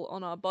toll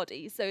on our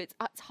body. So it's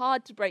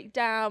hard to break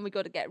down. We've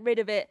got to get rid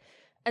of it.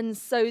 And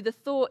so the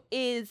thought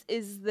is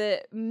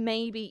that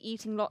maybe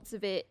eating lots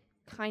of it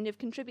kind of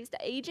contributes to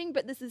aging,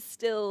 but this is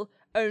still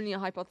only a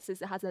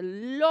hypothesis. It has a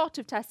lot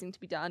of testing to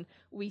be done.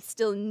 We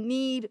still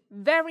need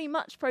very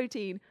much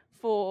protein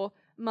for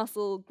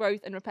muscle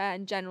growth and repair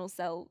and general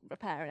cell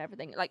repair and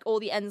everything. Like all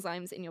the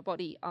enzymes in your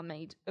body are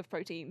made of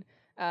protein.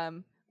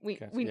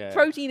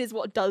 Protein is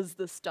what does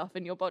the stuff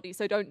in your body,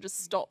 so don't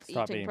just stop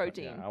eating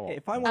protein. Yeah, I won't.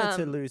 If I wanted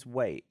to lose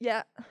weight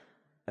Yeah.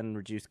 and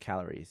reduce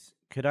calories,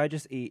 could I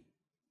just eat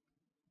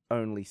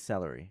only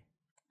celery?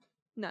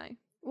 No.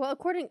 Well,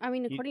 according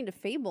to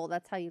Fable,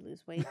 that's how you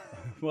lose weight.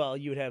 Well,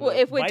 you would have Well, a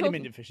if we're vitamin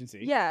talking- deficiency.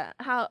 Yeah.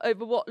 How,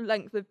 over what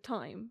length of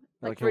time?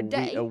 Like for a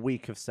day? A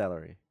week of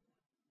celery.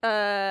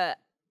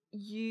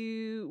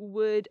 You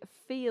would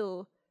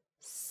feel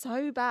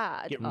so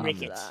bad Get after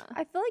rickets. that.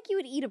 I feel like you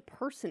would eat a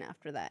person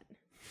after that.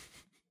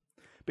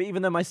 But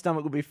even though my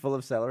stomach would be full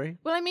of celery,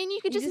 Well, I mean, you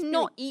could You just just be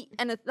not eat,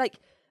 and like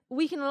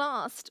we can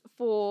last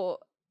for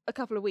a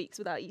couple of weeks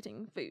without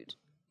eating food.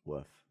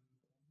 woof.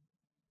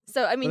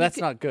 So I But mean, that's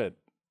you could, not good.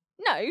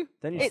 no.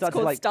 Then you It's start to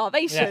called like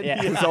starvation.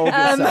 Yeah, yeah. dissolve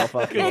Um, yourself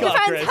after It Good that. call,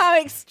 depends Chris. how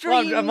Well,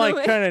 extreme. I'm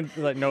like trying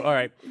to like no. All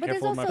right. But there's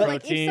Careful with also my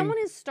like protein. if someone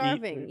is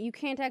starving, you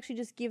can't actually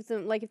just give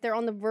them like if they're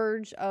on the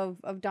verge of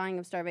dying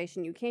of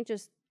starvation, you can't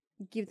just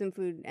give them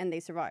food and they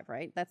survive,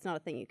 right? That's not a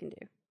thing you can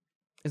do.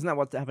 Isn't that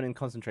what happened in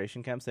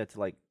concentration camps? They had to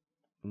like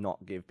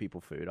not give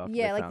people food after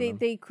Yeah, they like found them.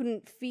 they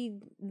couldn't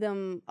feed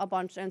them a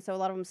bunch, and so a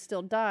lot of them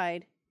still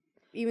died,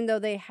 even though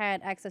they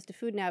had access to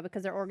food now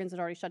because their organs had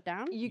already shut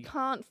down. You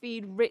can't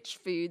feed rich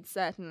foods,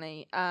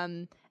 certainly.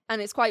 And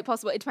it's quite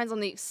possible. It depends on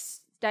the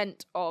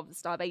extent of the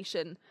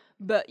starvation,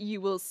 but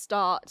you will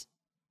start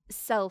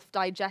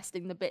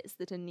self-digesting the bits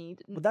that are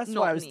needed. But that's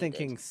why I was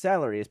thinking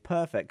celery is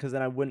perfect, because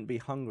then I wouldn't be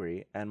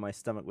hungry and my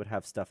stomach would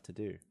have stuff to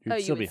do. You'd Oh,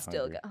 you still would be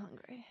still hungry. get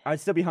hungry. I'd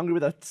still be hungry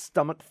with a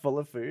stomach full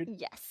of food.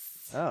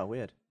 Yes. Oh,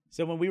 weird.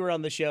 So when we were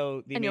on the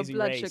show, The And your Amazing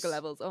blood Race, sugar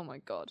levels. Oh my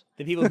god.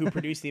 the people who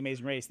produce The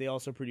Amazing Race, they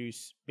also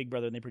produce Big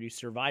Brother and they produce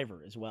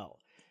Survivor as well.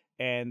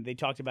 And they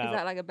talked about Is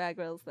that like a Bear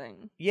Grylls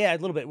thing? yeah, a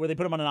little bit where they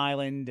put them on an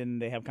island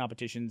and they have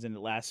competitions and it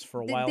lasts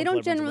for a while. They until don't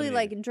everyone's generally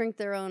eliminated. like drink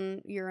their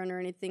own urine or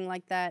anything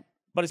like that.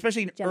 But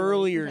especially in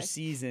Generally, earlier okay.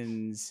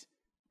 seasons,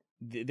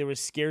 there was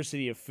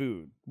scarcity of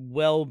food,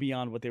 well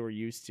beyond what they were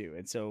used to,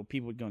 and so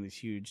people would go on these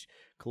huge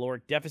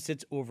caloric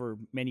deficits over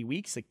many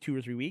weeks, like 2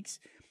 or 3 weeks.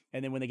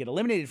 And then when they get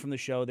eliminated from the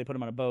show, they put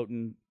them on a boat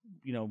and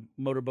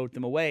motorboat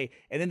them away,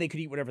 and then they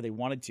could eat whatever they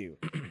wanted to.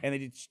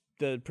 And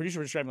the producer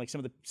was describing like some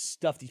of the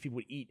stuff these people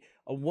would eat.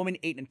 A woman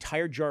ate an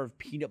entire jar of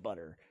peanut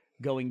butter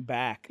going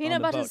back. Peanut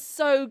on the butter's boat.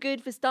 so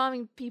good for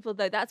starving people,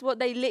 though. That's what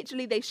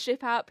they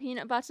ship out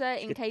peanut butter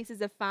in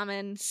cases of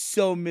famine.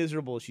 So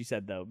miserable, she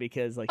said, though,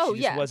 because like Oh,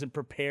 she just yeah. wasn't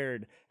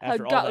prepared Her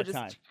after all gut that would just-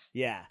 time.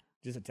 Yeah,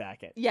 just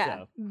attack it.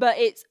 Yeah, So, but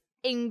it's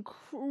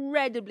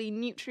incredibly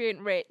nutrient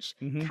rich,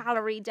 Mhm.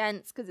 calorie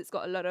dense because it's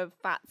got a lot of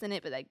fats in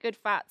it, but they're good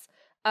fats.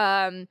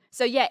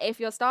 So yeah,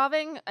 if you're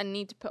starving and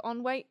need to put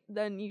on weight,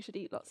 then you should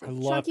eat lots I of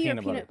love Chunky or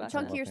peanut butter. peanut, I love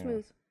chunky or peanut butter.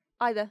 smooth.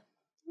 either.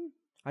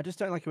 I just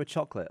don't like it with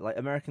chocolate. Like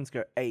Americans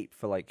go 8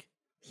 for like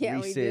Yeah,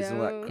 we Reese's and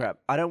all that do. crap.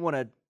 I don't want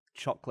a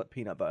chocolate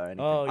peanut butter or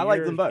anything. oh, I like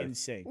you're them both.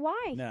 Insane.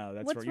 Why? No,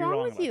 that's What's right. You're wrong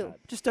wrong with about you?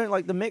 that. Just don't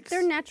like the mix.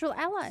 They're natural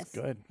allies.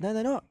 Good. No,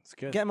 they're not. It's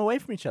good. Get them away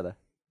from each other.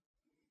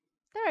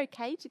 They're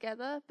okay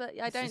together, but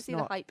I It's don't just see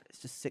not- the hype. It's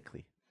just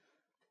sickly.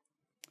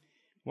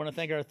 Want to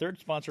thank our third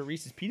sponsor,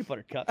 Reese's Peanut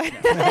Butter Cups.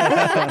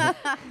 No.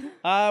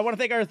 I want to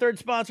thank our third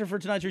sponsor for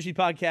tonight's Rooster Teeth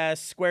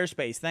podcast,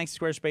 Squarespace. Thanks to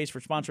Squarespace for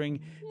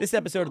sponsoring this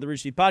episode of the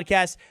Rooster Teeth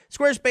podcast.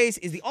 Squarespace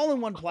is the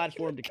all-in-one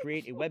platform to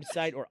create a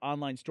website or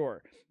online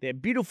store. They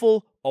have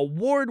beautiful,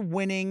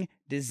 award-winning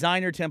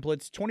designer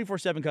templates,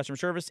 24/7 customer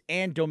service,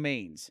 and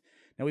domains.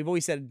 Now, we've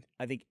always said,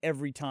 I think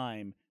every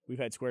time we've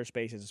had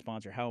Squarespace as a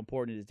sponsor, how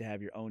important it is to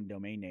have your own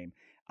domain name.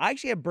 I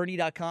actually have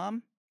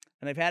Bernie.com.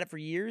 And I've had it for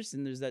years,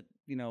 and there's that,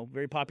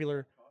 very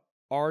popular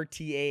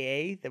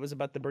RTAA that was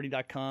about the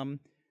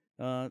Bernie.com,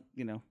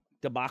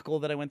 debacle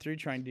that I went through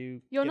trying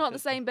to. You're get not the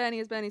same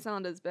Bernie as Bernie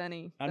Sanders,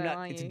 Bernie. I'm though, not.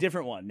 are It's a you?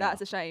 different one. No.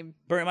 That's a shame.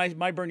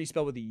 My Bernie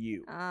spelled with a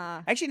U.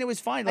 Ah. Actually, and it was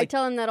fine. I Like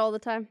tell him that all the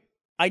time.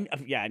 I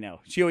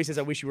know. She always says,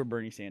 "I wish you were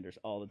Bernie Sanders"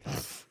 all the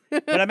time.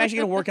 But I'm actually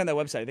going to work on that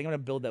website. I think I'm going to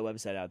build that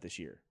website out this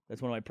year.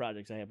 That's one of my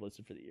projects I have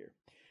listed for the year.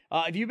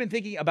 If you've been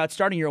thinking about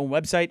starting your own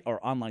website or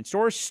online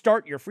store,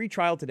 start your free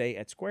trial today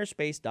at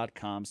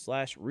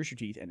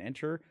squarespace.com/roosterteeth and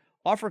enter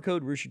offer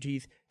code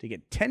roosterteeth to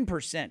get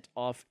 10%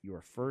 off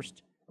your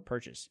first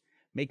purchase.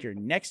 Make your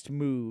next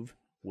move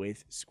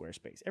with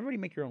Squarespace. Everybody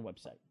make your own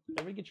website.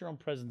 Everybody get your own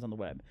presence on the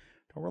web.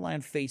 Don't rely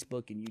on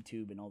Facebook and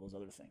YouTube and all those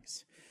other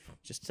things.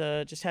 Just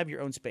have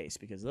your own space,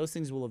 because those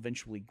things will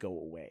eventually go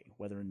away,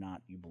 whether or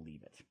not you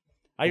believe it.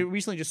 I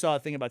recently just saw a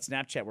thing about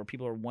Snapchat where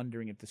people are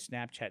wondering if the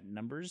Snapchat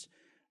numbers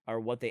are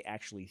what they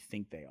actually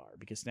think they are,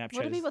 because Snapchat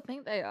What do is, people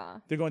think they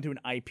are? they're going through an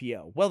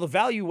IPO. Well, the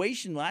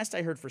valuation, last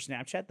I heard for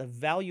Snapchat, the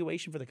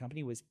valuation for the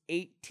company was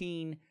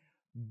 $18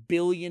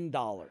 billion.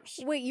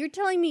 Wait, you're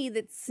telling me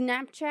that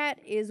Snapchat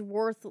is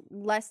worth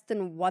less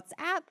than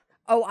WhatsApp?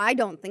 Oh, I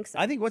don't think so.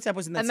 I think WhatsApp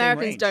was in that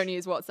Americans same range. don't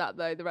use WhatsApp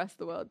though. The rest of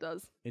the world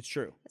does. It's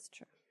true. That's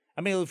true.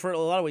 I mean, for a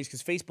lot of ways,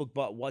 because Facebook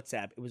bought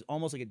WhatsApp, it was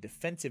almost like a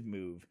defensive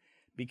move,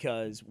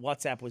 because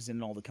WhatsApp was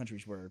in all the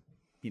countries where,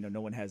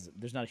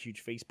 there's not a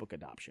huge Facebook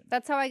adoption.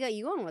 That's how I got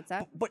you on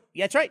WhatsApp. But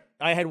yeah, that's right.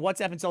 I had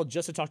WhatsApp installed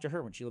just to talk to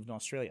her when she lived in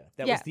Australia.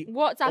 That yeah, was the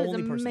WhatsApp is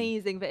only person.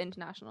 amazing for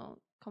international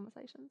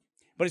conversations.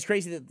 But it's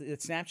crazy that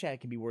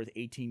Snapchat can be worth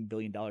 $18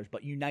 billion,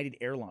 but United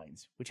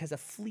Airlines, which has a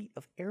fleet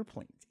of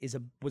airplanes,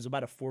 was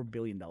about a $4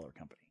 billion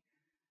company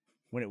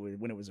when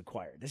it was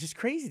acquired. That's just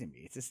crazy to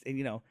me. It's just,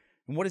 and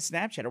what does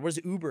Snapchat or what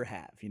does Uber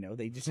have?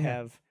 They just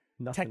have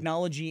Nothing.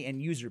 technology and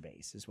user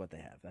base is what they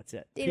have. That's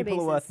it. People are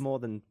Databases. worth more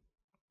than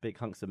big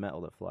hunks of metal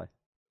that fly.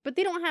 But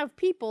they don't have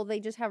people, they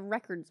just have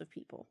records of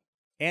people.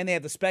 And they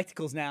have the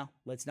spectacles now.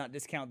 Let's not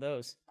discount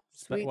those.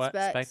 Sweet what?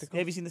 specs. Spectacles?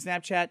 Have you seen the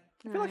Snapchat?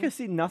 I feel like I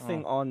see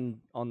nothing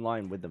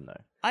online with them though.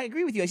 I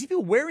agree with you. I see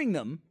people wearing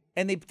them,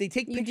 and they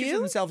take You pictures do? of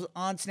themselves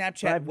on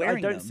Snapchat I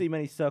wearing don't them. see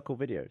many circle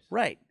videos.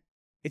 Right.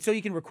 It's so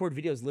you can record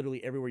videos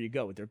literally everywhere you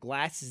go with their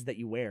glasses that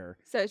you wear.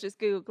 So it's just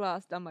Google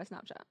Glass done by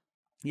Snapchat.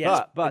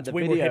 Yes, but it's the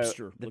way video, more hipster.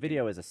 the looking.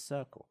 video is a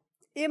circle.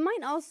 It might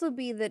also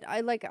be that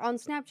I like on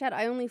Snapchat,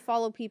 I only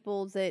follow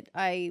people that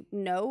I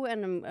know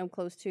and I'm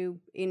close to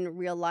in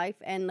real life.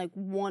 And like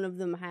one of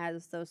them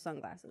has those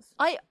sunglasses.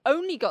 I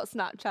only got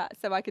Snapchat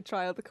so I could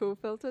try all the cool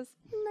filters.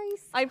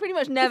 Nice. I pretty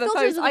much never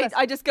filters post. are the best.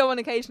 I just go on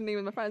occasionally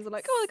with my friends. I'm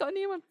like, oh, I got a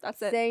new one.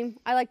 That's it. Same.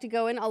 I like to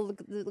go in, I'll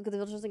look at the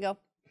filters and go,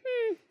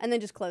 and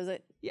then just close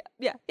it.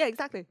 Yeah,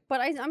 exactly.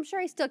 But I'm sure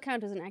I still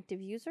count as an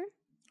active user.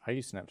 I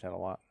use Snapchat a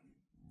lot.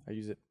 I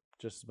use it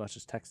just as much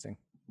as texting.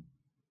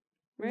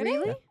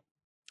 Really? Yeah.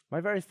 My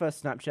very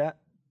first Snapchat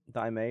that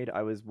I made,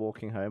 I was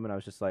walking home and I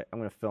was just like, I'm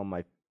going to film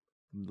my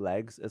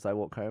legs as I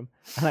walk home.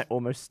 And I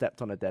almost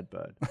stepped on a dead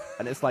bird.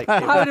 And it's like, I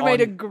would have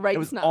made a great it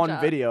was Snapchat. on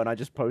video and I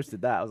just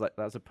posted that. I was like,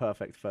 that was a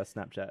perfect first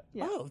Snapchat.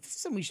 Yeah. Oh, this is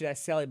something we should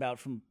ask Sally about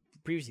from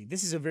previously.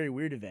 This is a very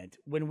weird event.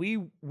 When we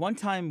Should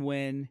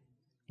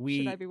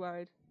I be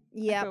worried? I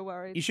Yeah. feel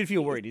worried. you should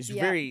feel worried. It's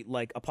Yeah. very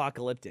like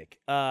apocalyptic.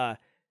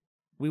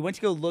 We went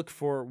to go look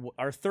for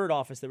our third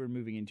office that we're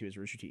moving into is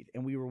Rooster Teeth,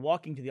 and we were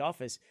walking to the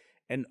office,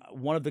 and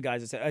one of the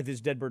guys said, "Oh,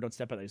 there's a dead bird. Don't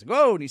step on it." He's like,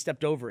 "Oh," and he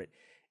stepped over it.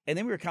 And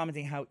then we were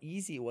commenting how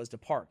easy it was to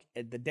park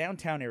at the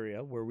downtown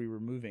area where we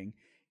were moving.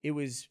 It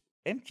was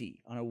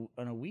empty on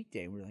a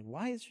weekday. We were like,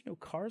 "Why is there no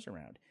cars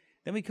around?"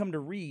 Then we come to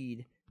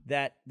read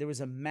that there was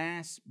a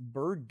mass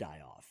bird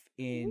die-off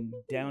in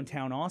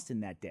downtown Austin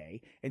that day,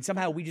 and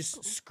somehow we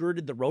just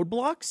skirted the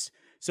roadblocks.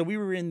 So we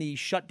were in the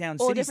shut down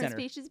All city different center.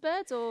 species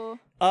birds or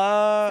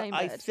Same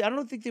bird? I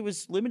don't think it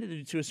was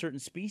limited to a certain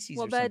species.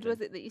 what or bird something.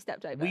 was it that you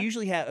stepped over? We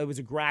usually have it was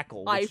a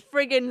grackle. I which-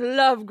 friggin'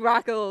 love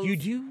grackles. you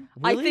do?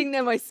 I Really? think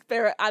they're my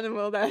spirit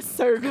animal. They're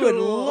so Good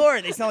cool.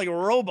 lord, they sound like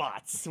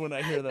robots when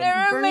I hear them.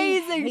 They're Bernie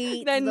amazing.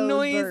 hates They're those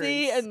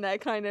noisy birds. and they're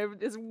kind of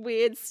this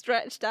weird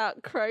stretched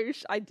out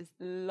croche. I just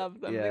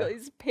love them. They Yeah. got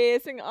these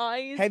piercing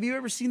eyes. Have you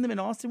ever seen them in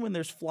Austin when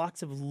there's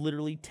flocks of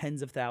literally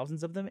tens of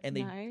thousands of them, and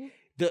they No.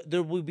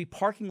 there will be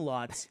parking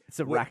lots. It's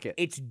a where racket.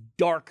 It's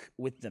dark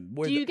with them.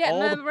 Where Do you get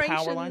all the power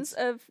murmurations lines.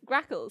 of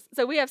grackles?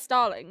 So we have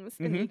starlings.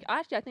 And Mm-hmm.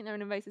 actually, I think they're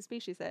an invasive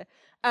species here.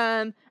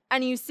 And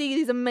you see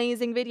these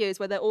amazing videos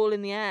where they're all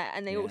in the air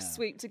and they all Yeah.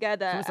 sweep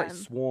together. It's almost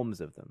like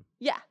swarms of them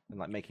yeah. and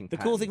like making The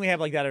cool thing patterns. we have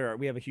like that are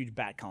we have a huge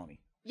bat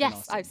colony. in Yes,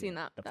 Austin. I've seen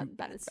that. The fruit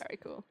That is bats. very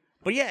cool.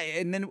 But yeah,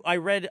 and then I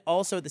read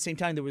also at the same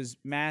time there was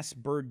mass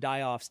bird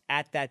die-offs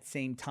at that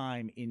same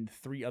time in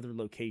 3 other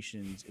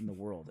locations in the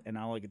world, and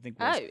all I could think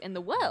was, Oh, in the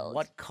world.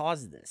 what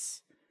caused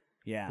this?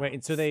 Yeah, Wait,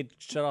 and so they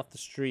shut off the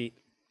street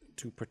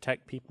to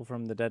protect people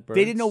from the dead birds?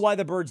 they didn't know why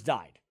the birds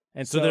died.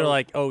 And so they're so-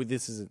 like, oh,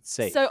 this isn't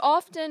safe. So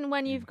often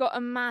when you've got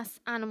a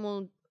mass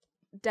animal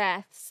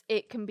deaths,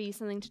 it can be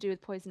something to do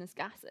with poisonous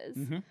gases.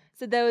 Mhm.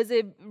 So there was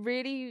a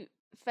really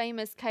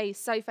famous case,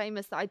 so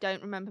famous that I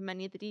don't remember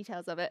many of the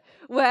details of it,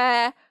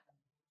 where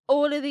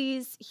all of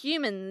these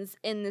humans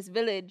in this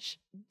village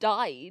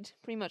died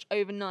pretty much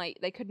overnight.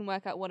 They couldn't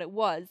work out what it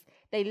was.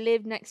 They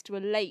lived next to a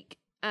lake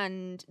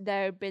and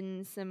there had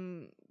been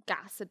some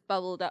gas had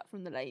bubbled up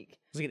from the lake.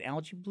 Was it like an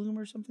algae bloom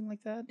or something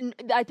like that?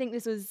 I think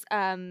this was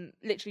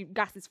literally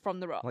gases from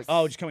the rocks. Like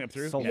Oh, just coming up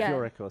through.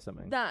 sulfuric or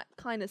something. That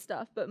kind of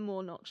stuff, but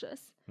more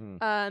noxious.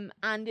 Mm.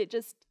 And it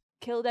just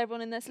killed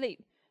everyone in their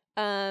sleep.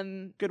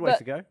 Good way but-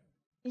 to go.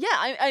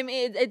 Yeah, I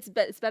mean, it's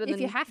better than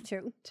If you have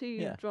to. too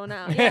Yeah. drawn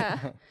out.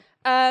 Yeah.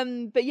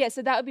 But yeah,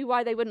 so that would be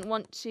why they wouldn't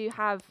want to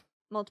have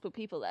multiple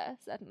people there,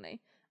 certainly.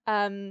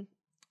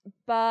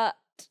 But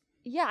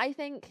yeah, I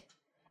think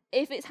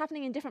if it's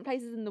happening in different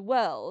places in the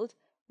world,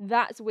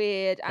 that's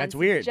weird and That's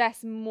weird.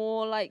 suggests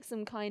more like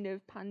some kind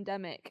of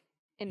pandemic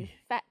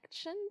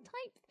infection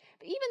type.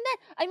 But even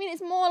then, I mean,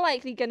 it's more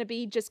likely going to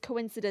be just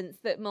coincidence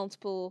that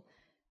multiple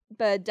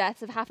bird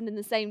deaths have happened in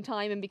the same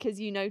time, and because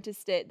you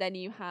noticed it, then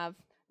you have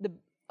the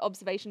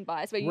observation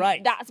bias, where you,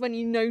 Right. that's when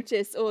you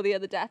notice all the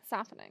other deaths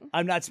happening.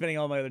 I'm not spending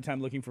all my other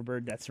time looking for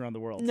bird deaths around the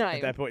world No.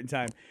 at that point in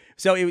time.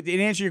 So, in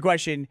answer to your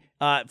question,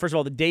 first of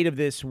all, the date of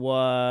this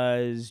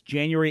was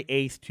January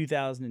 8th,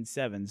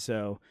 2007.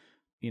 So,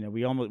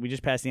 we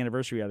just passed the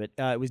anniversary of it.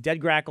 It was dead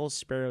grackles,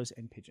 sparrows,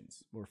 and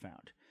pigeons were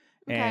found.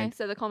 Okay, And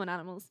so the common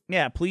animals.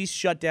 yeah, police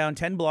shut down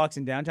 10 blocks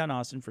in downtown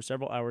Austin for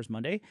several hours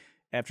Monday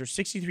after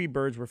 63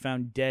 birds were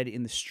found dead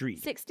in the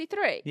street.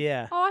 63.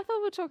 Yeah. Oh, I thought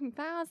we were talking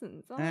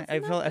thousands. Oh, that's I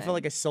felt nothing.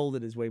 like I sold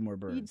it as way more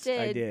birds.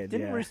 I did. did.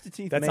 Didn't yeah. Rooster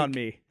Teeth That's make on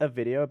me. a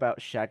video about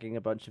shagging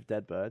a bunch of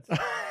dead birds?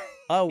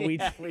 Oh, we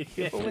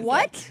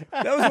What?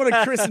 that was one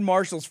of Chris and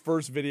Marshall's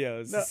first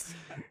videos.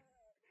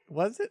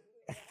 Was it?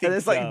 And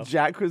it's so. like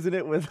Jack was in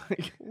it with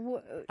like.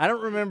 I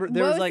don't remember.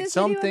 There What was was like this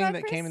video something about,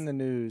 that came Chris? in the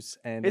news,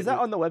 and Is it that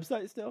was- on the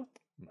website still?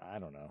 I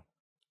don't know.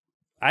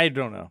 I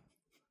don't know.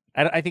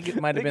 I think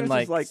it might have think it been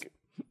was like,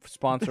 just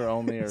sponsor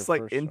only or It's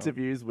like first show.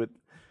 interviews with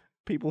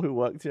people who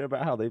worked here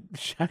about how they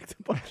shagged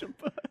a bunch of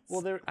birds.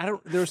 Well, there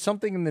was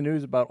something in the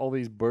news about all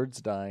these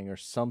birds dying or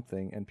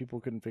something, and people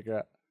couldn't figure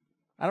out.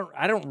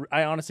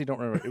 I honestly don't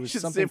remember. It was should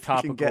see something if we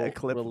topical. can get a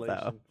clip of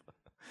that. relation.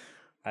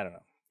 I don't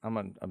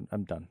know.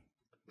 I'm done.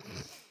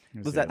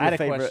 Was that I had your a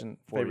favorite question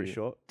for favorite you.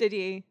 short? Did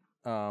you?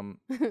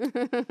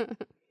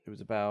 It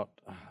was about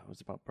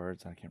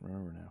birds. I can't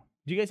remember now.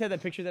 Do you guys have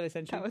that picture that I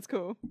sent you That was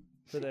cool.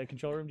 for the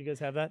control room? Do you guys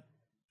have that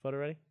photo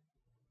ready?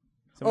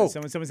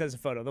 Someone sends a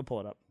photo. They'll pull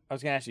it up. I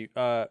was gonna ask you.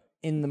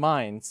 In the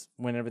mines,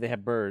 whenever they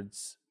have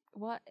birds,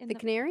 What in The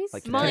canaries?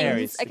 Like Mines.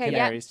 canaries, the Okay, yeah.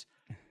 canaries.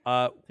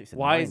 You said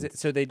Why is mines. it?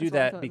 So they do That's what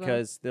I that thought as well.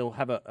 because they'll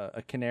have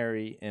a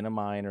canary in a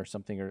mine or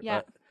something, or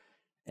Yeah.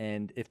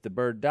 and if the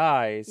bird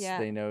dies, Yeah.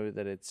 they know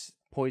that it's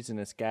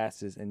poisonous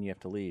gases, and you have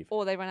to leave.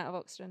 Or they run out of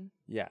oxygen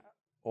Yeah,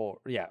 or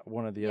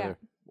one or the Yeah. other.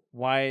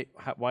 Why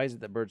is it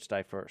that birds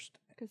die first,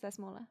 because they're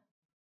smaller.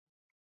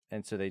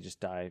 and so they just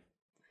die?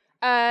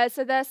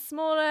 So they're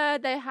smaller.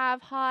 They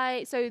have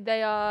high. So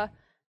they are.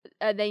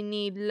 They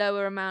need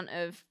lower amount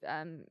of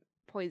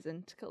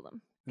poison to kill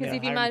them. Because Yeah,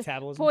 if you higher imagine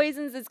metabolism.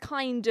 poisons is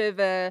kind of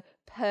a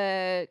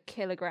per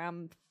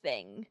kilogram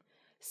thing.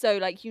 So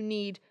like you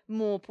need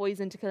more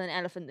poison to kill an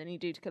elephant than you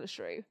do to kill a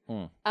shrew.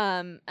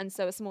 And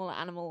so a smaller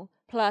animal.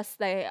 Plus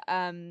they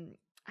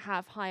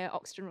have higher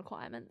oxygen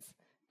requirements,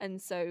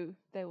 and so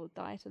they will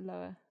die at a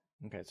lower.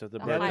 Okay, so the The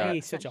bird That would higher be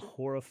dies. such a potential.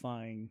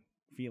 horrifying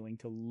feeling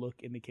to look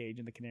in the cage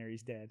and the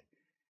canary's dead.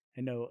 I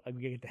know I'm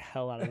gonna get the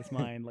hell out of this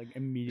mine like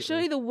immediately.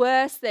 Surely the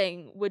worst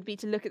thing would be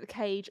to look at the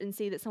cage and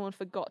see that someone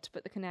forgot to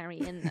put the canary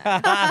in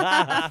there.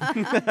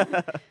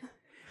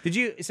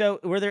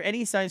 Were there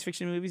any science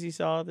fiction movies you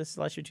saw this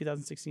last year,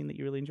 2016, that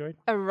you really enjoyed?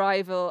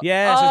 Arrival.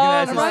 Yeah, so I was gonna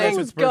ask oh you, my that's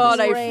what's god,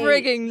 I Great.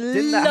 frigging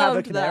Didn't that have a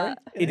loved canary?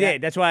 that. It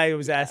did. That's why I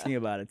was asking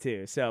about it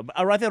too. So, but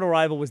I thought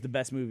Arrival was the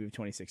best movie of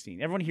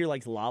 2016. Everyone here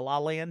likes La La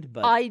Land,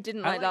 but I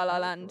didn't like La La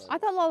Land. I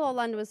thought La La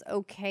Land was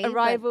okay. but,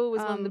 Arrival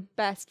was one of the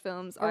best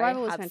films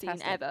Arrival I was have seen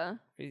fantastic. ever.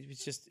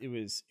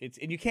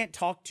 and you can't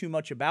talk too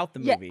much about the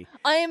Yeah, movie.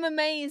 I am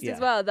amazed Yeah. as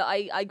well that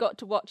I got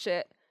to watch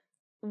it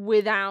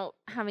without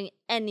having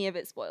any of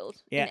it spoiled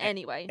Yeah, in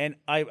any way. And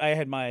I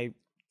had my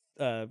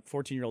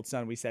 14-year-old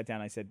son. We sat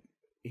down. I said,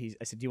 "Do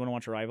you want to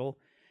watch Arrival?"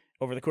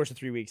 Over the course of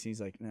 3 weeks, and he's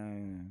like,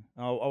 "No.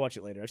 I'll watch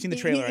it later. I've seen the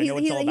trailer. I know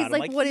what it's all about." He's I'm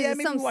like, what is yeah, it?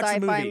 maybe Some watch the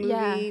sci-fi movie. movie,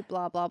 Yeah.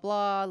 blah blah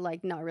blah.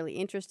 Like, not really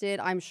interested.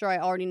 I'm sure I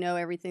already know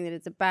everything that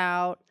it's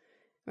about.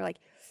 We're like,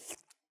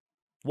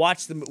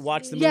 Watch the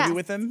movie Yes.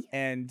 with him,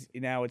 and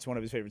now it's one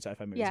of his favorite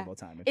sci-fi movies Yeah. of all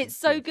time. It's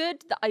so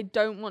good that I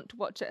don't want to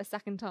watch it a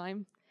second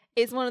time.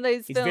 It's one of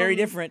those It's films very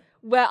different.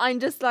 where I'm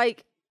just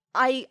like,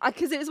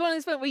 because it was one of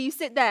those films where you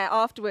sit there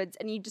afterwards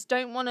and you just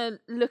don't want to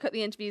look at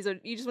the interviews, or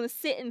you just want to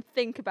sit and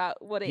think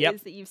about what it is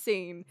Yep. that you've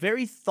seen.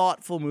 Very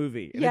thoughtful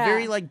movie, and Yeah.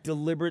 a very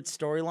deliberate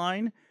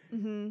storyline,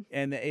 Mm-hmm.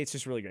 and it's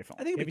just really great film.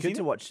 I think it'd Have be you good to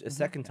seen it? watch a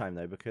second time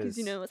though, Because because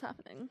you know what's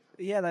happening.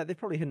 yeah, they've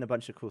probably hidden a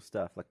bunch of cool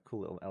stuff, like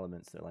cool little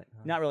elements. They're like, oh,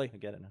 Not really. I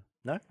get it now.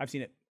 No, I've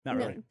seen it. Not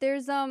no, really.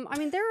 there's I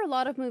mean, there are a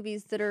lot of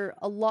movies that are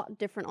a lot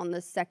different on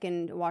the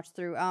second watch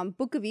through.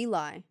 Book of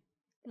Eli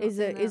Not is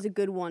seen that. a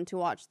good one to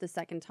watch the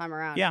second time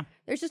around. Yeah.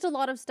 There's just a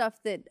lot of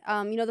stuff that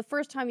the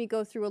first time you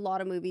go through a lot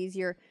of movies,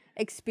 you're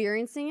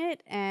experiencing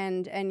it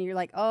and you're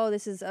like, oh,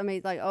 this is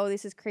amazing, like, oh,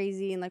 this is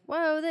crazy, and like,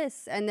 whoa,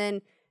 this, and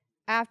then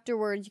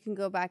afterwards you can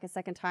go back a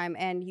second time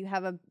and you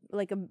have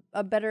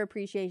a better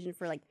appreciation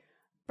for like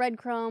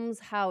breadcrumbs,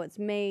 how it's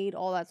made,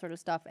 all that sort of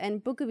stuff.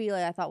 And Book of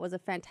Eli I thought was a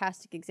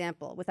fantastic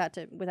example without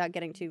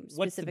getting too What's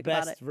the specific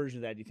about best it. version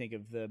of that? Do you think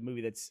of the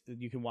movie that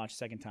you can watch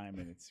second time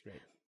and it's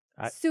great?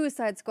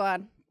 Suicide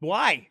Squad.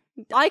 Why?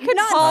 I could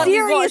Not hardly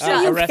watch seriously,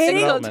 that you a Arrested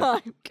single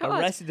Development. time. God.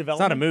 Arrested It's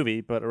Development. not a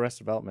movie, but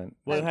Arrested Development.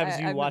 What I- happens if I've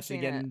you not watch it seen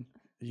again?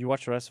 You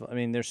watch the rest of it. I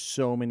mean, there's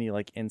so many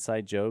like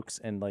inside jokes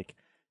and like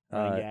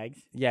Running gags.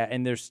 yeah,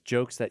 and there's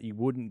jokes that you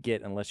wouldn't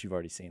get unless you've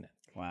already seen it.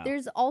 Wow.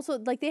 There's also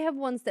like they have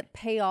ones that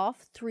pay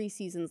off 3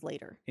 seasons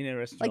later. In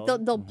Arrested Like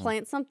Development? they'll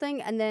plant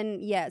something and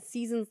then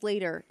seasons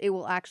later it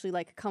will actually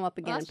like come up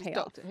Well, again that's and just pay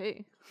off. Doctor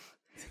Who.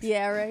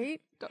 Yeah,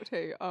 right? Doctor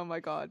Who. Oh my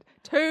god.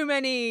 Too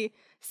many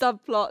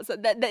subplots.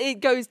 That it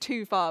goes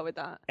too far with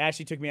that.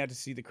 Ashley took me out to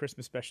see the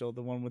Christmas special,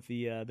 the one with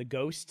the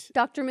ghost.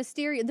 Dr.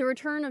 Mysterio, the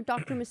return of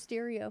Dr.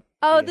 Mysterio.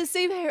 Oh, Yeah. the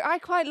superhero. I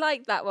quite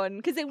liked that one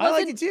because it I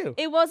wasn't. liked it too.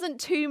 It wasn't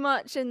too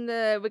much in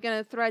the we're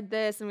gonna thread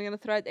this and we're gonna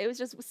thread. It was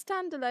just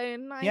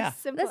standalone, nice, Yeah.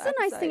 simple. That's the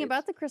nice thing episode.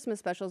 about the Christmas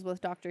specials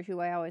with Doctor Who,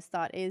 I always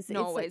thought is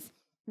Not it's always. Like,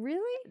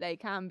 really? They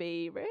can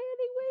be really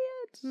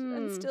weird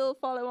and Hmm. still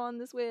follow on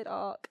this weird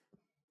arc.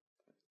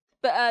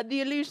 But The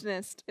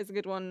Illusionist is a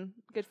good one,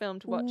 good film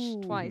to watch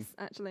Ooh. twice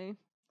actually.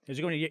 Have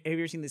you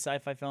ever seen the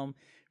sci-fi film,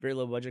 very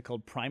low budget,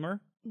 called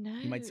Primer? No,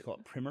 You might call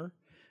it Primer,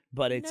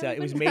 but it's No, it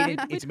was we'd made in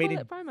call it's made it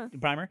in Primer.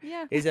 Primer.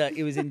 Yeah.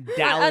 It was in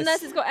Dallas.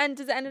 Unless it's got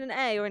does it end in an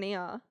A or an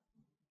ER?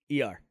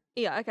 ER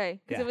Yeah, okay.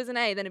 Because Yeah. if it was an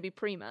A, then it'd be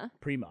Prima,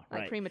 Prima,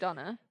 like right? prima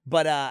donna.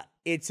 But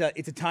it's a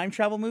time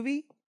travel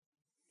movie,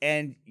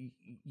 and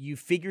you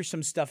figure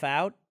some stuff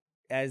out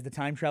as the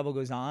time travel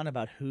goes on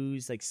about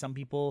who's like some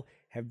people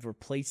have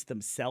replaced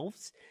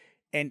themselves,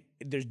 and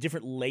there's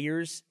different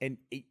layers, and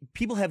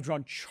people have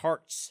drawn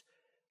charts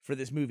for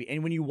this movie.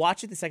 And when you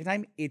watch it the second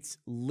time, it's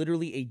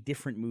literally a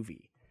different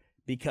movie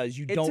because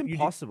you it's don't.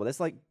 impossible. There's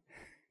like,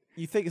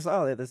 you think it's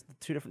there's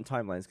 2 different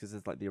timelines because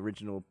there's like the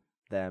original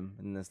them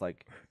and there's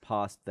like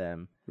past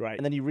them, Right.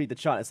 and then you read the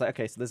chart. It's like,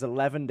 okay, so there's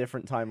 11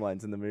 different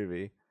timelines in the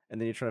movie, and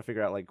then you're trying to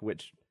figure out like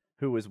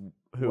who was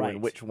who Right.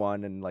 and which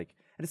one, and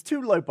it's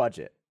too low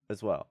budget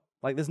as well.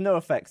 Like there's no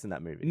effects in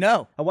that movie.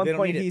 No. At one they don't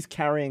point need it. he's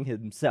carrying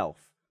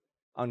himself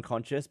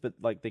unconscious, but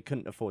like they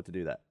couldn't afford to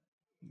do that.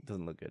 It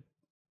doesn't look good.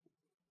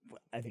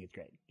 I think it's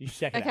great. You should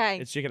check it out. Okay,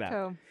 Let's check it out.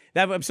 cool.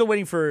 I'm still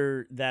waiting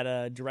for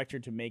that director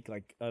to make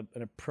like an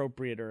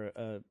appropriate or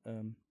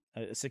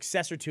a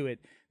successor to it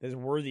that is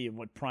worthy of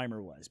what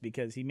Primer was,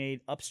 because he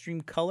made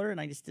Upstream Color and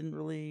I just didn't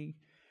really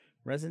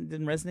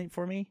didn't resonate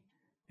for me.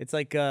 It's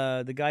like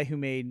the guy who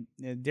made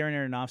Darren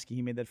Aronofsky.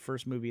 He made that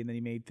first movie, and then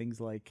he made things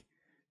like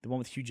the one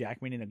with Hugh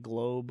Jackman in a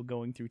globe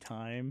going through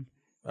time.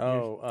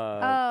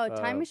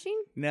 Time Machine?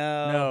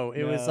 No,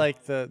 it was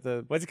like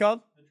the what's it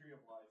called?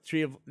 The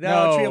Tree of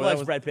No, Tree of that Life's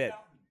was Brad Pitt.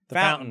 the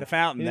Fountain. The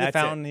Fountain. He did That's the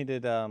Fountain. it. He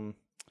did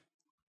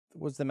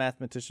what's the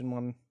mathematician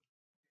one?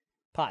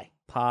 Pi.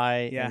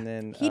 And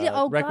then He did.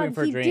 Oh Requiem God,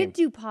 for a he Dream. did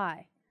do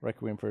Pie.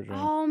 Requiem for a Dream.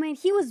 Oh man,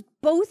 he was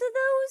both of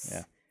those.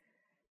 Yeah.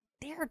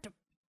 They're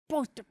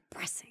both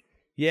depressing.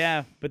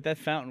 Yeah, but that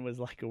Fountain was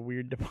like a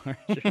weird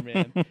departure,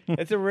 man.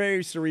 It's a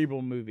very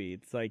cerebral movie.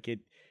 It's like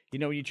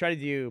when you try to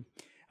do,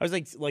 I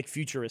was like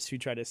futurists who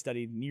try to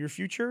study near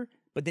future,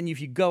 but then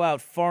if you go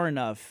out far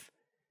enough,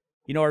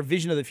 our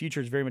vision of the future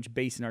is very much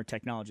based in our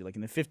technology. Like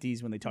in the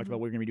 50s, when they talked about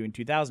what we were going to be doing in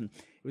 2000,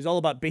 it was all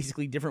about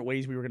basically different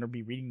ways we were going to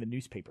be reading the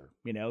newspaper,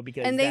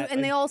 because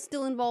they all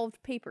still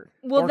involved paper.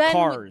 Well, or then,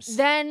 cars.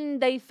 then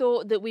they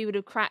thought that we would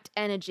have cracked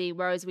energy,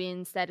 whereas we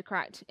instead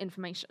cracked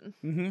information.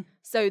 Mm-hmm.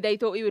 So they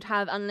thought we would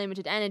have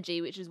unlimited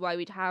energy, which is why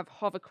we'd have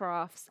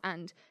hovercrafts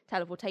and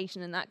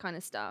teleportation and that kind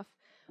of stuff.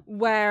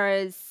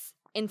 Whereas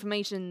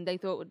information they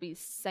thought would be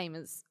same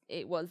as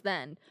it was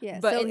then. Yeah,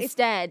 but so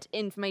instead,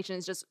 information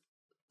is just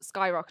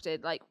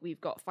skyrocketed. Like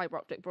we've got fiber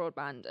optic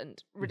broadband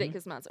and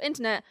ridiculous amounts of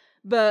internet,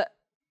 but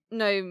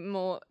no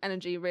more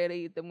energy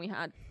really than we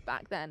had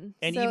back then.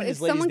 And so even if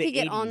as late as someone the could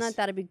get on 80s. that,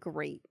 that'd be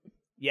great.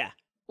 Yeah.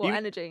 Well, You-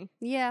 energy.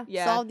 Yeah,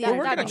 Yeah, solve the that- We're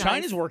working that'd on be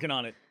China's nice. working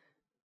on it.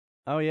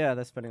 Oh yeah,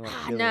 they're spending like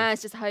billions. Nah,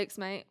 it's just a hoax,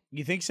 mate.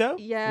 You think so?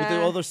 Yeah.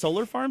 With all those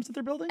solar farms that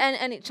they're building?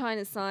 And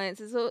China's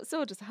science is it's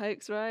all just a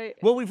hoax, right?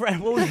 Well, we've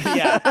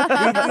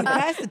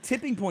passed the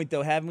tipping point,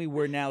 though, haven't we?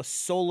 Where now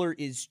solar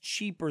is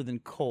cheaper than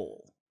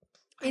coal.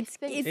 It's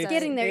think it's so.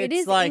 getting there. It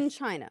It's is like- in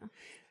China.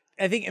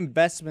 I think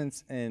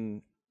investments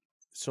in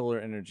solar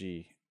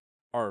energy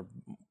are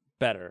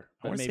better,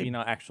 but wanna maybe say-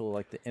 not actual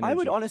like the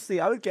energy.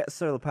 I would get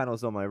solar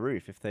panels on my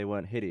roof if they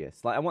weren't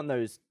hideous. Like I want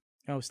those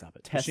Oh, stop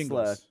it. The Tesla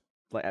shingles.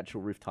 like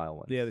actual roof tile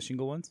ones. Yeah, the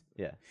shingle ones.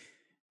 Yeah.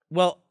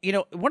 Well,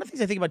 one of the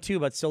things I think about too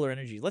about solar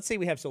energy. Let's say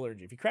we have solar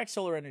energy. If you crack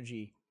solar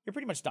energy, you're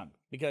pretty much done,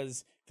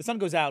 because if the sun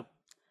goes out,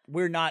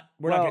 we're not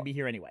going to be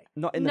here anyway.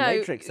 Not in the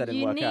Matrix. That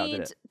didn't work out, did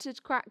it? You need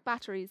to crack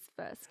batteries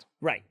first.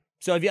 Right.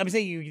 So I'm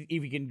saying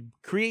if you can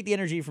create the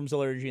energy from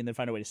solar energy and then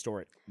find a way to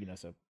store it,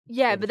 so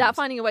Yeah, Other but that things.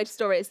 finding a way to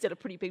store it is still a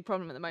pretty big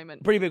problem at the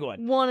moment. pretty big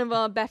one. One of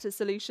our better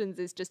solutions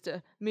is just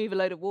to move a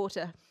load of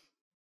water.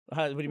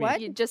 What do you What?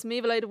 mean? You just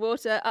move a load of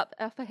water up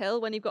a hill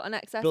when you've got an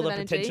excess Build of up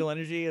energy. potential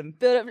energy and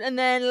Build up, and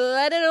then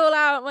let it all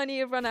out when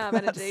you've run out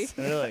of energy.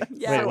 really.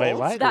 Yeah. Wait,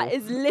 what? That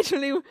is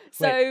literally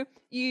so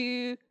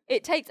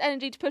it takes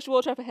energy to push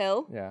water up a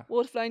hill. Yeah.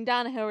 Water flowing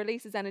down a hill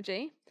releases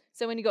energy.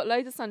 So when you've got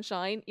loads of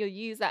sunshine, you'll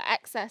use that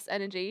excess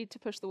energy to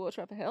push the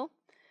water up a hill.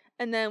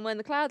 And then when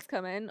the clouds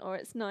come in or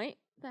it's night,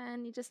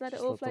 then you just let it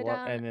all flow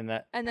down. and then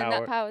that and then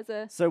that powers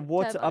a So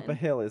water up a turbine.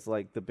 hill is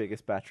like the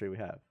biggest battery we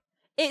have.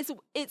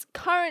 It's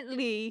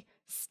currently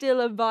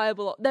still a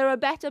viable. There are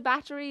better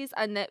batteries,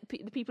 and that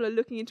the people are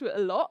looking into it a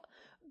lot.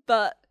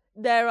 But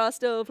there are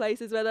still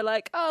places where they're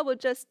like, "Oh, we'll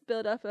just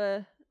build up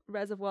a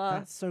reservoir."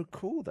 That's so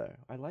cool, though.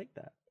 I like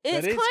that.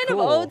 It's is kind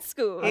cool. of old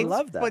school. I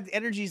love that. But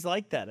energy's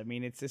like that. I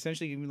mean, it's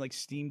essentially even like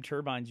steam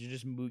turbines. You're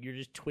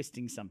just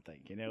twisting something.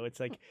 It's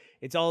like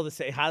it's all the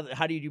same. How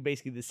do you do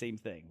basically the same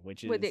thing?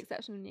 Which is with the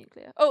exception of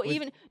nuclear. Oh,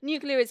 even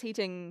nuclear is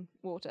heating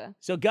water.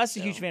 so Gus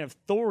is a huge So- fan of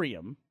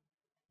thorium.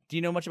 Do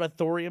you know much about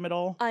thorium at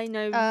all? I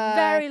know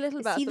very little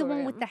Is about he the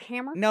one with thorium. the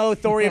hammer? No,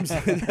 thorium's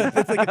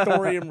it's like a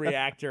thorium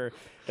reactor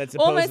that's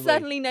supposedly. Almost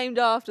certainly named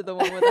after the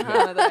one with the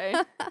hammer,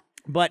 though.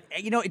 But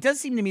it does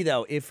seem to me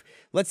though, if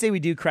let's say we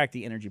do crack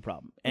the energy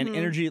problem, and Mm-hmm.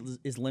 energy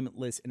is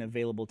limitless and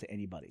available to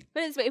anybody.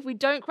 But if we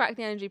don't crack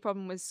the energy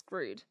problem, we're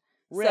screwed.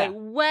 Yeah. So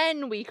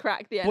when we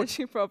crack the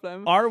energy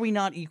problem, Are we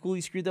not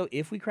equally screwed though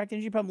if we crack the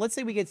energy problem? Let's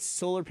say we get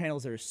solar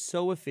panels that are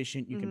so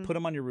efficient, you Mm-hmm. can put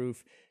them on your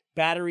roof,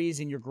 batteries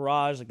in your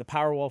garage, like the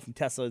Powerwall from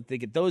Tesla. They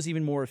get those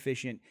even more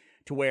efficient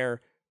to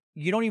where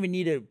you don't even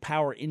need a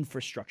power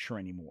infrastructure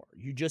anymore.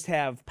 You just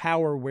have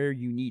power where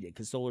you need it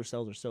because solar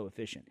cells are so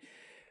efficient.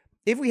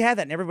 If we have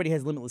that and everybody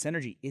has limitless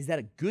energy, is that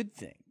a good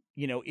thing?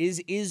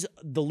 Is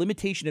the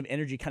limitation of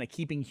energy kind of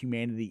keeping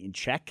humanity in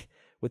check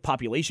with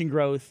population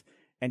growth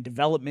and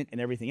development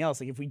and everything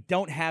else? Like if we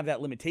don't have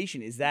that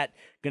limitation, is that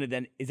going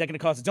to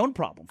cause its own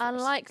problem for us?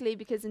 unlikely,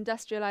 because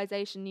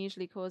industrialization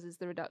usually causes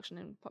the reduction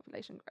in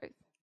population growth.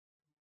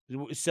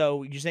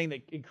 So you're saying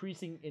that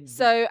increasing in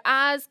So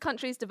as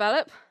countries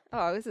develop,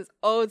 this is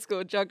old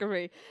school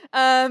geography.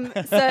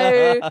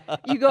 So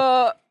you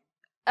got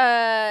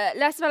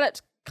less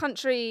developed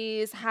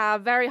countries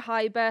have very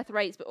high birth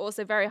rates, but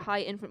also very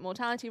high infant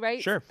mortality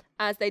rates. Sure.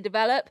 As they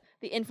develop,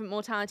 the infant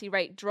mortality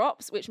rate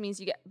drops, which means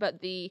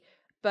but the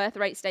birth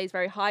rate stays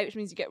very high, which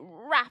means you get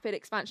rapid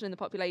expansion in the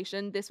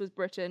population. This was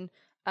Britain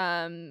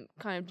kind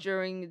of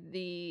during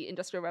the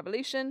Industrial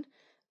Revolution.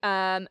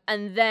 And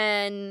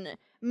then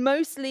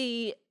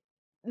mostly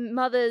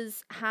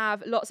mothers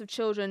have lots of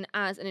children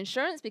as an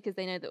insurance because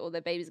they know that all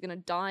their babies are going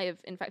to die of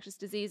infectious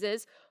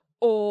diseases,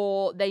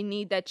 or they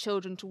need their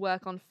children to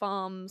work on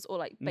farms or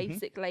like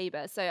basic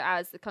labor. So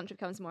as the country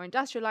becomes more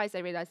industrialized,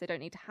 they realize they don't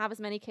need to have as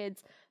many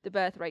kids. The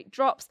birth rate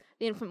drops.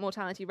 The infant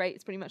mortality rate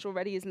is pretty much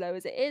already as low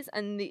as it is,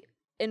 and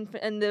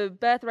the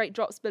birth rate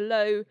drops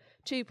below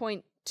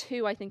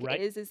 2.2, I think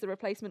it is the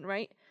replacement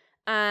rate.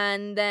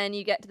 And then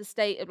you get to the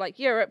state of like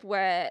Europe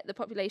where the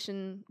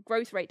population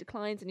growth rate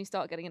declines and you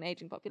start getting an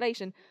aging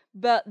population.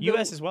 But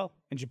US as well,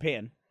 and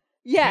Japan.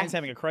 Yeah. Japan's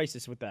having a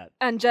crisis with that.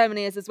 And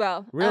Germany is as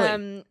well.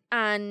 Really?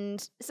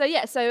 And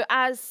so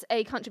as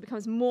a country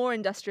becomes more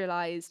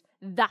industrialized,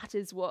 that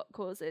is what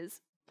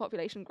causes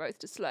population growth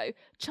to slow.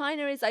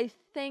 China is, I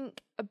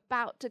think,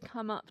 about to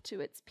come up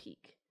to its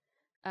peak,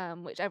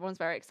 which everyone's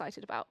very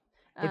excited about.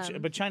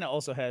 But China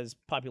also has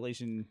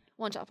population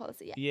one-child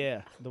policy,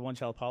 Yeah, the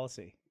one-child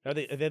policy. Have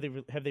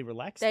they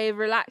relaxed? They've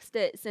relaxed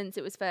it since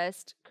it was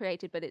first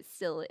created, but it's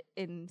still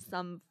in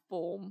some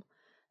form.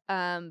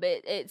 But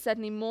it's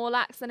certainly more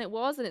lax than it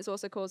was, and it's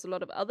also caused a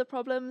lot of other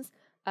problems,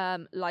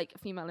 like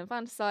female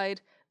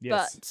infanticide.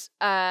 Yes.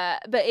 But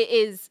it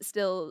is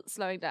still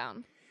slowing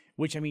down.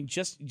 Which, I mean,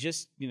 just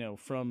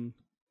from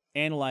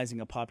analyzing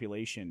a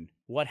population,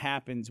 what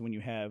happens when you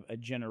have a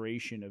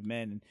generation of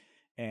men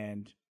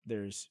and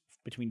there's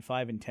between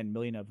 5 and 10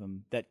 million of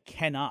them that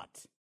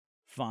cannot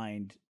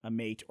find a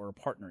mate or a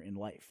partner in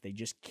life? They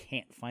just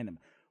can't find them.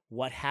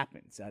 What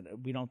happens?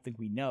 We don't think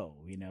we know,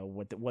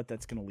 what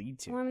that's going to lead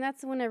to. Well, I mean,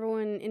 that's when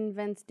everyone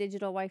invents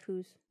digital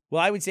waifus.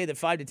 Well, I would say that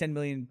 5 to 10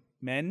 million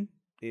men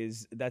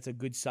that's a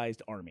good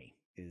sized army.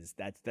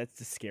 That's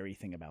the scary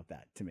thing about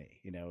that to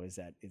me. Is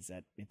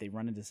that if they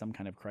run into some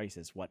kind of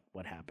crisis, what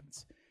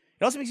happens?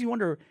 It also makes you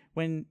wonder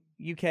when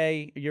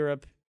UK,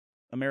 Europe,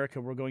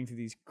 America were going through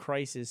these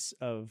crises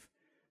of,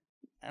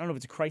 I don't know if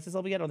it's a crisis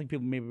level yet. I don't think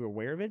people maybe are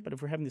aware of it. But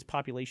if we're having this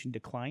population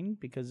decline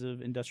because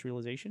of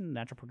industrialization,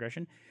 natural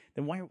progression,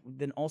 then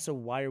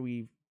why are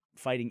we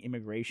fighting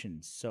immigration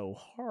so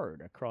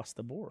hard across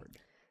the board?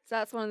 So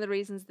that's one of the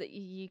reasons that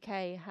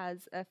UK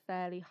has a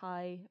fairly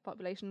high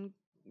population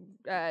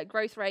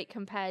growth rate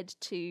compared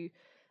to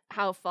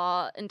how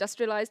far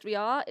industrialized we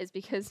are, is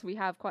because we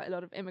have quite a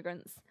lot of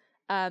immigrants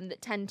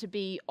that tend to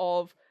be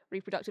of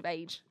reproductive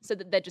age, so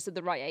that they're just at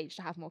the right age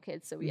to have more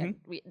kids. So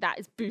that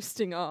is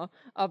boosting our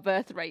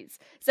birth rates.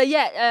 So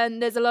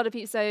there's a lot of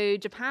people. So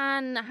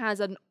Japan has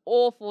an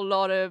awful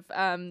lot of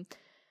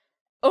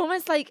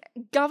almost like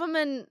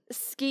government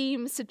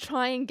schemes to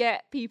try and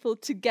get people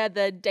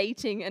together,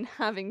 dating and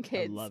having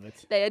kids. I love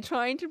it. They are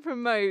trying to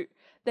promote.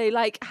 They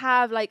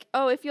have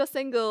if you're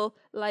single,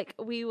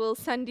 we will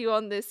send you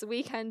on this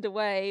weekend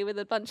away with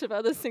a bunch of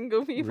other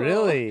single people.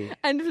 Really?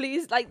 And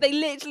please, they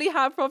literally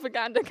have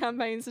propaganda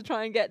campaigns to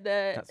try and get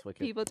the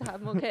people to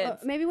have more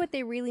kids. Maybe what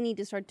they really need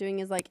to start doing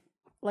is like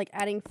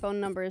adding phone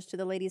numbers to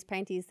the ladies'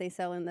 panties they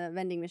sell in the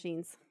vending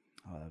machines.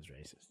 Oh, that was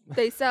racist.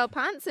 They sell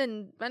pants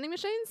in vending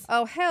machines?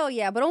 Oh, hell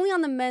yeah, but only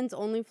on the men's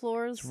only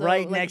floors. It's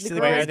right next to the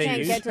girls they can't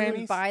use get to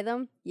panties? buy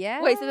them.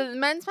 Yeah. Wait, so the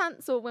men's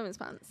pants or women's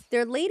pants?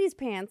 They're ladies'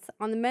 pants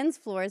on the men's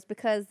floors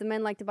because the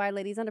men like to buy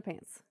ladies'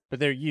 underpants. But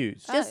they're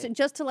used.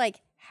 Just to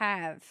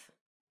have.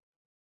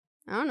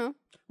 I don't know.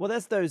 Well,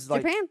 there's those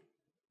Japan.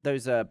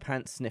 those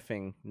pants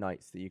sniffing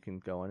nights that you can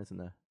go on, isn't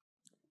there?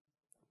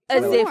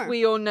 As Say if more.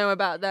 we all know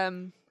about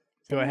them.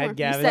 Go ahead, You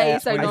Gavin. say so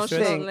Explain to us.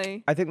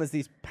 nonchalantly. I think there's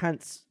these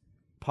pants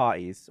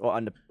parties or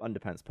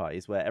underpants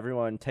parties where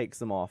everyone takes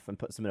them off and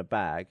puts them in a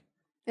bag.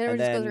 And everyone And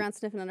just goes then- around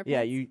sniffing underpants.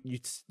 Yeah,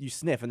 you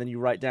sniff and then you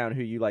write down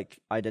who you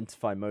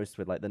identify most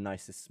with, the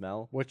nicest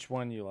smell. Which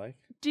one you like?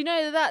 Do you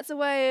know that that's a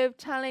way of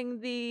telling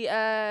the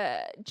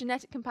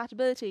genetic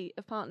compatibility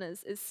of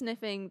partners is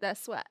sniffing their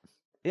sweat?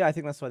 Yeah, I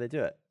think that's why they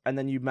do it. And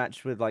then you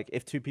match with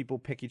if two people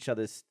pick each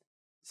other's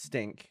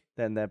stink,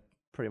 then they're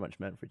pretty much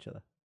meant for each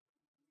other.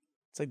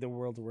 It's like the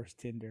world's worst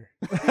Tinder.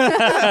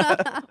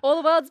 Or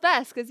the world's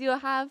best, because you'll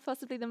have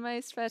possibly the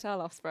most fertile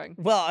offspring.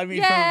 Well, I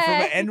mean, from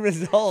Yay! an end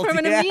result, From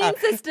an immune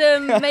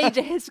system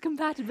major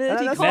histocompatibility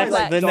that's complex.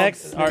 like The dogs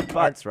next sniff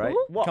butts, right?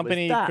 Ooh. What was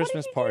company that?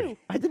 Christmas party.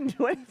 I didn't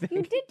do anything.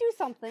 You did do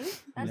something.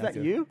 Is That's, that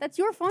you? that's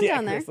your phone yeah,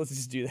 down there. Chris, let's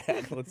just do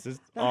that. Let's just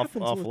That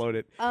happens all the offload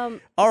it.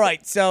 Um, All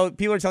right, so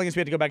people are telling us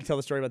we have to go back and tell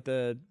the story about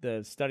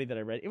the study that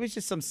I read. It was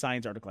just some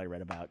science article I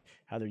read about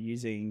how they're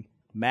using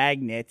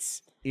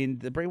magnets in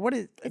the brain. What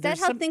is that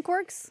how Think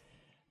works?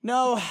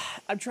 No,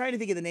 I'm trying to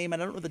think of the name. I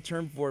don't know the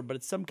term for it, but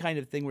it's some kind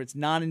of thing where it's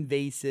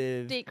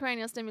non-invasive. Deep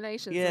cranial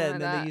stimulation. Yeah, something and like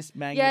then that. they use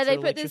magnets Yeah, they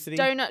or put this electricity.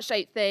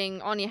 donut-shaped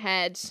thing on your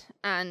head,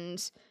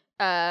 and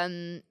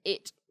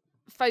it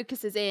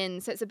focuses in.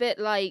 So it's a bit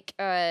like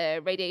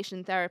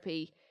radiation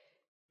therapy.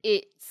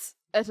 It's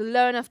at a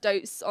low enough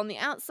dose on the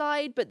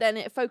outside, but then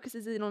it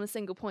focuses in on a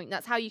single point.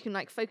 That's how you can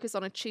focus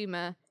on a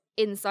tumor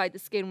inside the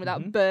skin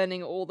without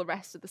burning all the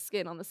rest of the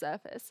skin on the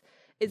surface.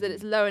 is that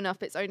it's low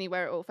enough, it's only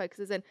where it all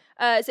focuses in.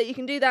 So you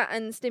can do that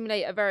and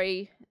stimulate a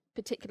very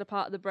particular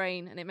part of the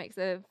brain, and it makes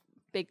a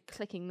big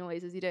clicking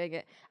noise as you're doing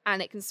it,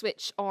 and it can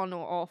switch on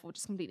or off or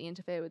just completely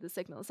interfere with the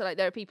signal. So like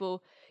there are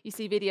people, you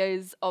see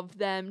videos of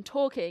them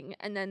talking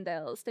and then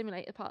they'll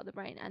stimulate a part of the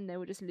brain and they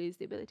will just lose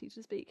the ability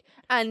to speak,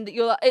 and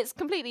it's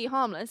completely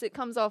harmless, it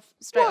comes off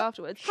straight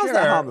afterwards. How's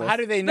that harmless? How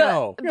do they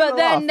know? But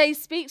then they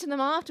speak to them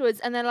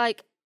afterwards and they're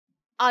like,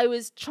 I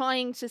was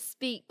trying to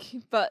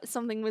speak but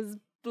something was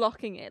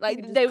blocking it.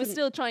 Like they were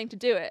still trying to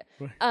do it.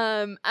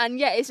 And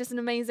yeah, it's just an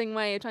amazing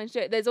way of trying to do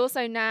it. There's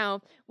also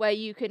now where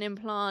you can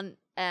implant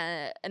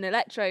an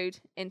electrode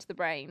into the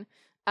brain,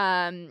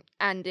 and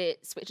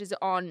it switches it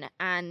on,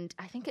 and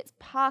I think it's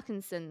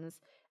Parkinson's,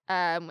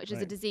 which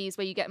is a disease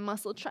where you get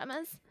muscle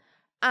tremors,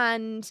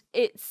 and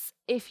it's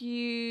if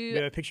you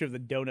have a picture of the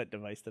donut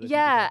device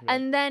that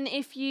and then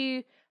if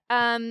you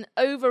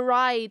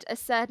override a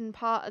certain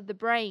part of the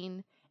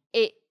brain,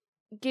 it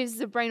gives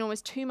the brain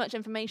almost too much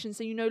information,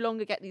 so you no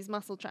longer get these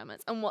muscle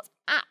tremors. And what's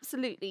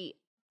absolutely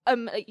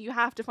you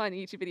have to find a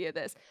YouTube video of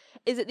this,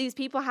 is that these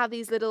people have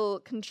these little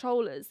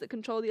controllers that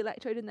control the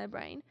electrode in their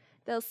brain.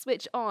 They'll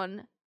switch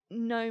on,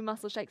 no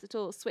muscle shakes at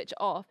all, switch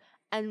off,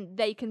 and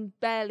they can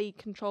barely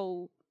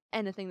control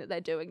anything that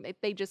they're doing.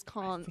 They just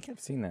can't. I think I've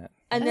seen that.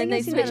 And then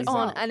they switch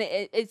on, and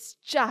it's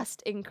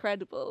just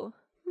incredible.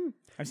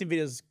 I've seen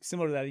videos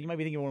similar to that. You might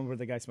be thinking of one where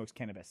the guy smokes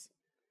cannabis.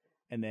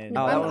 And then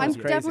Oh, that one I'm was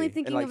crazy. definitely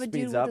thinking it, like, of a dude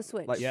speeds with up, a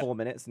switch. like 4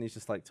 minutes, and he's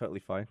just like totally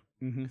fine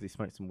because he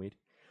smoked some weed.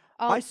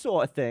 Oh, I saw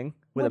a thing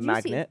with a What'd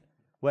you see? magnet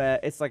where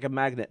it's like a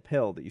magnet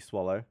pill that you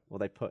swallow, or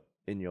they put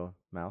in your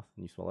mouth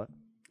and you swallow it.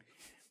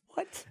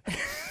 what?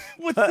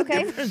 What's the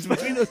Okay. difference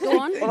between those Go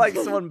on. Or like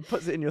someone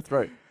puts it in your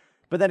throat,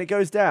 but then it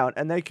goes down,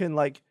 and they can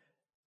like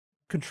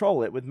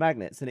control it with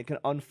magnets, and it can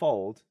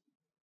unfold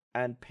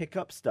and pick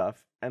up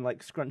stuff and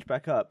like scrunch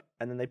back up,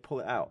 and then they pull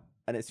it out,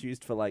 and it's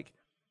used for like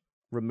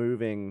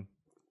removing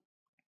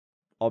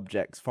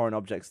objects, foreign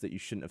objects that you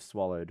shouldn't have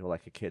swallowed, or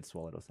like a kid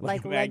swallowed or something.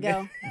 like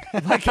magnet.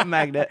 Lego. Like a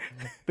magnet.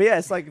 But yeah,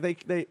 it's like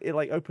it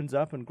like opens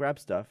up and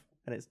grabs stuff,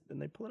 and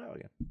they pull it out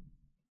again.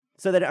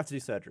 So they don't have to do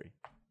surgery.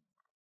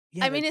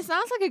 Yeah, I mean, it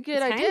sounds like a good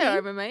It's idea. handy.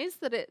 I'm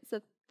amazed that it's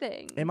a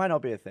thing. It might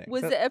not be a thing.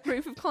 Was it a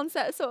proof of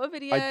concept sort of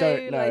video? I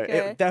don't know. Like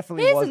It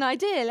definitely here's was. an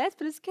idea. Let's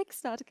put a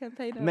Kickstarter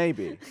campaign up.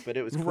 Maybe, but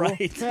it was cool. Right.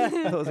 I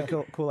thought it was a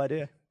cool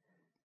idea.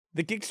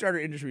 The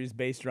Kickstarter industry is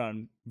based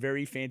around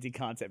very fancy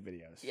concept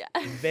videos. Yeah.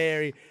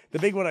 The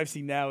big one I've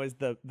seen now is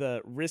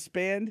the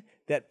wristband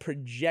that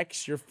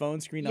projects your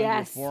phone screen on your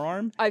Yes.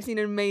 forearm. I've seen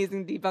an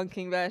amazing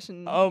debunking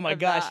version. Oh my of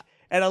gosh. that.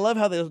 And I love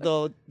how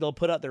they'll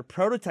put out their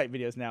prototype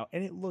videos now,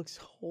 and it looks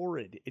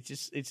horrid. It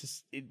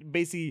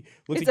basically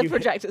looks It's like a you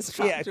projector Yeah,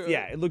 structure.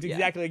 yeah, it looks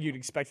exactly like you'd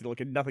expect it to look,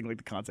 and nothing like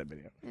the concept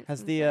video.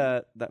 Has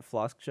the that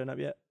flask shown up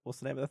yet? What's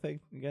the name of the thing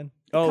again?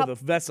 Oh, cup. the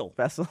vessel.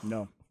 Vessel.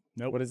 No,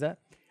 nope. What is that?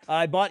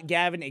 I bought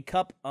Gavin a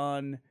cup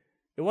on.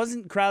 It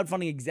wasn't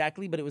crowdfunding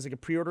exactly, but it was like a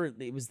pre-order.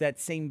 It was that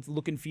same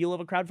look and feel of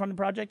a crowdfunding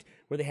project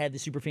where they had the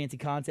super fancy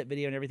concept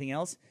video and everything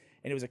else.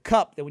 And it was a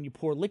cup that when you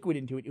pour liquid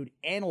into it, it would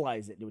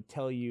analyze it. It would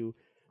tell you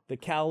the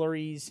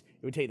calories.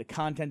 It would tell you the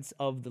contents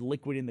of the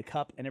liquid in the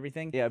cup and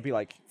everything. Yeah, it'd be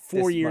like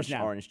 4 this years much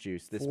now. orange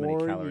juice, this 4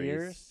 many calories.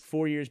 years?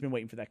 4 years been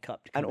waiting for that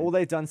cup to come And in. all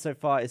they've done so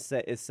far is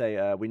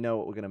say we know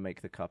what we're gonna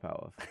make the cup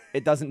out of.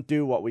 It doesn't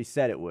do what we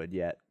said it would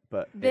yet,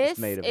 but This it's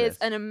made of is this.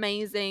 an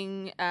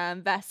amazing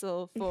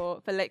vessel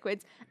for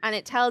liquids, and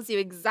it tells you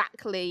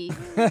exactly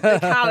the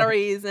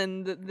calories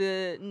and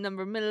the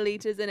number of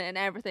milliliters in it and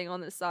everything on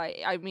the site.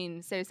 I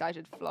mean, seriously, I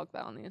should flog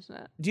that on the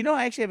internet. Do you know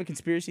I actually have a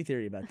conspiracy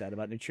theory about that,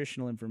 about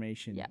nutritional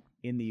information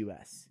in the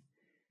U.S.?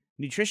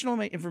 Nutritional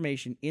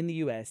information in the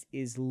U.S.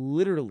 is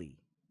literally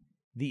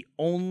the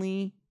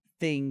only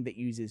thing that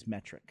uses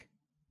metric.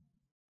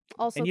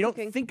 Also And you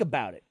cooking, don't think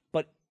about it,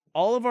 but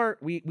all of our,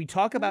 we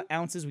talk about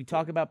ounces, we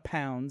talk about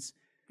pounds,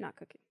 not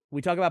cooking.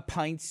 we talk about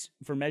pints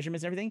for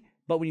measurements and everything,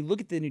 but when you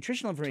look at the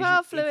nutritional information,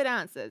 12 fluid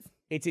ounces.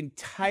 it's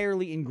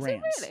entirely in Is it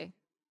grams. really?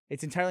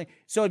 It's entirely,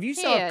 so if you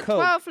saw Here, Coke,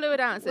 12 fluid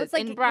ounces. Well, it's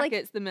like- in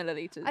brackets, the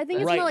milliliters. I think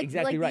it's Right, more like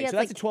exactly right. yeah, So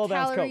it's that's a like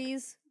 12-ounce Coke.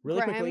 calories,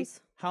 really grams. quickly,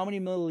 how many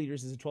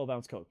milliliters is a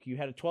 12-ounce Coke? You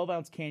had a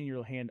 12-ounce can in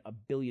your hand a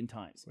billion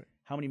times.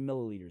 How many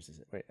milliliters is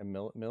it? Wait,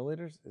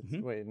 milliliters? It's,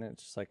 Mhm. Wait, and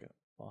it's just like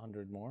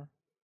 100 more?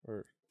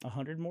 Or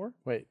 100 more?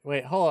 wait,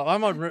 hold on.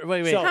 I'm on.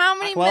 Wait. So- How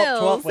many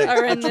 12 mils wait,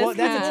 are in this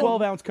That's a can?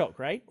 12-ounce Coke,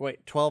 right?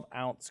 Wait,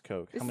 12-ounce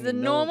Coke. This How is many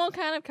a normal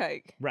can of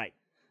Coke. Right.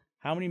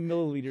 How many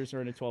milliliters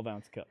are in a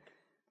 12-ounce Coke?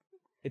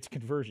 It's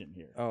conversion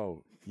here.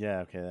 Oh,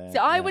 yeah, okay. Then, See,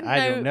 I yeah, wouldn't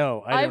I don't know-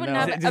 know. I don't wouldn't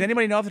know. have Does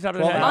anybody know off the top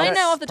of their 12 head? I ounce,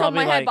 know off the top of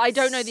my probably head, but I like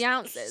don't know the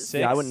ounces. six-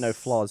 Yeah, I wouldn't know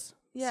flaws.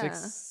 Yeah.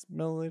 6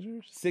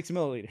 milliliters? 6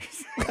 milliliters.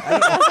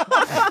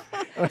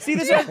 See,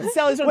 this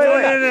Sally's Wait,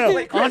 wait, No.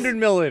 Wait, Chris. 100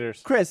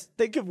 milliliters. Chris,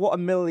 think of what a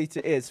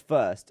milliliter is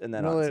first, and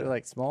then answer.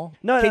 Like small?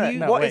 No, Can no, you-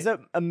 no. no, What wait. is a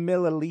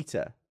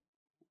milliliter?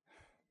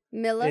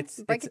 Milla.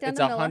 Break it down it's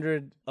to Milla.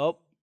 100. Oh,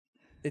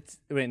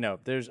 Wait, no.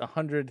 There's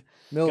 100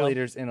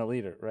 milliliters in a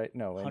liter, right?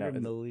 No, wait,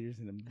 100 no. milliliters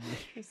in a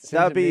milliliter.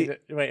 That would be.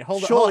 Wait,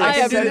 hold on. surely Hold on. I I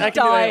can am do- I can do it.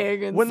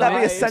 dying inside. Wouldn't that be a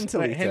Wait,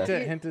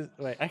 centiliter? hint is.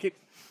 Wait, I could.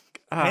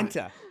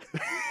 Penta.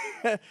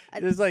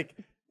 There's like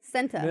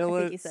Senta, I Milla,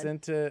 think you said.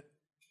 Senta,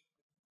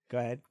 Go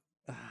ahead.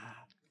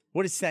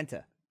 What is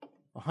Senta?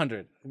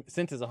 100.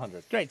 Senta's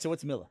 100. Great. So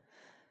what's Milla?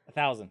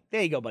 1,000.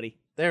 There you go, buddy.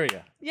 There we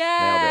go.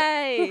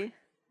 Yay!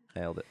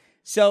 Nailed it.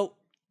 So,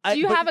 Do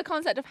you have a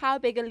concept of how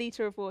big a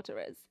liter of water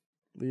is?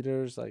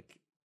 Liters like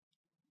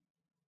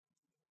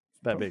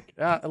that big.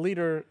 A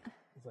liter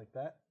is like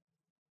that.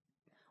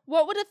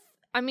 What would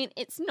I mean,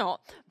 it's not,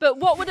 but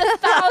what would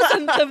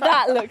 1,000th of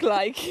that look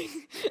like?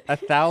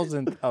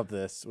 1,000th of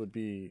this would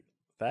be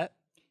that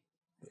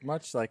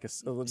much, like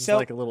just So-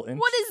 like a little inch.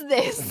 What is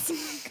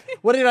this?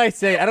 What did I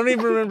say? I don't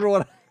even remember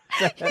what I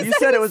said. You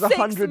said it was 6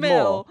 100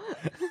 mil. more.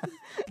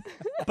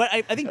 But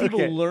I think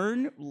people Okay.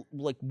 learn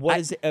like what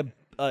is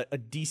a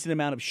decent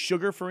amount of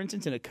sugar, for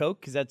instance, in a Coke,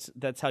 because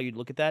that's how you'd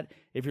look at that.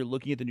 If you're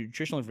looking at the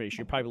nutritional information,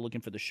 you're probably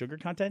looking for the sugar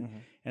content.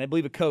 And I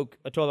believe a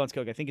 12-ounce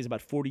Coke, I think, is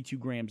about 42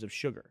 grams of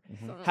sugar.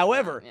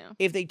 However, yeah.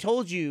 if they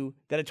told you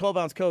that a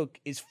 12-ounce Coke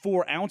is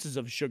 4 ounces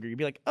of sugar, you'd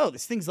be like, oh,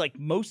 this thing's like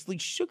mostly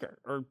sugar,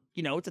 or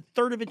it's a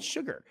third of its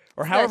sugar,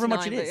 or however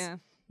much it 39, is. but yeah.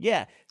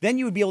 Yeah, then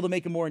you would be able to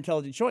make a more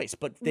intelligent choice.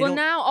 But they Well, don't.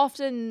 now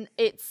often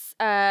it's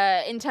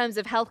in terms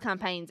of health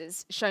campaigns,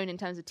 it's shown in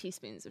terms of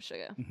teaspoons of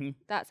sugar.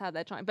 That's how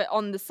they're trying. But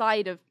on the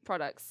side of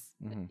products,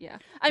 yeah.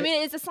 I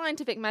mean, it's a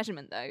scientific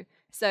measurement though.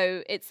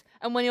 So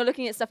and when you're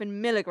looking at stuff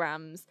in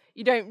milligrams,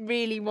 you don't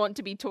really want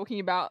to be talking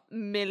about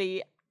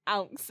milli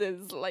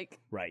ounces. Like,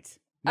 Right.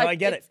 No, I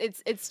get it.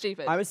 It's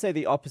stupid. I would say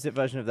the opposite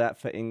version of that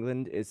for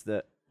England is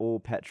that all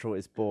petrol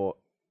is bought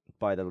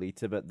by the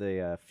litre, but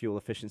the fuel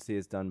efficiency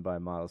is done by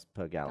miles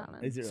per gallon.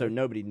 Is it So really?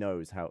 nobody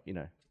knows how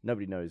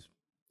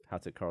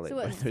to correlate So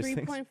what, both those things.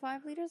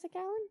 3.5 liters a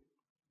gallon?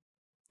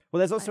 Well,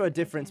 there's also I a don't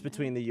difference know.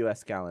 between the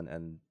US gallon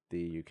and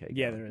the UK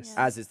Yeah, gallon. there is.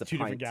 As is the Two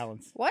pint. different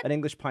gallons. What? An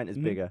English pint is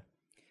bigger.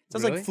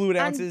 Sounds Really? like fluid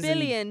and ounces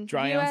billion,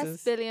 dry US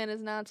ounces. billion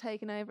is now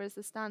taken over as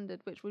the standard,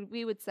 which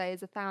we would say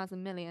is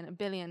 1,000 million. A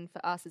billion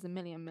for us is a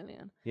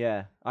million.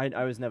 Yeah,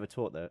 I was never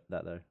taught that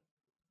though.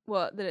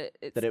 What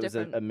it's That it was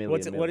different. a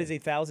million. What is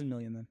 1,000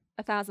 million then?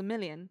 1,000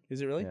 million,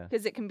 Is it really? Yeah.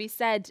 because it can be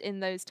said in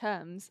those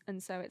terms,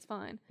 and so it's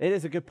fine. It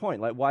is a good point.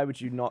 Like, why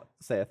would you not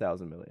say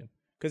 1,000 million?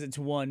 Because it's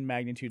one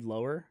magnitude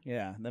lower.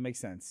 Yeah, that makes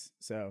sense.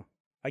 So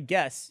I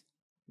guess,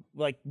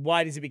 like,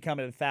 why does it become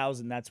at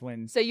 1,000? That's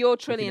when, So your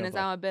trillion go is for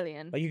it. our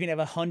billion. like, you can have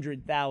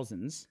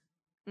 100,000s.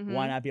 Mhm.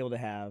 Why not be able to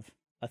have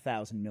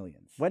 1,000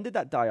 millionth? When did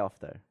that die off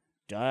though?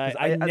 'Cause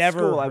I at never.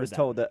 school I heard was that.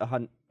 told that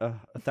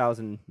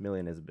 1,000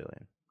 million is a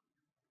billion.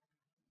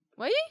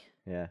 Were you?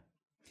 Yeah,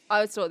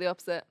 I was taught the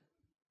opposite.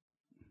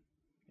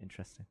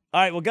 interesting.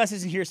 All right. Well, Gus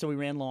isn't here, so we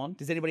ran long.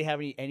 Does anybody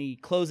have any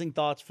closing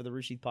thoughts for the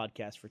Rooster Teeth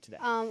podcast for today?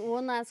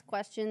 One last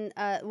question.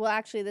 Well,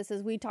 actually,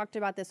 we talked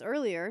about this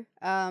earlier.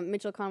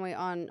 Mitchell Conway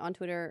on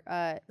Twitter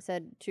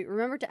said to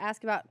remember to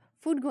ask about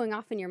food going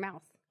off in your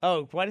mouth.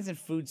 Oh, why doesn't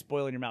food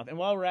spoil in your mouth? And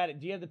while we're at it,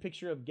 do you have the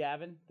picture of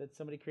Gavin that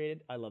somebody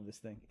created? I love this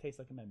thing. It tastes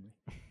like a memory.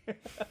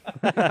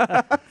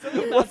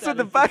 What's in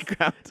the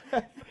background?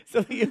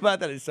 Something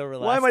about that is so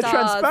relaxing. Why am I Stars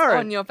transparent?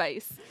 on your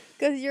face.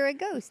 Because you're a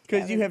ghost.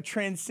 Because you Gavin. have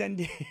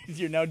transcended.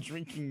 You're now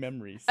drinking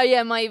memories. Oh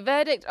yeah, my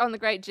verdict on the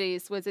grape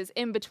juice was it's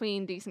in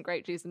between decent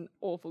grape juice and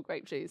awful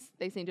grape juice.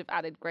 They seem to have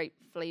added grape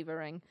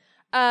flavoring.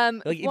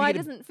 Like, if you Why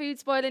get a- doesn't food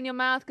spoil in your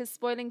mouth? Because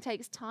spoiling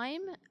takes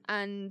time,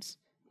 and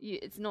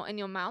it's not in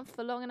your mouth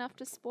for long enough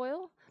to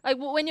spoil. Like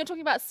when you're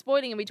talking about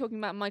spoiling, are we talking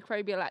about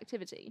microbial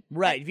activity?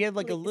 Right. If you have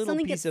like a Like, little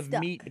something piece gets of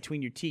stuck. meat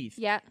between your teeth,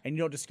 Yeah. and you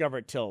don't discover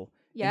it till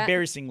Yeah.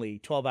 embarrassingly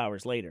 12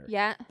 hours later.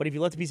 Yeah. But if you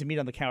left a piece of meat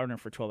on the counter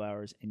for 12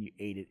 hours and you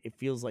ate it, it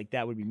feels like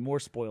that would be more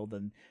spoiled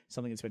than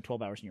something that's been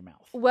 12 hours in your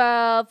mouth.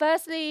 Well,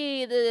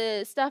 firstly,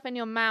 the stuff in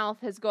your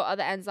mouth has got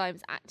other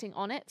enzymes acting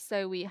on it.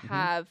 So we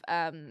have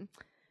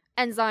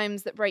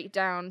enzymes that break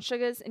down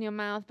sugars in your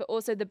mouth, but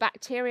also the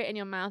bacteria in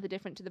your mouth are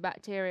different to the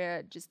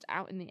bacteria just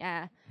out in the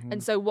air.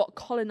 And so what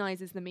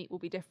colonizes the meat will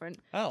be different.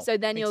 Oh, So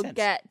then makes you'll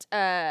sense.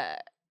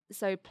 get,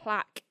 so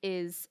plaque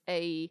is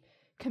a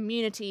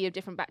community of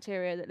different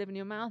bacteria that live in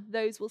your mouth.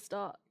 Those will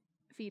start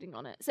feeding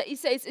on it. So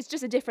it's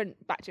just a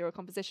different bacterial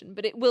composition,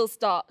 but it will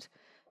start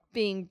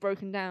being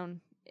broken down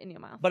in your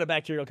mouth. But a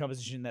bacterial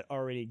composition that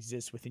already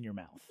exists within your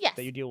mouth. Yes.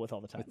 That you deal with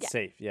all the time. It's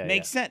safe. Yeah.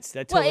 Makes sense.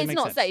 That Well, totally it's makes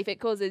not sense. safe. It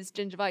causes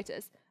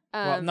gingivitis.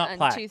 Well, not and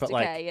plaque, tooth but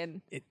decay, like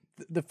and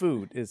the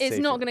food is. it's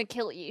safer. not going to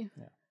kill you.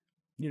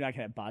 You're not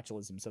going to have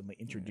botulism suddenly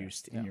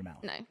introduced in your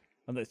mouth. No,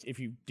 Unless if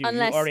you do,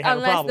 unless you already have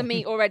a unless problem. the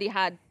meat already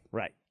had.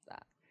 Right.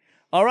 that.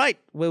 All right.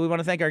 Well, we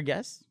want to thank our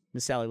guest,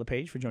 Miss Sally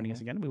LePage, for joining us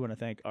again. We want to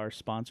thank our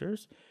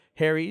sponsors,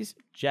 Harry's,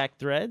 Jack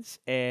Threads,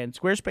 and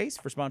Squarespace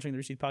for sponsoring the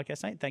Rooster Teeth Podcast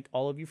tonight. Thank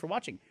all of you for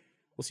watching.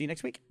 We'll see you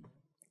next week.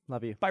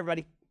 Love you. Bye,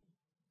 everybody.